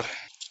turn out.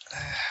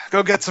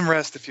 Go get some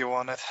rest if you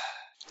want it.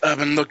 I've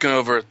been looking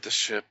over at the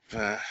ship.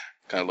 Kind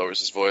of lowers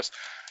his voice.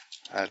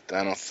 I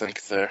don't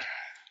think they're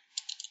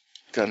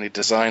got any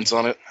designs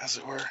on it, as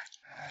it were.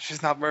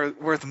 She's not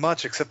worth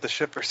much except the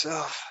ship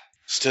herself.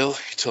 Still,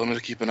 he told me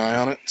to keep an eye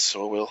on it,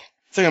 so I will.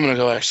 I think I'm gonna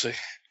go, actually.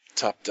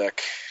 Top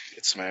deck.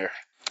 Get some air.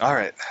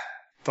 Alright.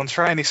 Don't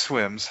try any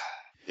swims.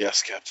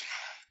 Yes, Captain.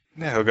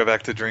 Yeah, he'll go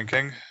back to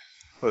drinking.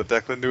 Let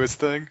Declan do his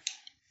thing.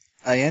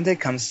 Allende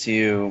comes to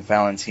you,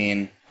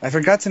 Valentine. I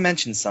forgot to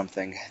mention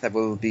something that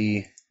will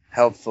be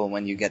helpful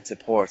when you get to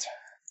port.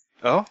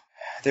 Oh?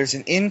 There's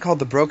an inn called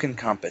the Broken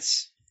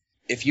Compass.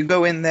 If you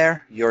go in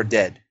there, you're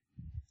dead.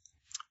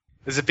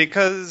 Is it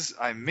because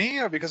I'm me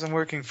or because I'm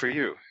working for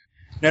you?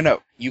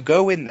 No. You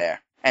go in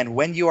there, and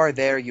when you are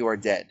there, you are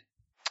dead.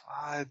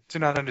 I do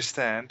not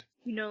understand.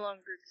 You no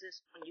longer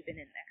exist when you've been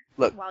in there.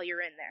 Look. While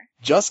you're in there.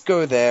 Just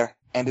go there,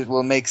 and it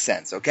will make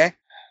sense, okay?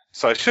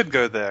 So I should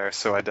go there,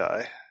 so I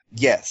die.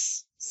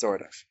 Yes,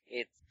 sort of.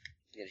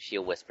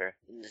 She'll whisper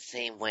in the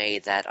same way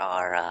that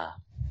our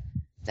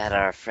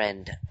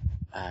friend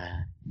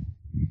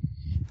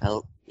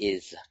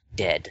is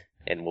dead,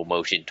 and will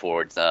motion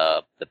towards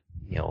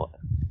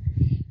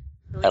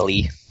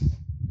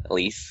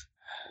Elise.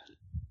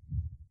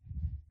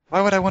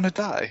 Why would I want to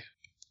die?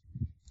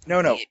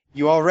 No,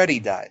 you already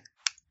died.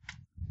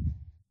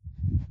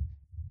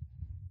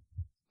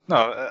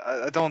 No,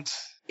 I don't...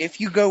 If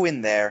you go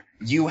in there,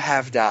 you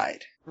have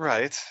died.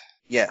 Right.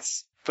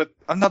 Yes. But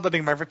I'm not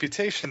letting my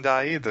reputation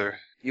die either.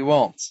 You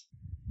won't.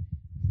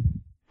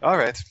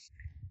 Alright.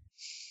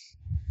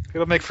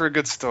 It'll make for a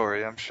good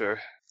story, I'm sure.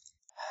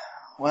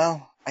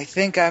 Well, I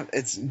think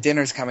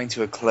dinner's coming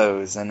to a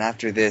close, and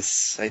after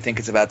this, I think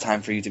it's about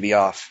time for you to be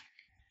off.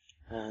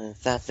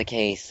 If that's the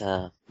case,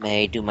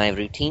 may I do my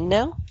routine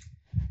now?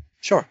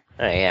 Sure.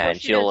 Yeah, and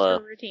she does she'll, her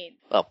routine.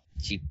 well,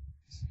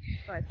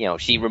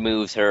 she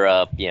removes her,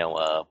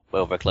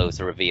 overclothes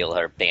to reveal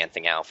her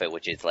dancing outfit,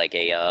 which is like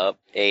a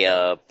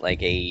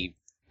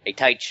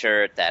tight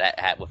shirt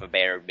that with a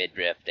bare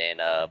midriff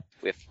and,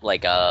 with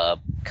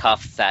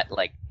cuffs that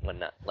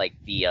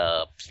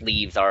the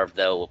sleeves are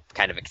though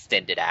kind of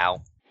extended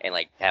out and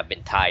have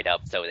been tied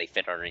up so they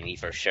fit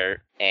underneath her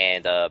shirt,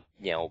 and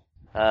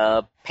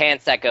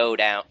pants that go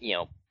down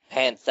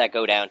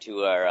to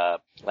her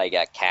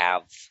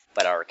calves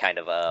but are kind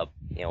of a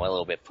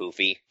little bit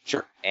poofy.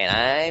 Sure. And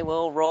I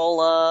will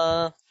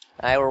roll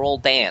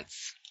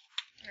dance.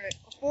 Alright,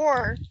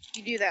 before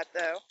you do that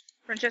though,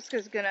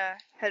 Francesca's gonna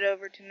head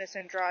over to Miss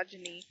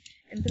Androgyny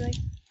and be like,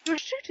 "Your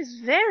shirt is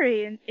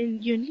very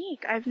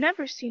unique. I've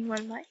never seen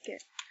one like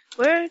it.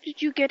 Where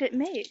did you get it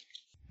made?"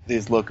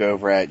 These look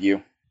over at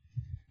you.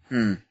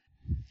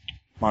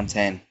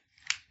 Montaigne.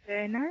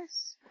 Very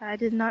nice. I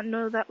did not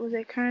know that was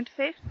a current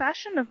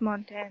fashion of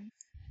Montaigne.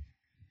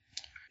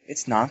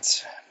 It's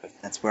not, but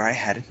that's where I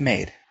had it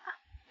made.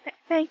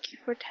 Thank you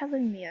for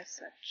telling me as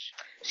such.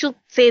 She'll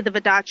say the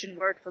Vidachan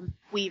word for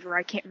Weaver.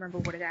 I can't remember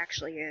what it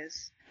actually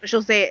is. But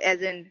she'll say it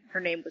as in her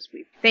name was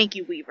Weaver. Thank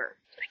you, Weaver.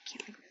 Thank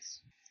you for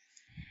this.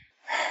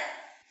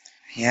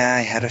 Yeah, I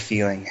had a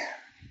feeling.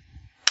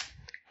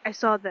 I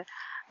saw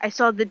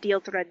the deal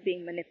thread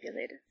being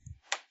manipulated.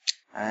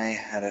 I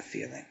had a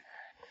feeling.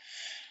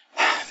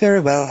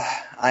 Very well,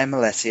 I'm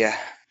Alessia.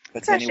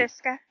 But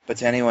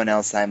to anyone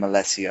else, I'm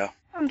Alessio.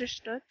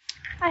 Understood.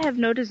 I have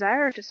no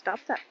desire to stop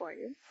that for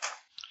you.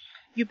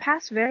 You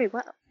pass very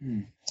well.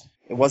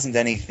 It wasn't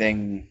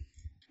anything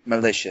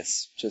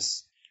malicious,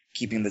 just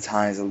keeping the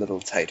ties a little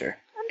tighter.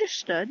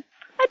 Understood.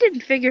 I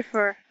didn't figure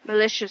for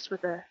malicious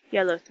with a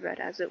yellow thread,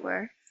 as it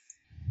were.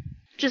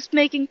 Just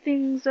making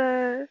things,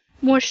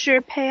 more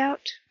sure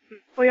payout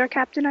For your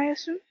captain, I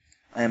assume?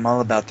 I am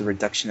all about the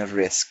reduction of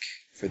risk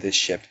for this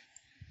ship.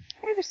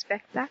 I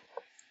respect that.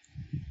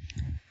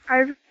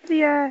 I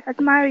really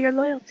admire your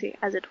loyalty,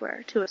 as it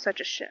were, to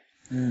such a ship.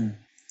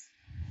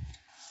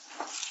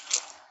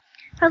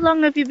 How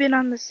long have you been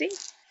on the sea?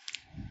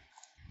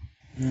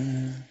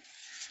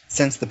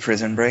 Since the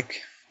prison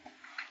break.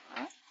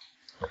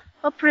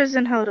 What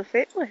prison held a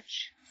Fate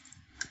Witch?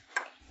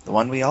 The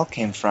one we all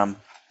came from.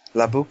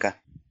 La Buca.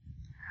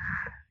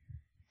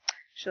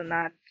 Shall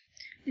not.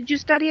 Did you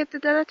study at the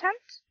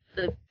Dilettante?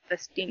 The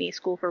Festini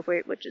School for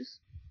Fate Witches?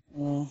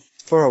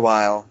 For a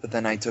while, but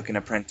then I took an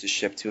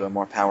apprenticeship to a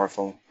more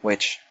powerful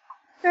witch.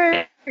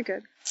 Very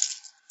good.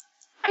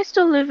 I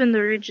still live in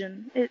the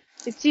region. It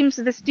seems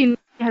that Festini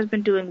has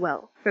been doing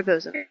well for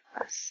those of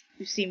us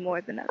who see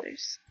more than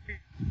others.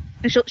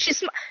 And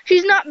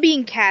she's not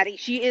being catty.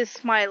 She is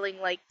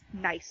smiling, like,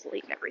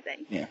 nicely and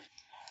everything. Yeah.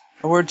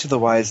 A word to the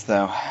wise,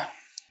 though.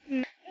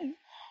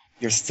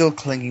 You're still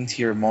clinging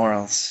to your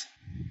morals.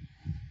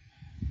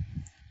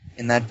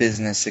 In that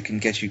business, it can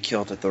get you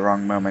killed at the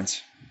wrong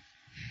moment.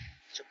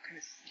 She'll kind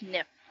of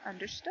sniff.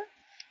 Understood?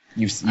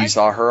 You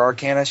saw her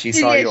arcana, she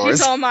saw yours.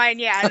 She saw mine,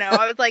 yeah, no.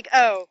 I was like,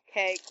 oh,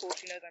 okay, cool,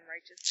 she knows I'm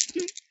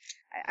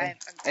righteous.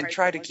 And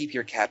try to keep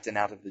your captain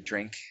out of the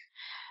drink.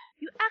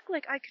 You act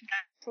like I can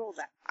control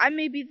that. I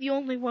may be the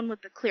only one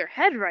with a clear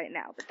head right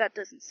now, but that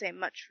doesn't say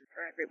much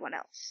for everyone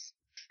else.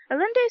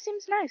 Allende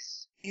seems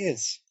nice. He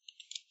is.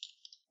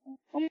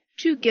 Almost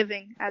too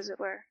giving, as it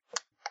were.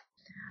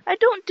 I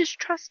don't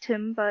distrust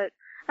him, but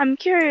I'm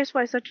curious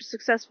why such a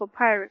successful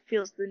pirate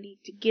feels the need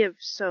to give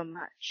so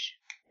much,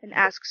 and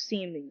asks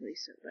seemingly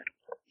so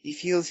little. He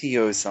feels he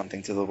owes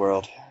something to the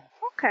world.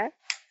 Okay.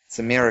 It's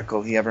a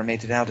miracle he ever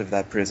made it out of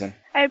that prison.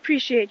 I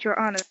appreciate your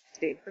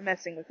honesty for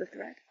messing with the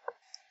thread.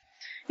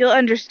 You'll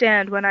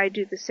understand when I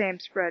do the same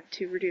spread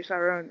to reduce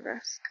our own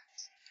risk.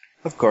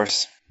 Of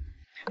course.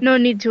 No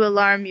need to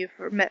alarm you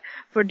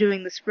for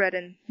doing the spread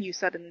and you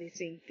suddenly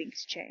seeing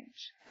things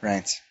change.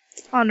 Right.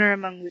 Honor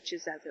among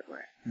witches, as it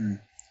were. Do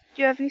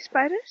you have any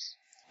spiders?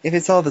 If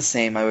it's all the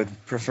same, I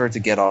would prefer to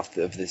get off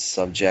of this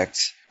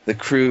subject. The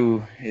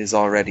crew is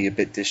already a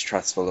bit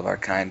distrustful of our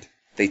kind.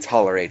 They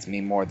tolerate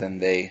me more than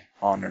they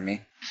honor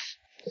me.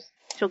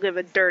 She'll give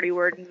a dirty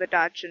word in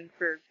Vidachan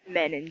for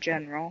men in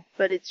general,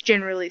 but it's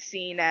generally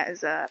seen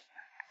as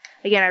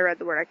again, I read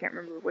the word, I can't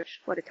remember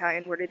what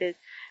Italian word it is,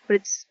 but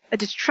it's a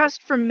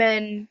distrust for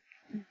men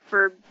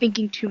for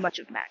thinking too much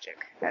of magic,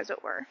 as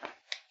it were.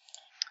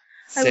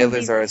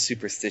 Sailors are a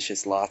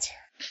superstitious lot.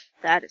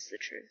 That is the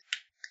truth.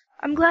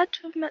 I'm glad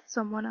to have met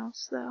someone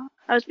else, though.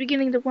 I was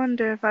beginning to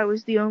wonder if I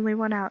was the only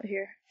one out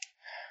here.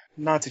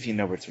 Not if you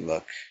know where to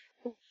look.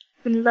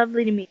 It's been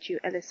lovely to meet you,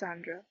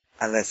 Alessandro.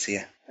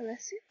 Alessia.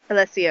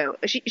 Alessio.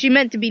 She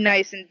meant to be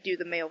nice and do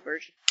the male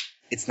version.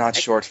 It's not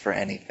short for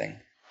anything.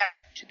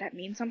 Should that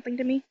mean something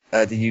to me?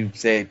 Did you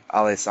say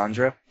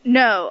Alessandro?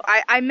 No,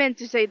 I meant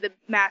to say the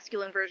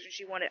masculine version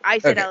she wanted. I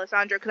said Okay.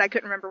 Alessandro because I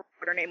couldn't remember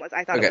what her name was.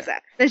 I thought Okay. it was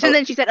that. And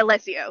then she said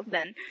Alessio,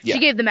 then. Yeah. She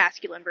gave the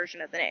masculine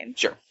version of the name.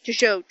 Sure. To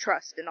show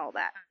trust and all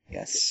that.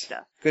 Yes. Good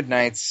stuff. Good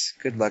nights.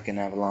 Good luck in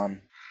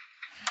Avalon.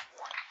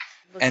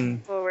 Looking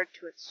forward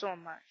to it so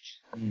much.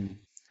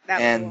 That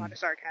was a lot of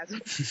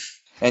sarcasm.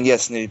 And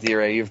yes,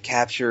 Nadira, you've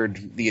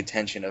captured the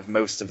attention of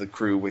most of the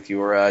crew with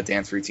your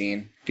dance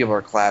routine. People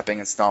are clapping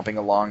and stomping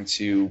along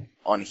to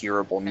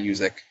unhearable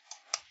music.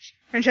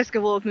 Francesca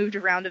will have moved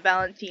around to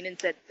Valentine and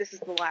said, "This is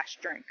the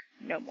last drink.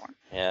 No more."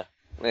 Yeah.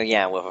 Well,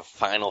 yeah, with a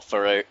final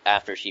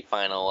after she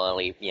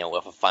finally,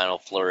 with a final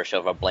flourish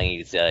of her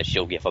blades,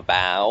 she'll give a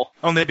bow.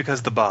 Only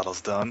because the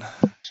bottle's done.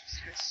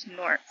 Just a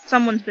snort.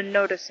 Someone's been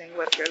noticing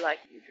what you're like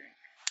you drink.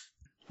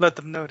 Let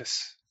them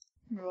notice.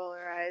 Roll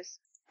her eyes.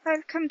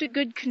 I've come to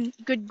good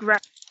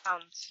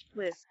grounds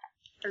with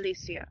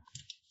Alicia.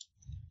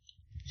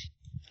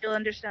 She'll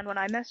understand when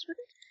I messed with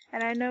it,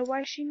 and I know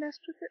why she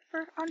messed with it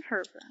on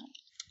her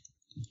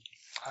grounds.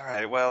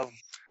 Alright, well,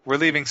 we're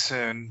leaving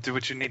soon. Do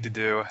what you need to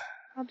do.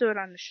 I'll do it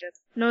on the ship.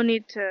 No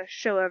need to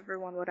show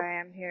everyone what I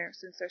am here,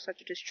 since they're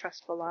such a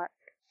distrustful lot.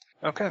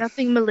 Okay.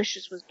 Nothing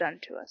malicious was done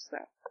to us,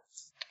 though.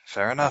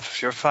 Fair enough.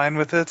 If you're fine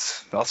with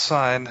it, I'll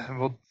sign, and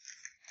we'll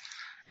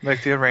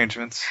make the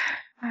arrangements.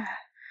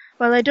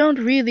 Well, I don't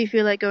really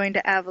feel like going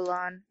to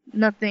Avalon.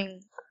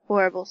 Nothing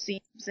horrible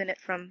seems in it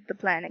from the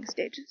planning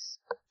stages.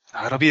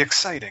 It'll be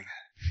exciting.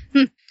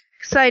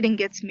 Exciting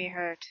gets me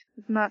hurt.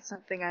 It's not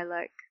something I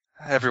like.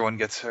 Everyone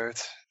gets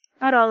hurt.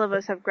 Not all of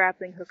us have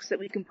grappling hooks that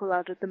we can pull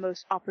out at the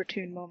most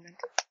opportune moment.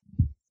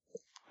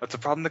 That's a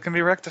problem that can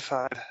be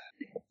rectified.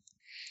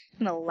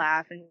 I'm gonna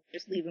laugh and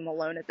just leave him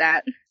alone at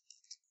that.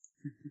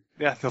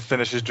 Yeah, he'll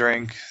finish his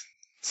drink,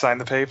 sign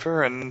the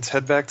paper, and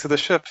head back to the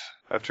ship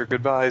after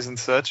goodbyes and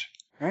such.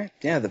 Alright,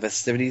 yeah, the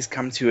festivities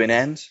come to an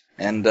end,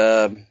 and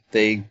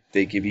they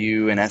give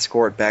you an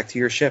escort back to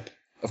your ship.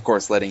 Of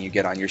course, letting you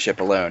get on your ship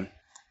alone.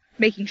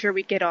 Making sure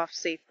we get off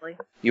safely.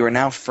 You are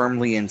now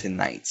firmly into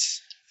night.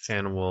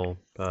 And we'll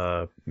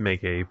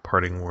make a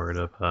parting word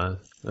of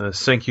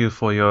thank you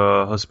for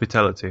your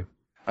hospitality.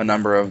 A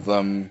number of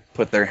them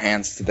put their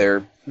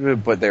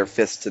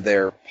fists to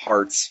their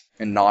hearts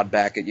and nod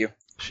back at you.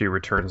 She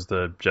returns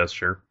the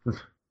gesture.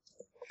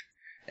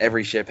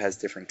 Every ship has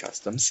different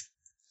customs.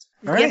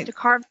 We have to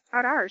carve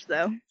out ours,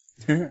 though.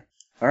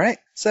 All right,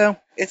 so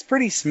it's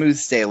pretty smooth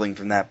sailing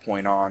from that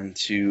point on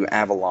to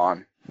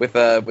Avalon. With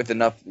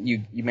enough,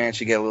 you manage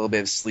to get a little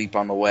bit of sleep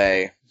on the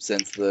way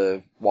since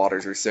the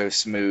waters are so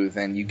smooth,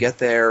 and you get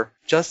there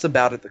just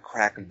about at the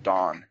crack of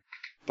dawn.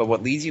 But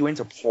what leads you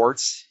into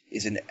port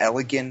is an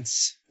elegant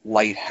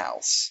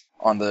lighthouse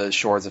on the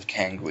shores of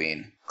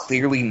Kanguin,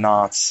 clearly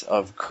not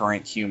of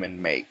current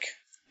human make.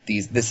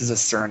 This is a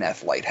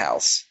Cerneth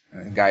lighthouse,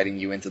 guiding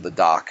you into the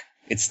dock.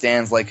 It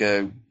stands like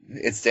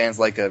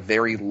a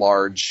very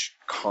large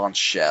conch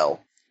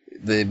shell.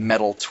 The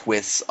metal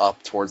twists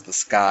up towards the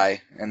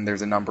sky, and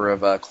there's a number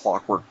of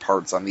clockwork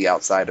parts on the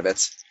outside of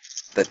it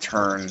that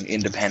turn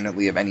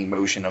independently of any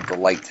motion of the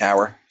light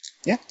tower.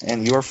 Yeah,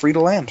 and you are free to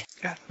land.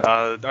 Yeah.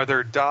 Are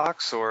there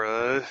docks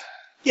or?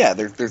 Yeah,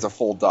 there's a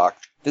full dock.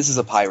 This is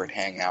a pirate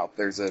hangout.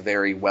 There's a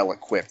very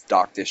well-equipped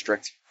dock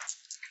district.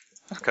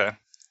 Okay.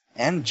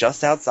 And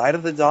just outside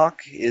of the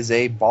dock is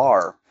a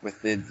bar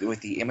with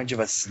the image of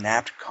a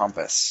snapped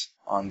compass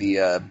on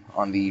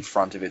the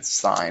front of its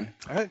sign.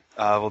 All right.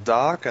 We'll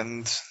dock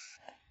and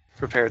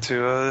prepare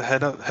to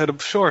head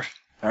up shore.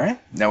 All right.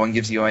 No one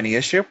gives you any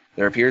issue.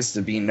 There appears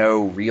to be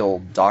no real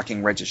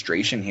docking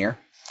registration here.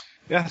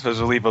 Yeah, I suppose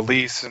we'll leave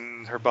Elise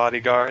and her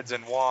bodyguards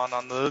and Juan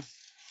on the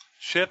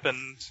ship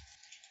and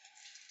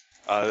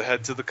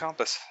head to the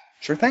compass.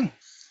 Sure thing.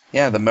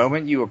 Yeah, the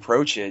moment you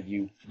approach it,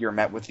 you're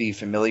met with the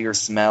familiar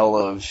smell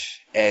of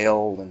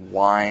ale and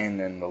wine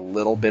and a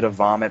little bit of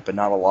vomit, but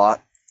not a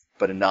lot,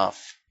 but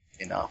enough.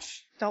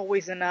 It's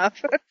always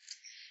enough.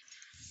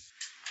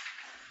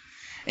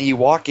 And you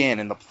walk in,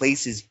 and the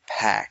place is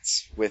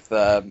packed with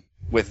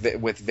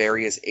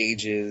various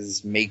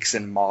ages, makes,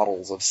 and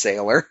models of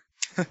sailor.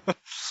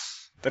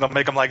 They don't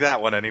make them like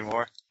that one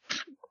anymore.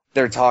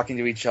 They're talking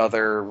to each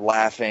other,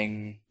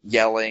 laughing,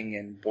 yelling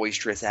in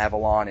boisterous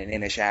Avalon and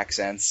Innish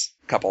accents.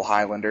 A couple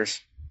Highlanders.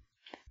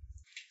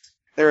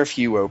 There are a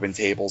few open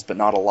tables, but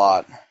not a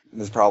lot.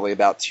 There's probably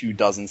about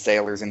 24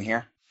 sailors in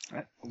here. All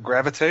right, we'll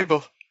grab a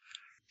table.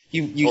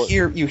 You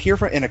hear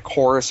from, in a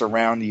chorus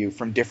around you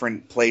from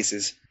different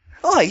places.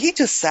 Oh, he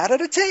just sat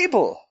at a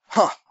table.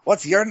 Huh?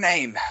 What's your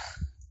name?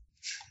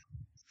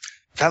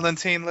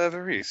 Valentine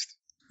Leveriste.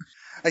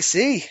 I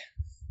see.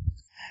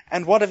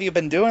 And what have you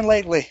been doing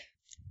lately?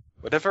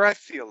 Whatever I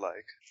feel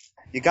like.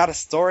 You got a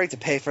story to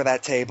pay for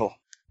that table.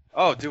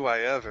 Oh, do I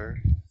ever?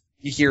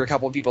 You hear a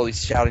couple of people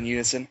shout in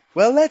unison.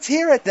 Well, let's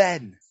hear it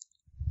then.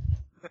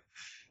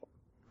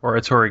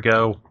 Oratory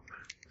go.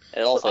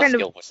 It also What kind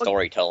skill of- with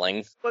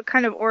storytelling. What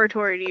kind of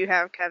oratory do you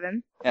have,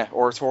 Kevin? Yeah,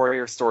 oratory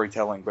or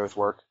storytelling both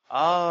work.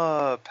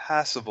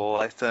 Passable,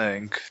 I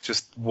think.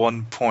 Just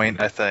 1 point,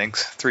 I think.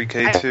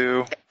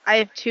 3K2. I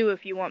have 2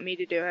 if you want me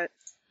to do it.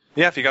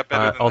 Yeah, if you got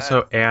better than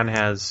Also,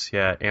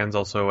 that. Anne's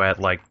also at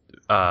like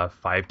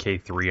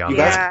 5K3 on You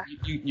that. guys,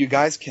 you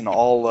guys can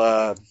all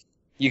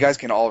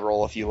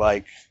roll if you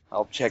like.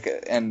 I'll check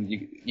it, and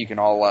you can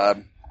all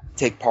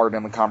take part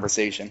in the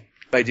conversation.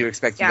 But I do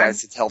expect you Yeah.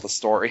 guys to tell the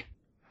story.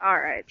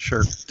 Alright.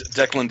 Sure.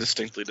 Declan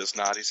distinctly does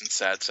not. He's in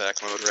sad sack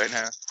mode right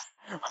now.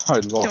 I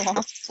love Aw.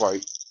 the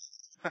fight.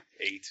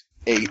 8.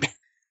 8.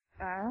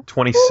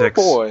 26.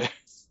 Oh boy.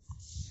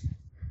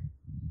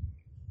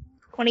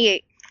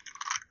 28.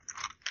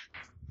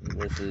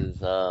 This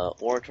is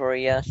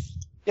oratory, yes?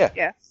 Yeah.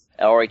 Yeah.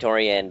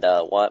 Oratory and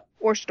what?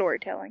 Or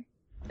storytelling.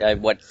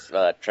 What's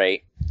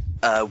trait?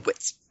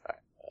 Wits.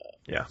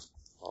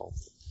 Oh,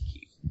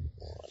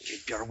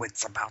 Keep your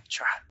wits about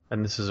you.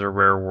 And this is a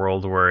rare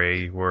world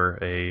where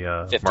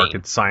a 15.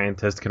 market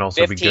scientist can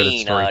also be good at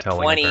 15,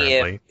 storytelling, 20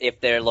 apparently. if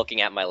they're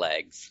looking at my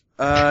legs.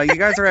 You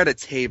guys are at a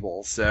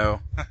table,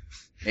 so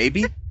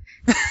maybe.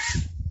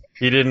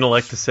 He didn't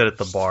elect to sit at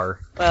the bar.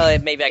 Well,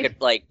 maybe I could,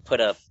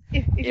 put a...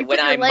 If you When put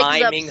your I'm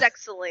legs miming- up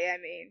sexily, I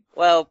mean.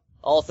 Well,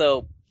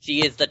 also,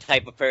 she is the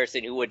type of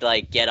person who would,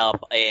 get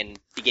up and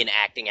begin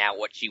acting out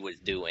what she was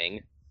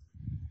doing.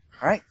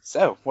 Alright,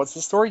 so what's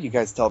the story you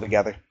guys tell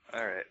together?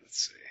 Alright,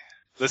 let's see.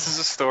 This is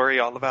a story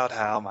all about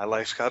how my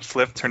life got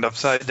flipped, turned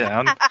upside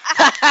down.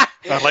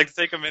 I'd like to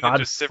take a minute and God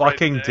just sit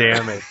fucking right there.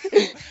 damn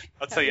it.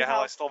 I'll tell you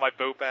how I stole my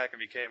boat back and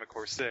became a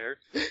corsair.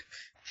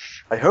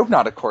 I hope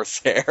not a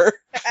corsair.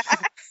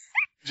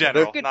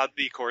 General, not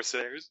the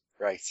corsairs.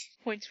 Right.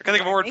 Points for I can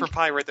think of a word for rhyming.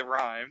 pirate that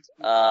rhymed.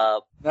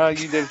 No,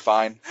 you did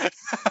fine.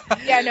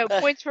 Yeah, no,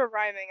 points for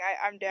rhyming.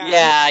 I'm down.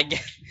 Yeah,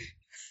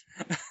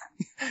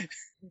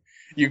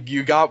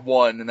 You got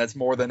 1, and that's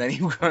more than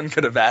anyone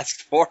could have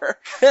asked for.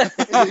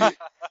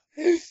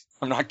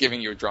 I'm not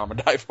giving you a drama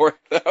die for it,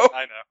 though.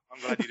 I know. I'm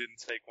glad you didn't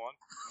take one.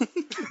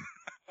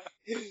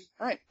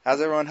 Alright, how's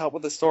everyone help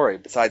with the story,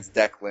 besides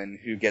Declan,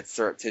 who gets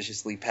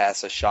surreptitiously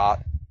past a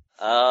shot?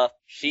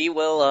 she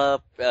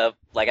will,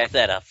 like I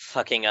said,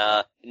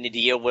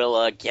 Nadia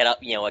will, get up,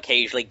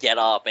 occasionally get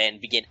up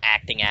and begin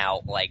acting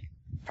out,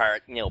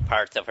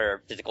 parts of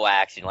her physical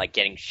action, like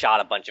getting shot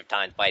a bunch of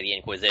times by the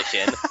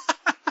Inquisition.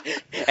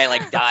 and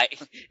like die.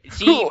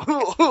 She,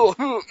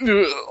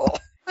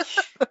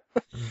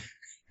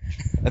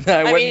 and then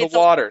I went in it's the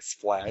water.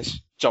 Splash.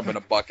 Jump in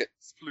a bucket.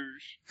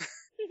 Sploosh.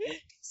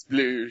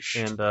 Sploosh.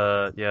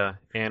 And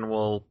Anne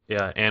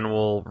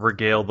will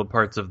regale the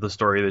parts of the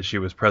story that she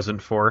was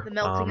present for. The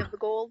melting of the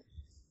gold.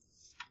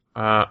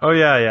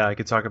 I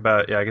could talk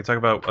about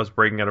us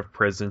breaking out of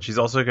prison. She's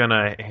also going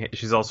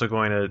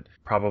to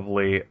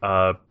probably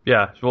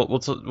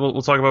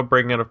we'll talk about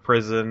breaking out of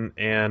prison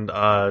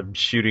and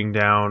shooting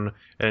down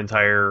an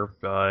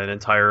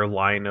entire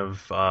line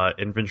of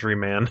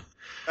infantrymen.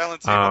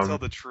 Valentine, I'll tell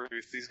the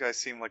truth. These guys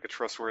seem like a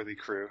trustworthy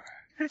crew.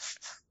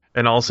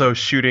 And also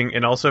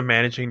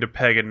managing to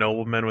peg a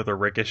nobleman with a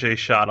ricochet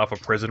shot off a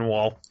prison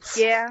wall.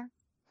 Yeah.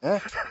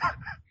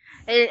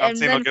 Valentine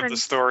will give the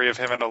story of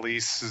him and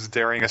Elise's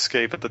daring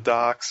escape at the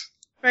docks.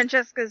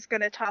 Francesca's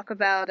gonna talk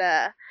about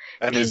And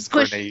being his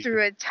pushed grenade.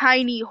 through a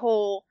tiny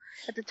hole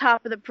at the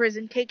top of the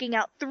prison, taking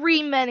out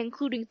 3 men,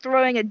 including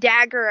throwing a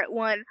dagger at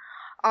one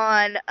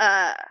on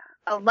a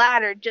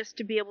ladder just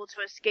to be able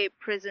to escape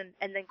prison,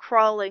 and then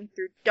crawling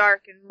through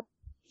dark and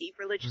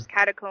religious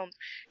catacombs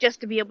just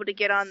to be able to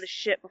get on the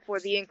ship before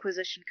the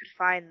Inquisition could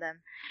find them.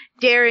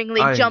 Daringly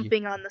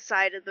jumping on the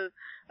side of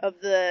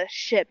the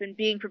ship and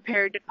being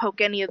prepared to poke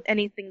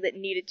anything that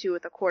needed to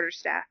with a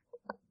quarterstaff.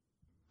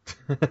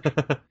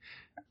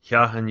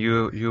 Yeah, and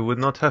you would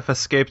not have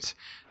escaped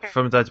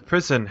from that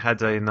prison had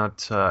they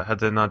not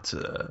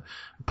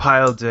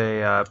piled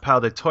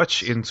a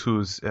torch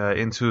into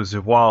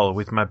the wall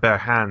with my bare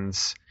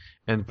hands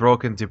and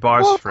broken the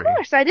bars free. Of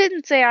course, I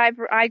didn't say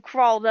I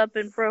crawled up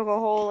and broke a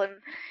hole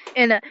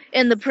in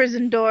the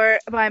prison door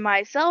by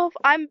myself.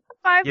 I'm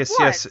 5'1".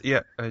 Yes.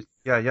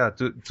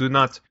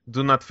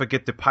 Do not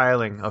forget the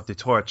piling of the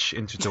torch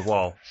into the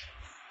wall.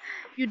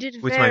 You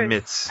did with my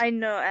mitts. I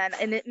know,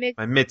 and it makes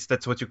my mitts.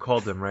 That's what you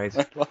called them, right?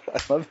 I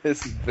love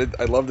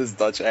this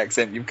Dutch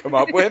accent you've come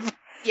up with.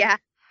 Yeah.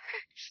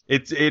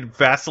 It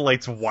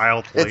vacillates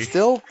wildly. It's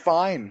still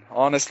fine,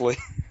 honestly.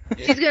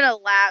 She's gonna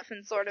laugh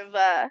and sort of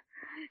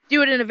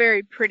do it in a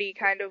very pretty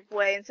kind of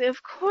way and say,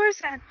 "Of course,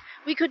 Anne,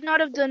 we could not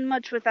have done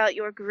much without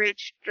your great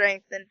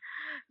strength and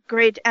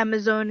great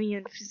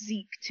Amazonian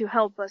physique to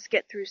help us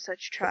get through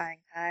such trying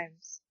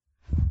times."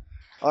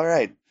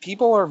 Alright,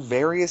 people are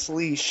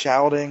variously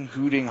shouting,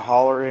 hooting,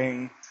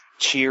 hollering,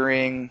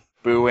 cheering,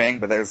 booing,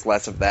 but there's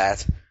less of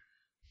that.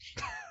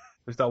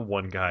 There's that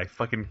one guy,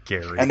 fucking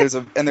Gary. And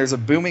there's a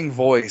booming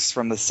voice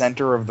from the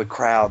center of the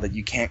crowd that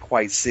you can't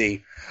quite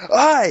see.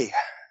 Aye!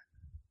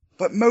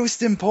 But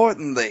most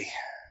importantly,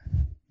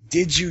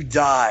 did you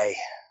die?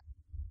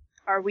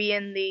 Are we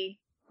in the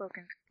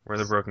broken... We're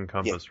the broken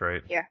compass,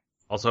 right? Yeah.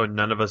 Also,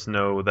 none of us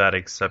know that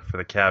except for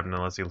the captain,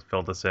 unless he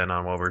filled us in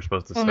on what we're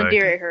supposed to say.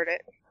 Nadiri heard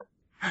it.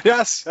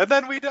 Yes, and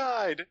then we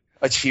died.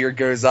 A cheer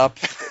goes up.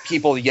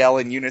 People yell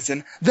in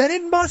unison, "Then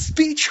it must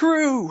be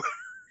true!"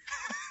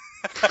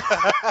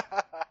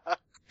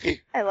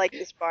 I like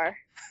this bar.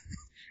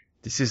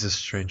 This is a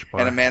strange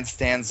bar. And a man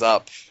stands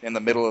up in the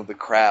middle of the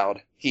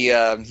crowd. He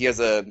has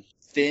a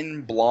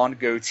thin blonde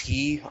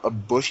goatee, a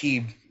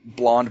bushy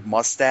blonde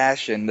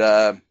mustache,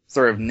 and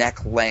sort of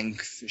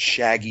neck-length,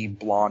 shaggy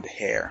blonde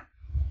hair.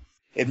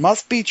 "It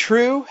must be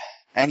true,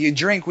 and you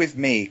drink with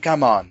me.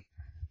 Come on."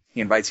 He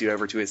invites you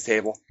over to his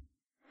table.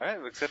 Alright,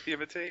 we'll accept the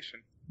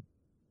invitation.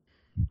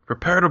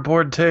 Prepare to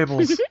board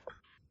tables.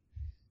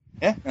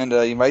 Yeah, and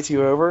he invites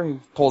you over. He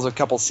pulls a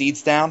couple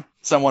seats down.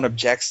 Someone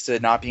objects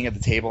to not being at the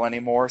table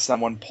anymore.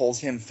 Someone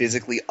pulls him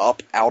physically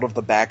up out of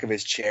the back of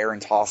his chair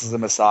and tosses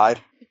him aside.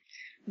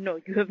 No,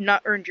 you have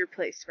not earned your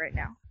place right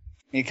now.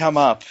 You come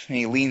up, and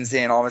he leans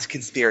in almost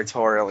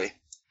conspiratorially.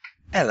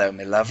 "Hello,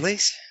 my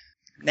lovelies.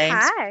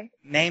 Hi.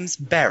 Name's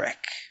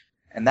Barrick.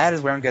 And that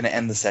is where I'm going to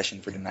end the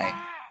session for tonight.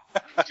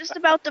 Just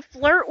about to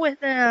flirt with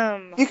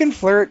him. You can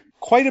flirt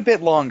quite a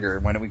bit longer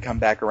when we come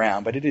back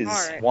around, but it is All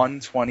right.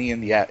 1:20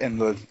 in the Yeah. In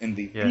the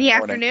morning.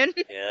 afternoon?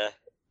 Yeah.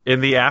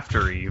 In the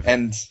after eve.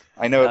 And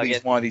I know at I'll least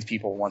get- one of these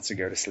people wants to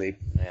go to sleep.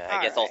 Yeah,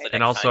 I guess also Alright. And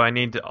next also,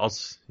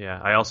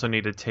 time. I also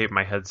need to tape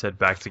my headset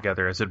back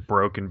together as it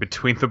broke in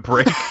between the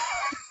break.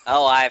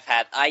 Oh,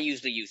 I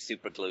usually use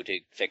super glue to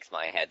fix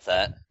my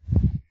headset.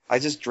 I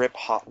just drip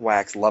hot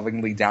wax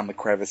lovingly down the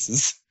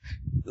crevices.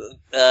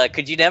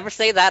 Could you never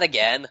say that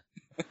again?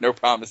 No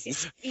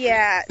promises.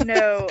 Yeah,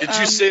 no. Could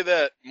you say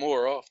that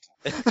more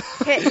often?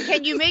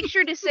 Can you make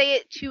sure to say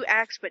it to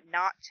Axe, but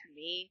not to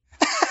me?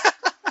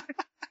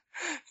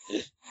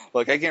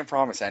 Look, I can't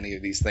promise any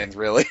of these things,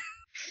 really.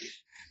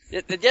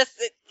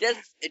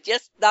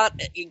 Just not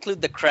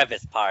include the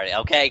crevice part,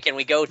 okay? Can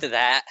we go to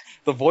that?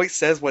 The voice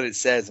says what it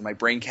says, and my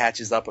brain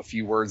catches up a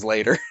few words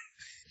later.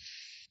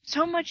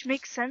 So much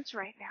makes sense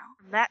right now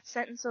from that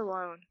sentence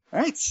alone.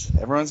 Alright,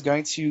 everyone's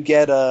going to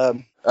get,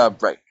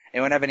 right.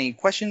 Anyone have any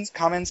questions,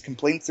 comments,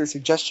 complaints, or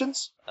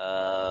suggestions?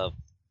 No.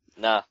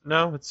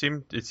 No, it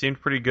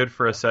seemed pretty good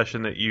for a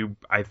session that you,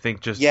 I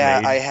think, just Yeah,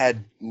 made. I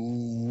had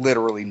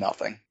literally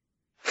nothing.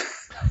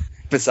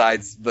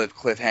 Besides the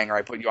cliffhanger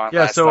I put you on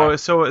Yeah, last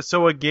time.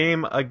 so a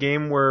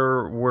game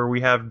where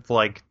we have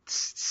like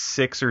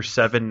 6 or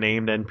 7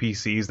 named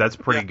NPCs. That's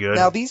pretty good.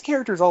 Now these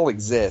characters all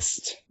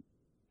exist.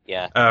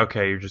 Yeah.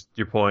 Okay,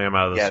 you're pulling them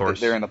out of the source.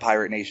 They're in the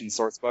Pirate Nation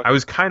source book. I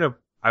was kind of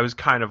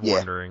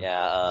wondering.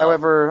 Yeah.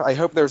 However, I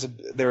hope there's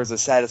a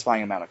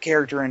satisfying amount of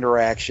character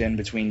interaction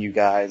between you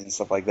guys and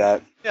stuff like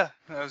that. Yeah,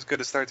 that was good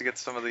to start to get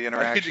some of the I need to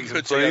interactions go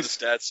in check out place.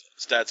 the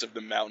stats of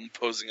the mountain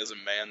posing as a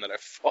man that I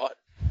fought.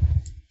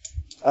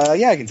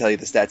 Yeah, I can tell you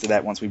the stats of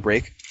that once we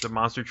break. The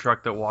monster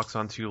truck that walks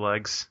on 2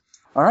 legs.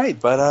 All right,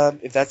 but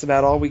if that's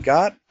about all we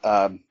got,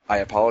 I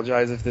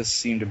apologize if this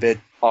seemed a bit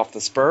off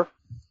the spur.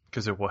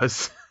 Because it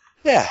was.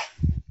 Yeah,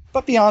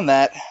 but beyond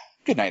that,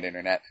 good night,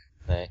 Internet.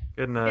 Hey.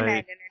 Good Good night.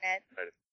 night, Internet.